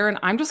until later, and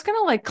I'm just going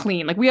to like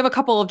clean. Like we have a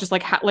couple of just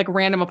like like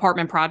random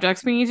apartment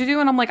projects we need to do,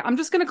 and I'm like, I'm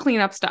just going to clean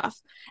up stuff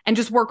and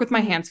just work with my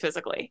Mm-hmm. hands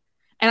physically.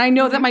 And I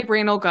know that Mm-hmm. my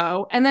brain will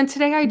go. And then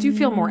today I do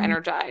feel more Mhm.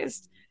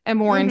 energized and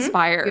more Mm-hmm.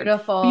 inspired. But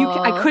I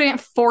Beautiful. couldn't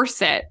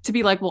force it to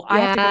be like, well, I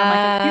have to get on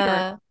my computer.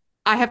 Yeah.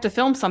 I have to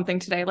film something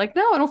today. Like,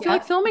 no, I don't feel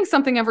like Yep. filming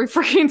something every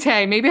freaking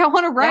day. Maybe I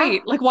want to Yeah.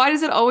 write. Like, why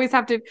does it always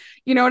have to,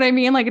 you know what I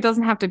mean? Like, it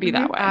doesn't have to be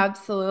that Mm-hmm. way.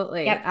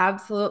 Absolutely. Yep.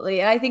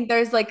 Absolutely. And I think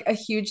there's like a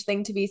huge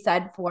thing to be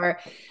said for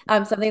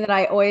something that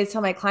I always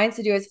tell my clients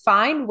to do is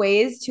find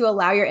ways to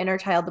allow your inner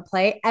child to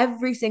play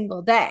every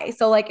single day.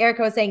 So like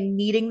Erica was saying,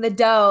 kneading the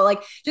dough,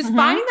 like just Mm-hmm.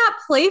 finding that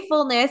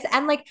playfulness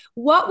and like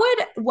what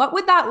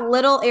would that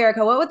little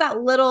Erica, what would that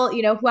little,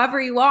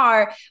 whoever you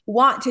are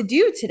want to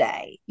do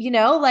today?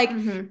 Like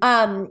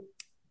Mm-hmm.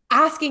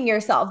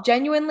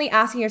 genuinely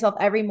asking yourself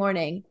every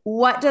morning,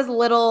 what does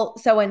little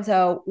so and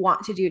so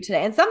want to do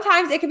today? And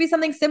sometimes it could be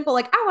something simple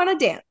like, I want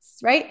to dance,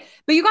 right?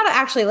 But you got to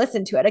actually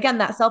listen to it. Again,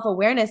 that self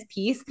awareness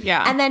piece.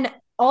 Yeah. And then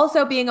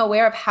also being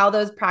aware of how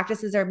those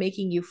practices are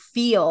making you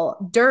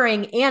feel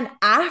during and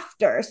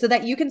after so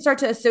that you can start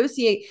to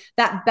associate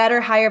that better,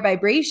 higher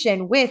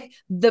vibration with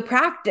the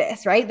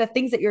practice, right? The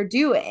things that you're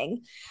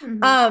doing.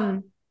 Mm-hmm.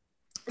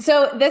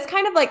 So this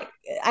kind of like,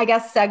 I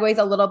guess, segues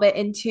a little bit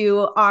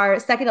into our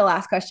second to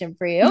last question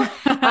for you.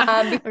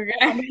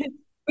 Okay.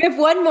 We have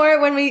one more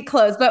when we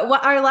close, but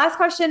what our last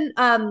question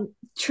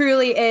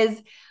truly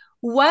is,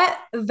 what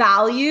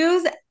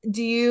values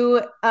do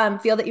you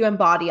feel that you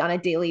embody on a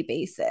daily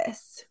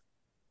basis?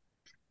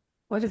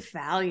 What is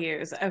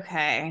values?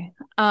 Okay.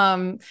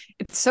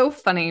 It's so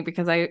funny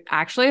because I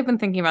actually have been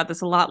thinking about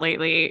this a lot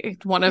lately.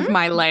 One of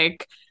my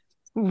like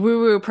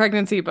woo-woo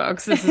pregnancy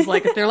books. This is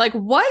like, they're like,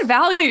 what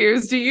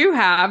values do you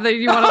have that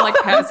you want to like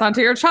pass on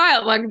to your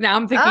child? Like now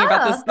I'm thinking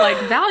about this like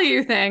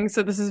value thing.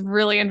 So this is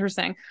really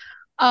interesting.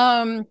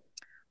 Um,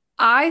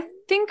 I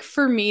think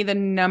for me, the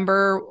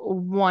number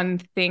one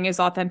thing is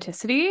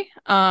authenticity.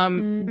 Being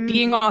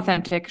Mm-hmm.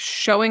 authentic,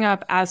 showing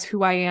up as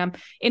who I am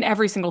in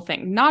every single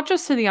thing, not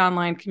just to the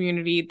online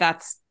community.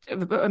 That's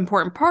an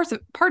important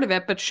part of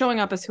it, but showing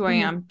up as who I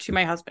am to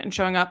my husband,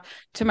 showing up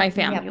to my Yep.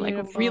 family, like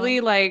really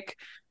Beautiful. like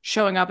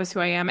showing up as who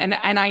I am. And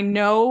I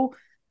know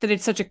that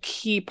it's such a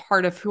key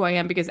part of who I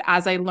am because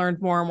as I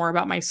learned more and more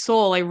about my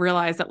soul, I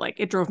realized that like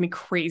it drove me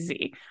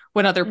crazy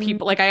when other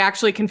people like I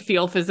actually can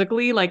feel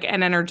physically like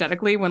and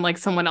energetically when like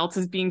someone else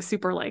is being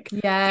super like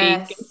fake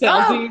and Yes.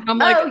 salesy. And I'm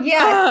like, Oh,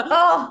 yes. ah.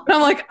 Oh, And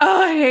I'm like,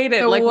 oh, I hate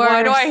it. The Like,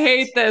 why do I worst.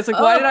 hate this? Like,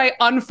 why did oh,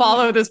 I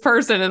unfollow this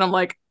person? And I'm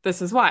like,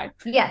 this is why.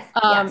 yes.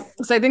 Yes.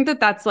 So I think that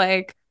that's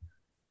like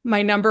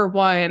my number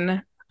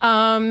one.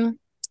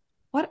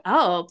 What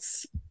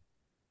else?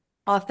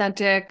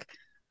 Authentic.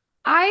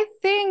 I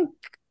think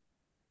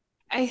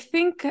I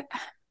think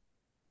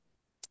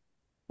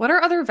what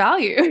are other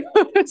values?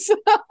 It's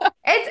okay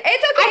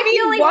I if you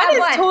mean, only one have is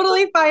one.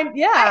 totally fine. I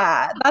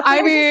Yeah, that's I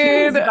like a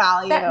mean, huge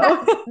value.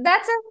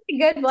 that's a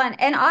really good one.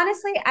 And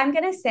honestly, I'm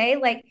gonna say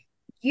like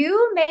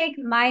you make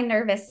my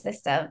nervous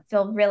system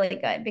feel really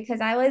good because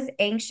I was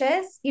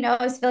anxious. I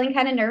was feeling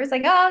kind of nervous,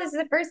 like, oh, this is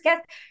the first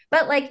guest.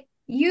 But like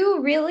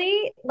you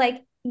really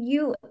like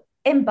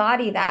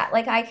embody that.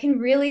 Like I can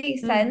really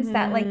sense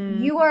that like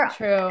you are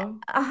True.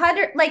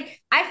 100, like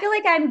I feel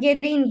like I'm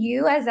getting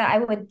you as I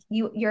would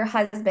your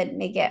husband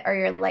may get, or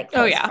your like Oh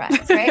close yeah.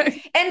 friends,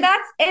 right? And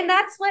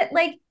that's what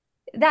like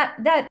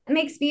that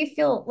makes me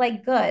feel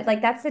like good.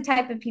 Like that's the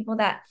type of people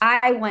that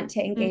I want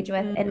to engage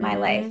with in my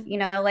life.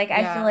 Like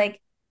I feel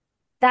like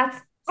that's,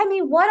 I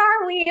mean, what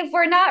are we if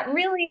we're not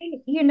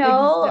really,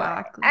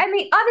 Exactly. I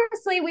mean,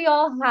 obviously we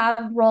all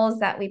have roles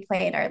that we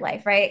play in our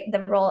life, right?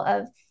 The role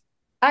of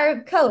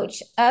our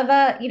coach, of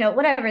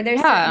whatever. There's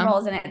certain Yeah.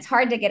 roles and it's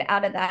hard to get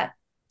out of that.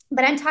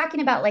 But I'm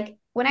talking about like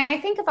when I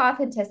think of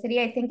authenticity,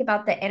 I think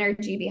about the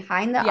energy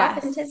behind the Yes.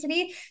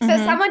 authenticity. So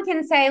Mhm. someone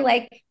can say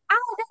like,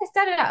 oh, this,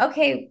 da, da, da.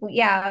 Okay,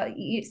 yeah,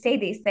 you say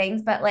these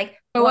things, but like,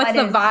 But what's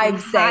the is vibe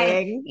behind,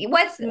 saying?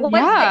 what's the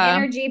Yeah.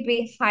 energy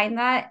behind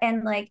that?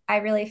 And like, I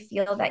really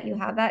feel that you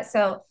have that.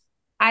 So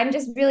I'm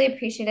just really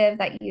appreciative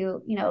that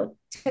you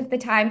took the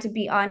time to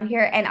be on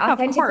here and Of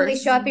authentically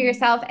course. show up for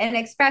yourself and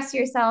express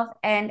yourself.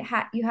 And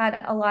you had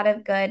a lot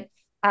of good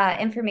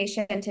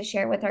information to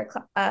share with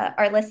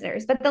our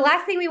listeners. But the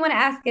last thing we want to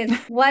ask is,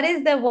 what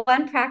is the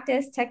one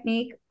practice,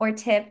 technique, or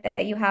tip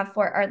that you have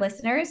for our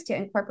listeners to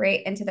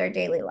incorporate into their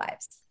daily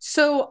lives?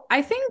 So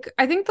I think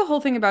the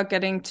whole thing about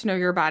getting to know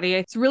your body,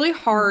 it's really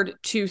hard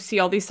to see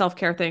all these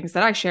self-care things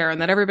that I share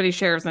and that everybody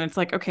shares. And it's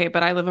like, okay,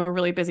 but I live a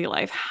really busy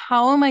life.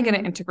 How am I going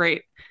to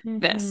integrate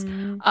this?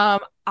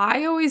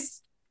 I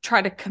always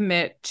try to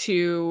commit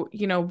to,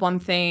 one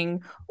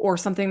thing or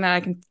something that I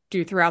can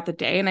do throughout the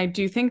day. And I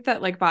do think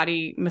that like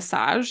body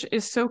massage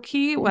is so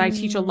key. When I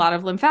teach a lot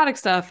of lymphatic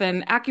stuff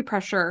and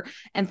acupressure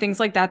and things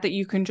like that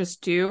you can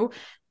just do,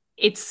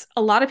 it's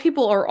a lot of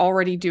people are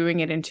already doing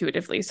it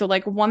intuitively. So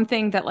like one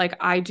thing that like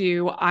I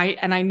do,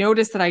 I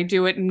notice that I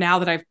do it now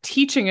that I'm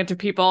teaching it to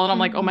people and I'm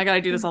like, oh my God, I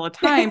do this all the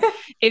time,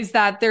 is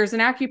that there's an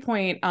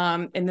acupoint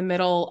in the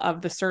middle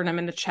of the sternum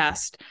in the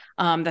chest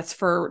that's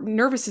for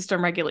nervous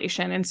system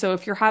regulation. And so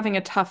if you're having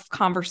a tough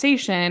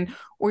conversation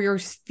or you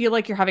feel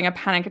like you're having a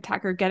panic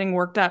attack or getting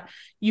worked up,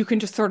 you can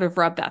just sort of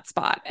rub that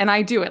spot. And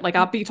I do it. Like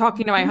I'll be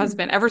talking to my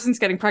husband ever since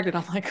getting pregnant.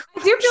 I'm like,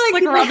 I do feel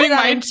like rubbing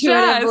that my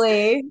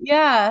intuitively. chest.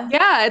 Yeah.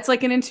 Yeah, it's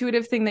like an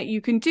intuitive thing that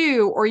you can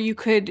do, or you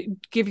could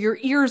give your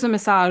ears a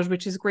massage,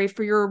 which is great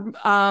for your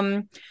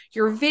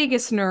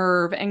vagus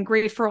nerve and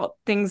great for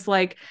things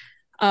like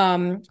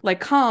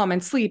calm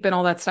and sleep and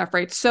all that stuff,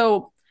 right?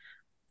 So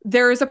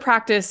there is a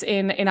practice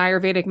in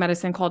Ayurvedic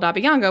medicine called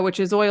Abhyanga, which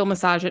is oil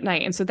massage at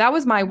night. And so that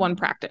was my one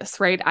practice,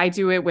 right? I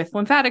do it with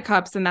lymphatic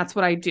cups, and that's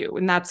what I do.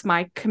 And that's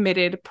my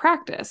committed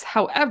practice.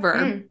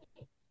 However,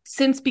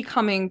 since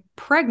becoming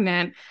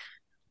pregnant,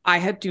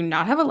 I do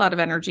not have a lot of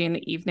energy in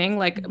the evening.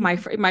 Like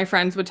my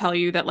friends would tell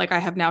you that like I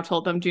have now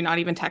told them, do not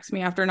even text me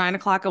after 9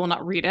 o'clock. I will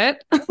not read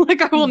it.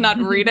 Like I will not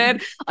read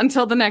it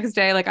until the next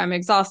day. Like I'm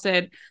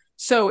exhausted.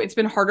 So it's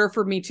been harder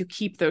for me to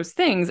keep those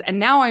things. And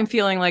now I'm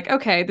feeling like,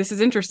 okay, this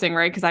is interesting,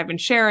 right? Because I've been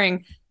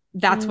sharing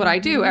that's what I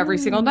do every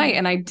single night.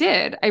 And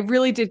I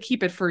really did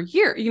keep it for a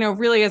year,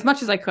 really as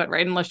much as I could,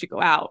 right? Unless you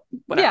go out,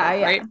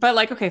 whatever, right? But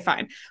like, okay,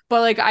 fine.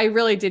 But like, I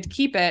really did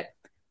keep it.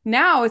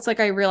 Now it's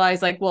like I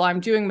realize like, well, I'm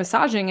doing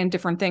massaging and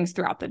different things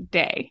throughout the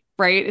day,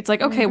 right? It's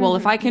like, okay, well,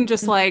 if I can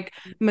just like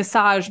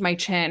massage my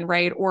chin,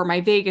 right? Or my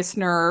vagus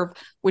nerve,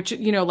 which,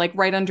 like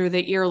right under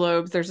the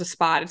earlobes, there's a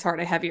spot. It's hard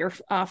to have your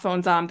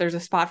phones on. There's a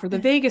spot for the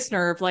vagus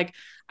nerve. Like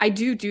I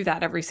do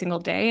that every single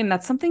day. And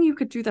that's something you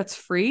could do that's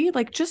free.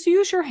 Like just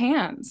use your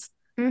hands.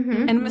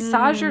 And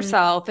massage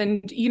yourself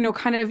and,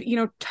 kind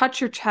of, touch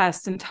your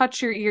chest and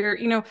touch your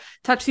ear,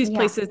 touch these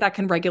places that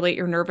can regulate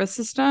your nervous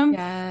system.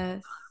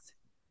 Yes.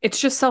 It's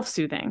just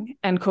self-soothing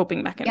and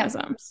coping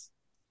mechanisms.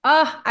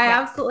 Oh, I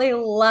absolutely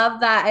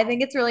love that. I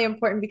think it's really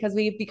important because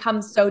we've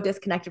become so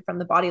disconnected from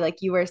the body,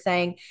 like you were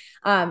saying.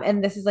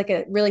 And this is like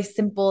a really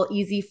simple,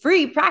 easy,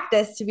 free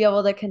practice to be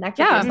able to connect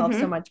with yourself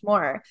so much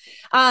more.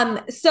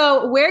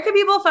 So where can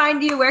people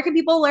find you? Where can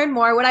people learn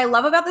more? What I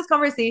love about this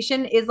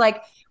conversation is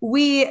like,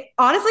 we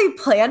honestly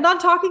planned on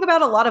talking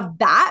about a lot of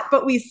that,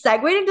 but we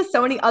segued into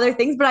so many other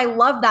things. But I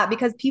love that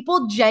because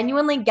people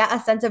genuinely get a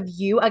sense of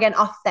you again,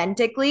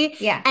 authentically.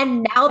 Yeah.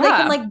 And now they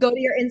can like go to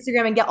your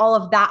Instagram and get all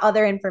of that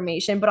other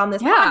information. But on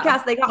this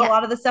podcast, they got a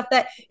lot of the stuff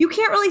that you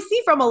can't really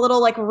see from a little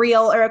like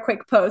reel or a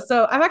quick post.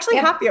 So I'm actually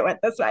happy it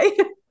went this way.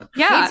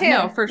 Yeah,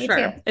 no, for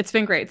sure. It's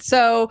been great.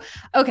 So,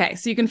 okay.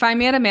 So you can find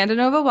me at Amanda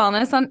Nova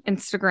Wellness on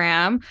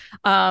Instagram.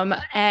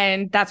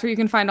 And that's where you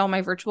can find all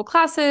my virtual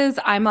classes.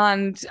 I'm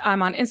on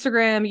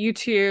Instagram,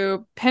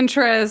 YouTube,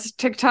 Pinterest,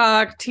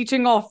 TikTok,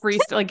 teaching all free,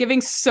 like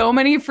giving so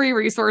many free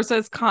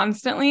resources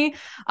constantly.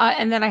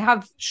 And then I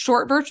have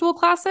short virtual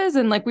classes.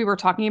 And like we were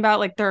talking about,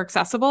 like they're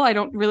accessible. I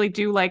don't really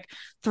do like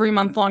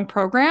 3-month-long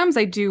programs.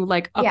 I do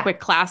like a quick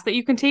class that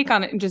you can take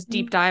on it and just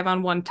deep dive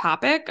on one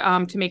topic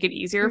to make it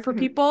easier for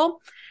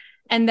people.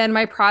 And then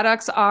my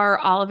products are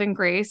Olive and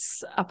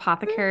Grace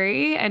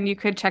Apothecary, and you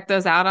could check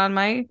those out on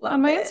my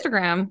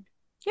Instagram.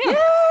 Yeah.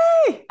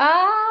 Yay!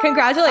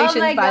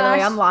 Congratulations, by the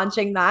way, on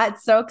launching that.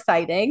 It's so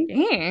exciting.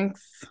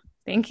 Thanks.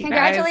 Thank you.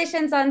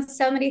 Congratulations on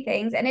so many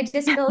things. And it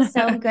just feels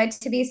so good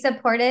to be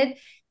supported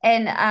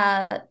and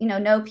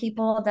know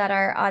people that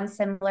are on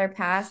similar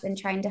paths and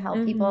trying to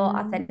help people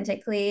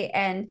authentically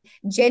and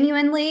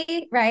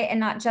genuinely, right? And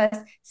not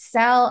just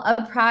sell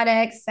a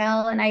product,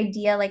 sell an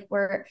idea. Like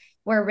we're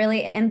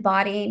really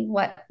embodying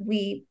what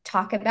we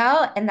talk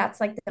about, and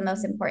that's like the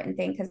most important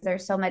thing, because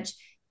there's so much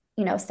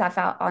stuff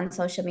out on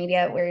social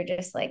media where you're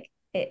just like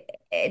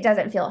it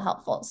doesn't feel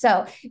helpful.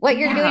 So what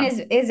you're doing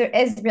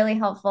is really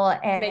helpful,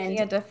 and making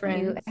a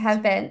difference.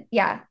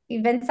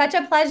 You've been such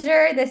a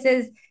pleasure. This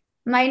is,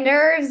 my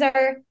nerves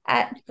are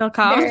at feel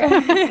calm. They're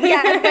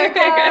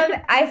calm.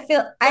 I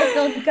feel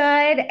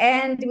good,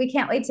 and we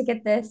can't wait to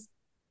get this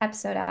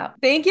episode out.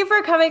 Thank you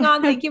for coming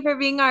on. Thank you for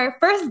being our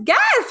first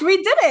guest. We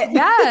did it.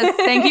 Yes.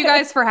 Thank you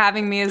guys for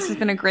having me. This has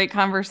been a great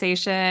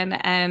conversation,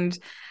 and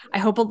I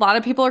hope a lot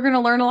of people are going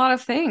to learn a lot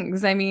of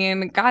things. I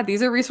mean, God,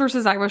 these are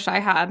resources I wish I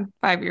had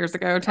 5 years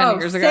ago, 10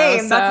 years ago.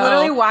 Same. So, that's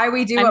literally why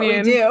we do what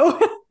we do.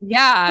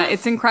 Yeah,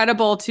 it's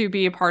incredible to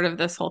be a part of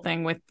this whole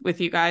thing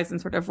with you guys and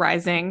sort of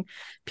rising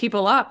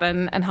people up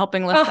and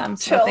helping lift them.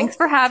 So thanks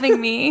for having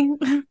me.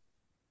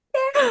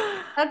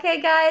 Okay,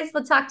 guys,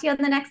 we'll talk to you on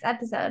the next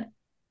episode.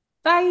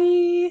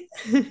 Bye.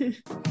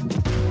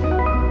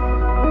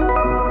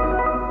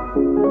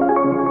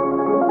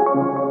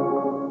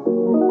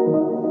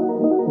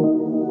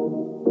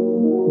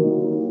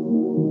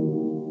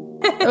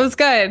 That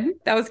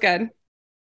was good.